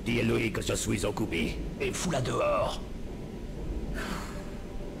 Oh. Dis-lui que je suis occupé et fous-la dehors.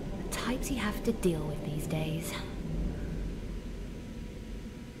 The types you have to deal with these days.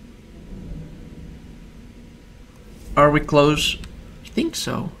 Are we close? I think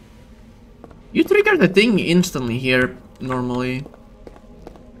so. You trigger the thing instantly here, normally.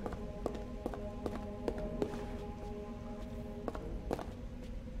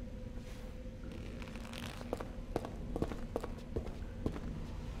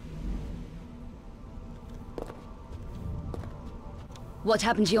 What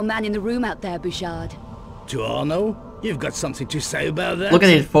happened to your man in the room out there, Bouchard? To Arno? You've got something to say about that? Look at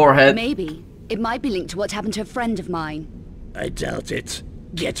his forehead. Maybe. It might be linked to what happened to a friend of mine. I doubt it.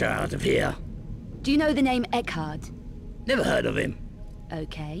 Get her out of here. Do you know the name Eckhart? Never heard of him.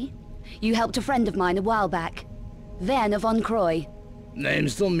 Okay. You helped a friend of mine a while back. Werner von Croy.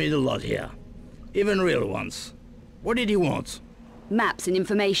 Names don't mean a lot here. Even real ones. What did he want? Maps and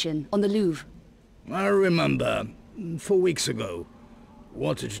information on the Louvre. I remember. 4 weeks ago.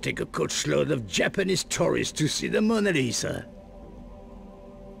 Wanted to take a coachload of Japanese tourists to see the Mona Lisa.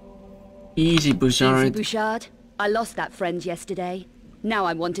 Easy, Bouchard. Easy, Bouchard. I lost that friend yesterday. Now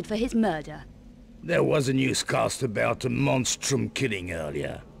I'm wanted for his murder. There was a newscast about a monstrum killing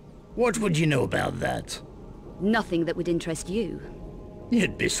earlier. What would you know about that? Nothing that would interest you.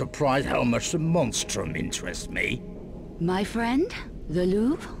 You'd be surprised how much the monstrum interests me. My friend? The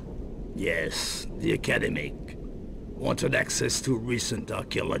Louvre? Yes, the academic. Wanted access to recent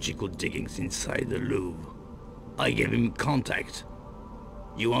archaeological diggings inside the Louvre. I gave him contact.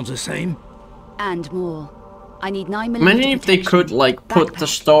 You want the same? And more. I need 9 mm. Imagine if they could like put the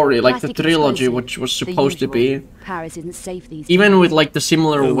story, like the trilogy, which was supposed to be, Paris isn't safe these even days. with like the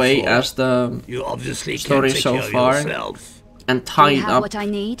similar way as the You obviously story can't take so care of far, yourself. and Do tied you have up what I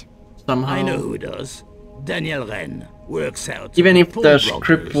need? somehow. I know who does. Daniel Wren works out. Even if full the bloggers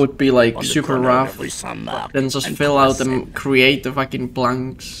script would be like on the super corner rough, of Rue Saint-Marc then just and fill out Croisset. and create the fucking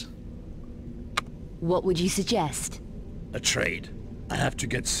blanks. What would you suggest? A trade. I have to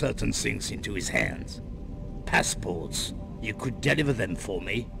get certain things into his hands. Passports. You could deliver them for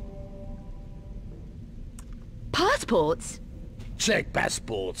me. Passports? Check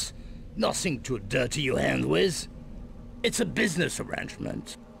passports. Nothing to dirty your hand with. It's a business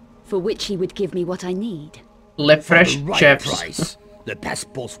arrangement. For which he would give me what I need. Le For fresh the right chefs. price, the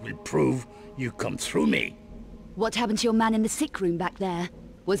passports will prove you come through me. What happened to your man in the sick room back there?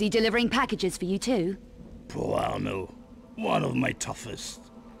 Was he delivering packages for you too? Poor Arnaud. One of my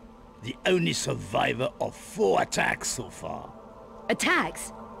toughest. The only survivor of 4 attacks so far.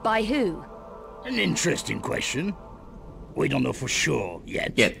 Attacks? By who? An interesting question. We don't know for sure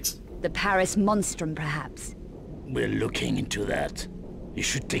yet. The Paris Monstrum, perhaps. We're looking into that. You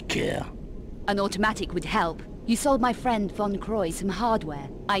should take care. An automatic would help. You sold my friend Von Croy some hardware.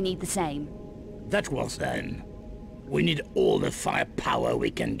 I need the same. That was then. We need all the firepower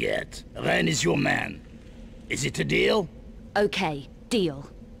we can get. Ren is your man. Is it a deal? Okay, deal.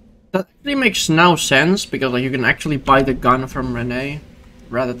 That actually makes no sense, because like you can actually buy the gun from Renee,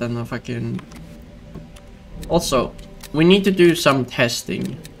 rather than the fucking... Also, we need to do some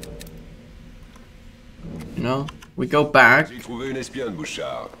testing. You know? We go back. J'ai trouvé une espionne,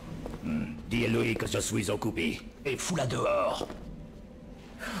 Bouchard. Dis à Louis que je suis occupé. Et fous-la dehors.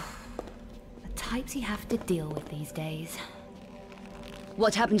 The types you have to deal with these days.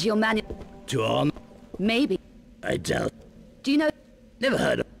 What happened to your man? To Arnaud? Maybe. I doubt. Do you know? Never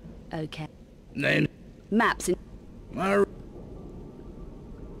heard of. Okay. Name? Maps and...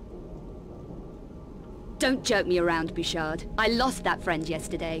 Don't joke me around, Bouchard. I lost that friend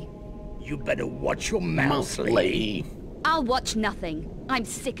yesterday. You better watch your mouth, lady. I'll watch nothing. I'm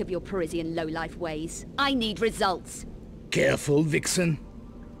sick of your Parisian lowlife ways. I need results. Careful, Vixen.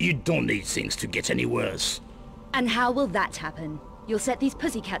 You don't need things to get any worse. And how will that happen? You'll set these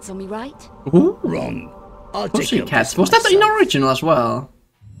pussycats on me, right? Ooh. Wrong. I'll take care of Pussycats. this Was that in myself. original as well?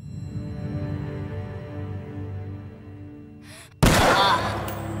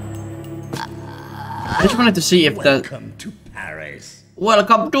 I just wanted to see if the... Welcome to Paris.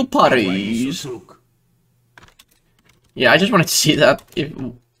 Welcome to Paris. Yeah, I just wanted to see that. If...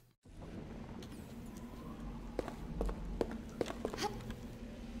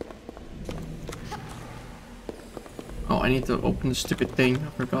 Oh, I need to open the stupid thing. I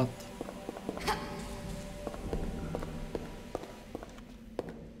forgot.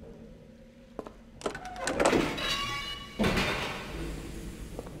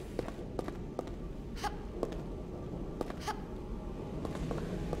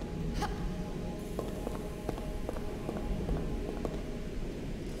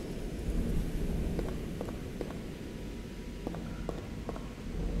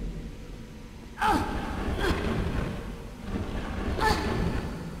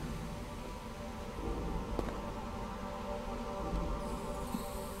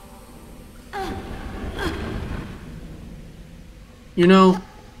 You know,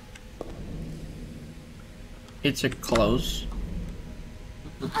 it's a close.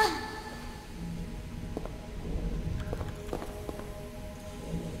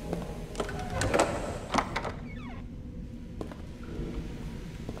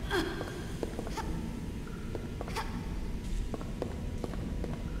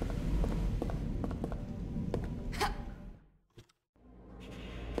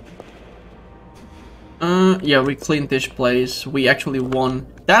 Yeah, we cleaned this place. We actually won.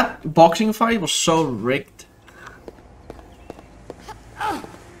 That boxing fight was so rigged.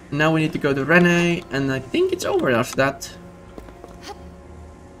 Now we need to go to Renee, and I think it's over after that.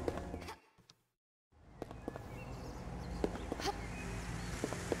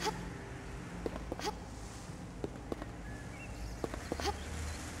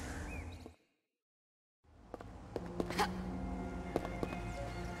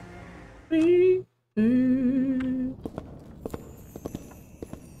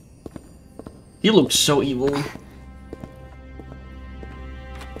 He looks so evil.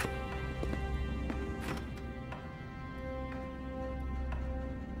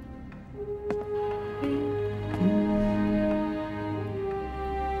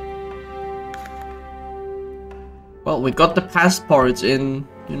 Well, we got the passports in,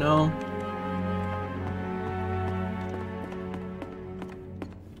 you know.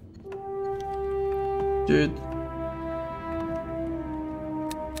 Dude.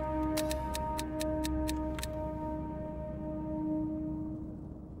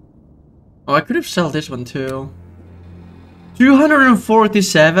 Oh, I could have sold this one too.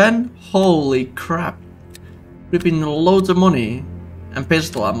 247? Holy crap. Would have been loads of money. And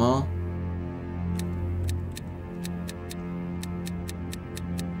pistol ammo.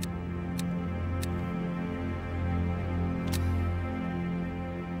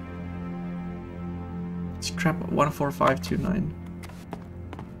 Scrap 14529.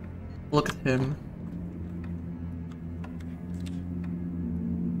 Look at him.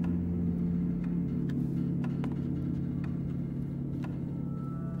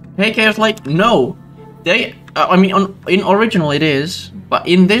 Chaos like no, they. I mean, in original it is, but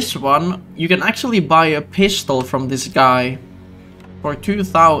in this one you can actually buy a pistol from this guy for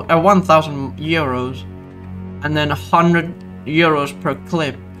 1,000 euros, and then 100 euros per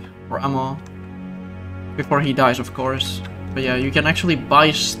clip for ammo before he dies, of course. But yeah, you can actually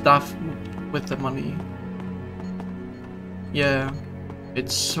buy stuff with the money. Yeah,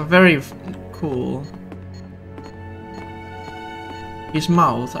 it's very cool. His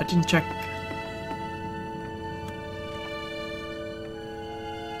mouth, I didn't check.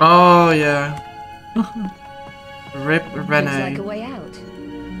 Oh yeah. Rip Rene. Looks like a way out.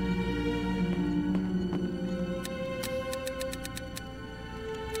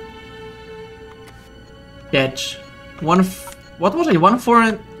 Edge. What was it?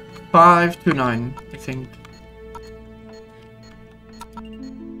 14529, I think.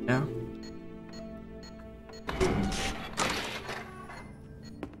 Yeah.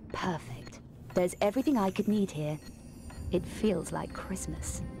 Perfect. There's everything I could need here. It feels like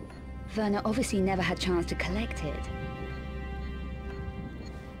Christmas. Werner obviously never had a chance to collect it.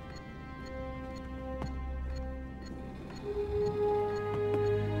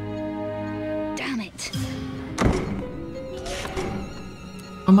 Damn it!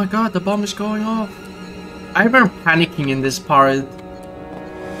 Oh my god, the bomb is going off. I remember panicking in this part.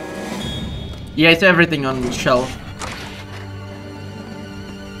 Yeah, it's everything on the shelf.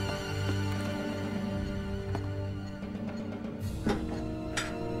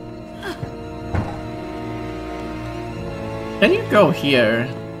 Can you go here?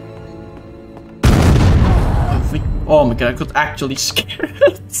 Oh my god, I could actually scare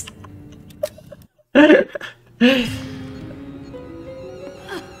it.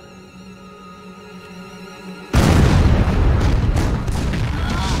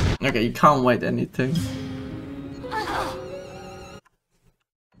 Okay, you can't wait anything.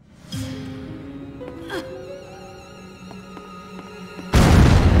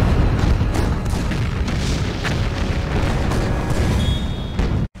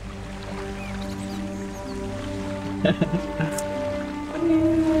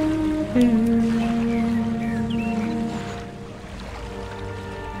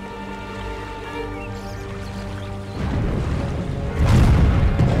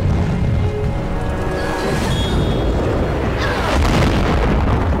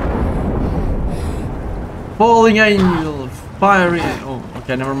 Falling angel, fiery. Oh,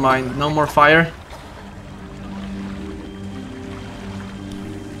 okay, never mind. No more fire.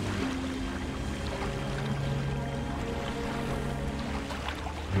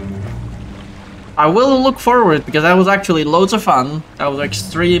 I will look forward because that was actually loads of fun. That was an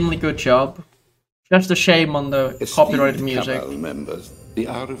extremely good job. Just a shame on the copyrighted music. Cabal members, the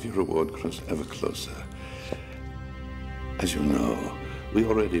hour of your reward grows ever closer. As you know, we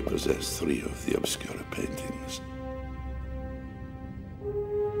already possess 3 of the Obscura paintings.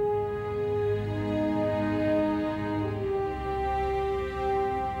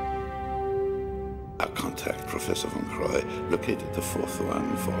 Our contact, Professor Von Croy, located the 4th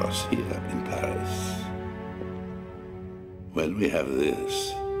one for us here in Paris. When we have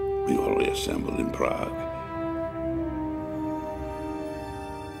this, we will reassemble in Prague.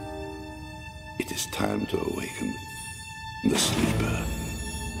 It is time to awaken the sleeper.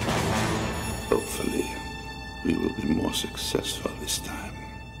 Hopefully, we will be more successful this time.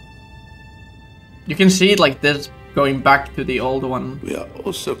 You can see it like this, going back to the old one. We are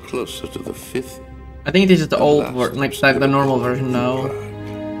also closer to the 5th. I think this is the old version, like the normal version now.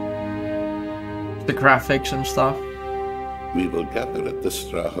 The graphics and stuff. We will gather at the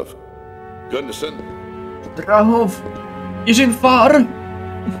Strahov. Gunderson. Strahov is in far.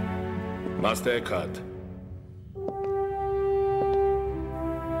 Master Eckhart.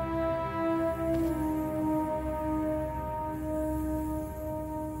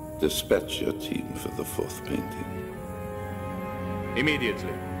 Dispatch your team for the 4th painting.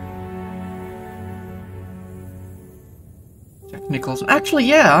 Immediately. Jack Nicholson. Actually,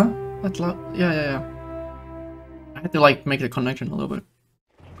 yeah. Yeah. I had to like make the connection a little bit.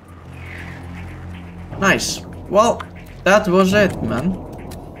 Nice. Well, that was it, man.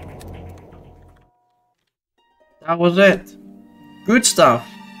 That was it. Good stuff.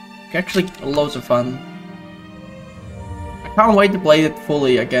 Actually, loads of fun. I can't wait to play it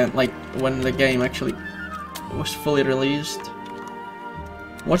fully again, like when the game actually was fully released.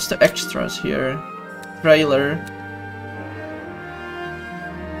 What's the extras here? Trailer.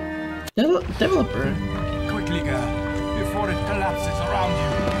 Developer. Quickly, girl, before it collapses around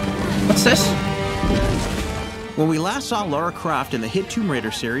you. What's this? When we last saw Lara Croft in the hit Tomb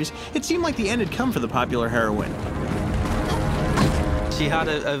Raider series, it seemed like the end had come for the popular heroine. She had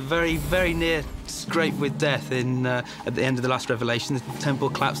a very, very near scrape with death in at the end of the last Revelation. The temple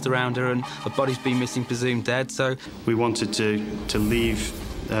collapsed around her and her body's been missing, presumed dead, so... We wanted to leave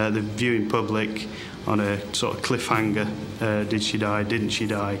the viewing public on a sort of cliffhanger. Did she die? Didn't she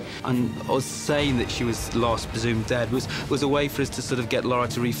die? And us saying that she was lost, presumed dead, was a way for us to sort of get Lara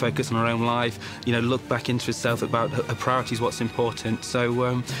to refocus on her own life, you know, look back into herself about her priorities, what's important.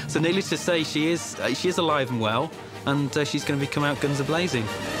 So, so needless to say, she is alive and well, and she's going to come out guns a-blazing.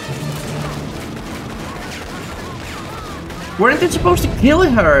 Weren't they supposed to kill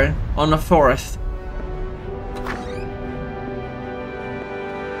her on the 4th?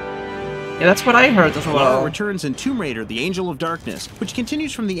 Yeah, that's what I heard as well. Lara returns in Tomb Raider, the Angel of Darkness, which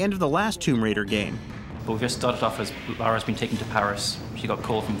continues from the end of the last Tomb Raider game. But we just started off as Lara's been taken to Paris. She got a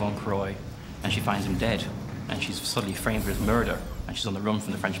call from Von Croy, and she finds him dead. And she's suddenly framed for his murder. And she's on the run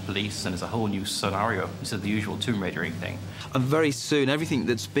from the French police, and it's a whole new scenario instead of the usual Tomb Raidering thing. And very soon, everything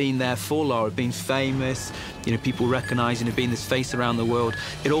that's been there for Lara, being famous, you know, people recognising her, being this face around the world,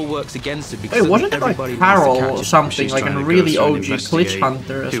 it all works against her because wasn't it like Carol or something, like a really OG glitch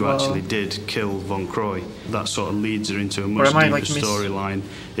hunter as who well? Actually did kill Von Croy. That sort of leads her into a much deeper like storyline.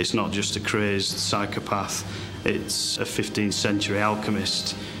 It's not just a crazed psychopath, it's a 15th century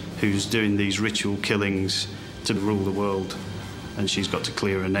alchemist who's doing these ritual killings to rule the world. And she's got to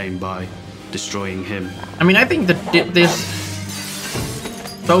clear her name by destroying him. I mean, I think that this...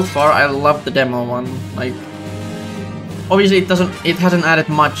 So far, I love the demo one. Like, obviously it hasn't added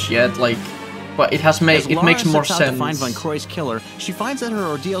much yet, like, but it makes more sense. To find Von Croy's killer, she finds that her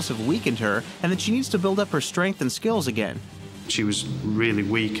ordeals have weakened her, and that she needs to build up her strength and skills again. She was really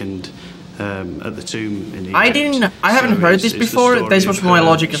weakened at the tomb in Egypt. I haven't heard this before. This was my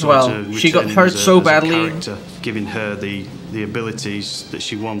logic as well. She got hurt so badly. Giving her the abilities that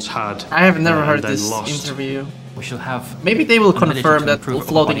she once had. I have never heard this interview. We shall have. Maybe they will confirm that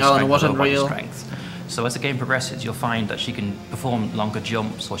floating island wasn't real. So as the game progresses, you'll find that she can perform longer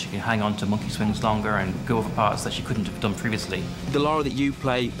jumps, or she can hang on to monkey swings longer and go over parts that she couldn't have done previously. The Lara that you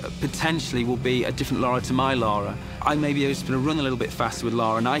play potentially will be a different Lara to my Lara. I may be able to run a little bit faster with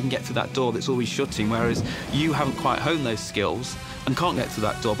Lara, and I can get through that door that's always shutting, whereas you haven't quite honed those skills and can't get through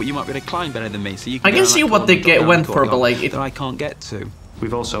that door, but you might be able to climb better than me. So you can I can see what they went for, but like that I can't get to.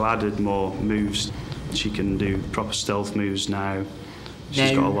 We've also added more moves. She can do proper stealth moves now.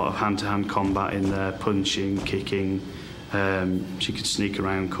 She's got a lot of hand-to-hand combat in there, punching, kicking. She can sneak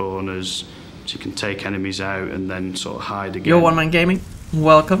around corners. She can take enemies out and then sort of hide again. Yo, One Man Gaming,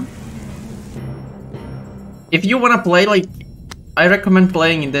 welcome. If you want to play, like, I recommend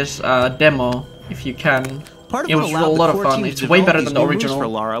playing in this demo if you can. It was a lot of fun. It's way better than the original. For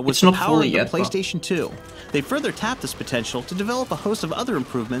Lara was it's not the fully power yet. Of the PlayStation 2. They further tapped this potential to develop a host of other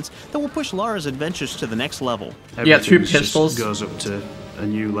improvements that will push Lara's adventures to the next level. Yeah, 2 pistols. Goes up to a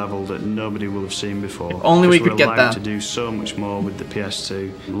new level that nobody will have seen before. If only we could get that. We're allowed to do so much more with the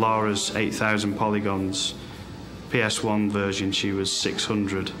PS2. Lara's 8,000 polygons. PS1 version, she was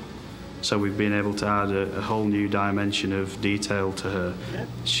 600. So we've been able to add a whole new dimension of detail to her.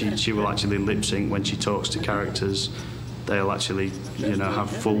 She will actually lip sync when she talks to characters. They'll actually, you know, have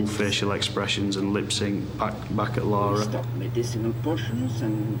full facial expressions and lip sync back at Lara.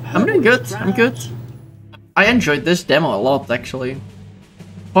 I'm doing good. I'm good. I enjoyed this demo a lot, actually.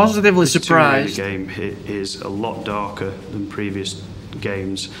 Positively surprised. The game is a lot darker than previous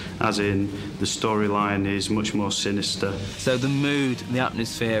games, as in the storyline is much more sinister. So the mood, the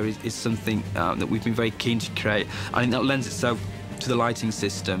atmosphere is something that we've been very keen to create. I think that lends itself to the lighting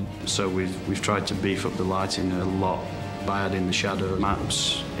system. So we've tried to beef up the lighting a lot by adding the shadow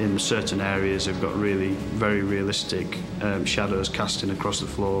maps. In certain areas they've got really very realistic shadows casting across the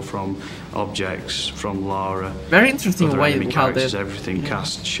floor from objects, from Lara. Very interesting Other way enemy how characters, they... everything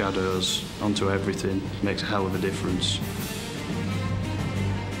casts shadows onto everything. Makes a hell of a difference.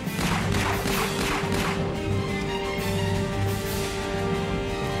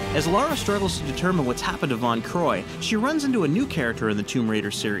 As Lara struggles to determine what's happened to Von Croy, she runs into a new character in the Tomb Raider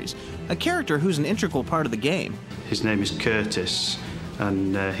series, a character who's an integral part of the game. His name is Curtis,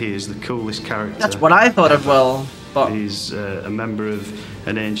 and he is the coolest character. That's what I thought as well. But he's a member of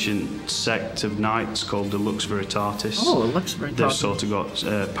an ancient sect of knights called the Lux Veritatis. Oh, Lux Veritatis. They've sort of got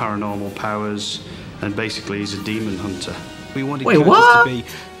paranormal powers, and basically he's a demon hunter. We wanted Curtis to be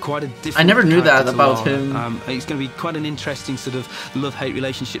quite a different. I never knew that character to about Lara. him. It's going to be quite an interesting sort of love-hate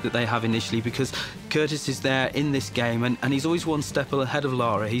relationship that they have initially, because Curtis is there in this game, and he's always one step ahead of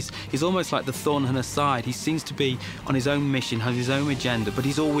Lara. He's almost like the thorn in her side. He seems to be on his own mission, has his own agenda, but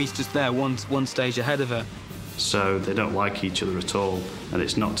he's always just there, one stage ahead of her. So they don't like each other at all, and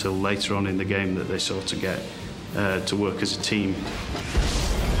it's not till later on in the game that they sort of get to work as a team.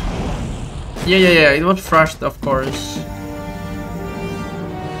 Yeah, it was fresh, of course.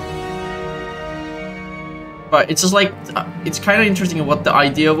 But it's just like, it's kind of interesting what the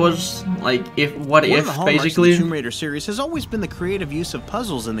idea was, like, what if, basically. The Tomb Raider series has always been the creative use of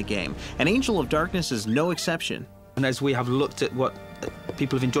puzzles in the game, and Angel of Darkness is no exception. And as we have looked at what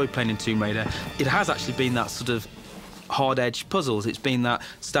people have enjoyed playing in Tomb Raider, it has actually been that sort of hard-edged puzzles. It's been that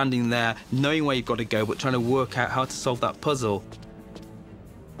standing there, knowing where you've got to go, but trying to work out how to solve that puzzle.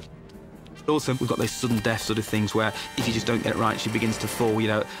 Also, we've got those sudden death sort of things where if you just don't get it right, she begins to fall, you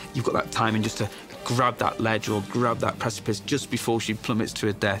know, you've got that timing just to grab that ledge or grab that precipice just before she plummets to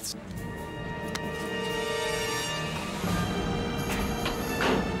her death.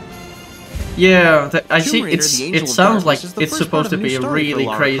 Yeah, I see. It sounds like it's supposed to be really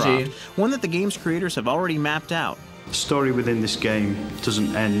crazy. One that the game's creators have already mapped out. The story within this game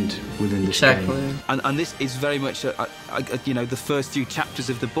doesn't end within this game. And this is very much, you know, the first few chapters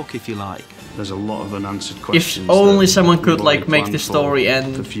of the book, if you like. There's a lot of unanswered questions. If only someone could like make the story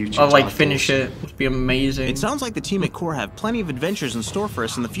end or like finish it, it would be amazing. It sounds like the team at Core have plenty of adventures in store for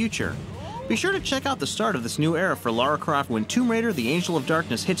us in the future. Be sure to check out the start of this new era for Lara Croft when Tomb Raider: The Angel of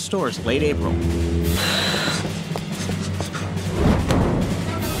Darkness hits stores late April.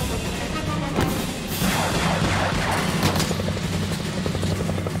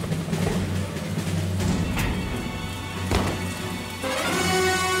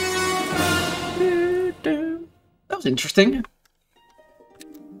 That was interesting.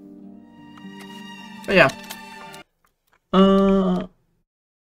 But yeah.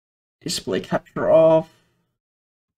 Display capture off.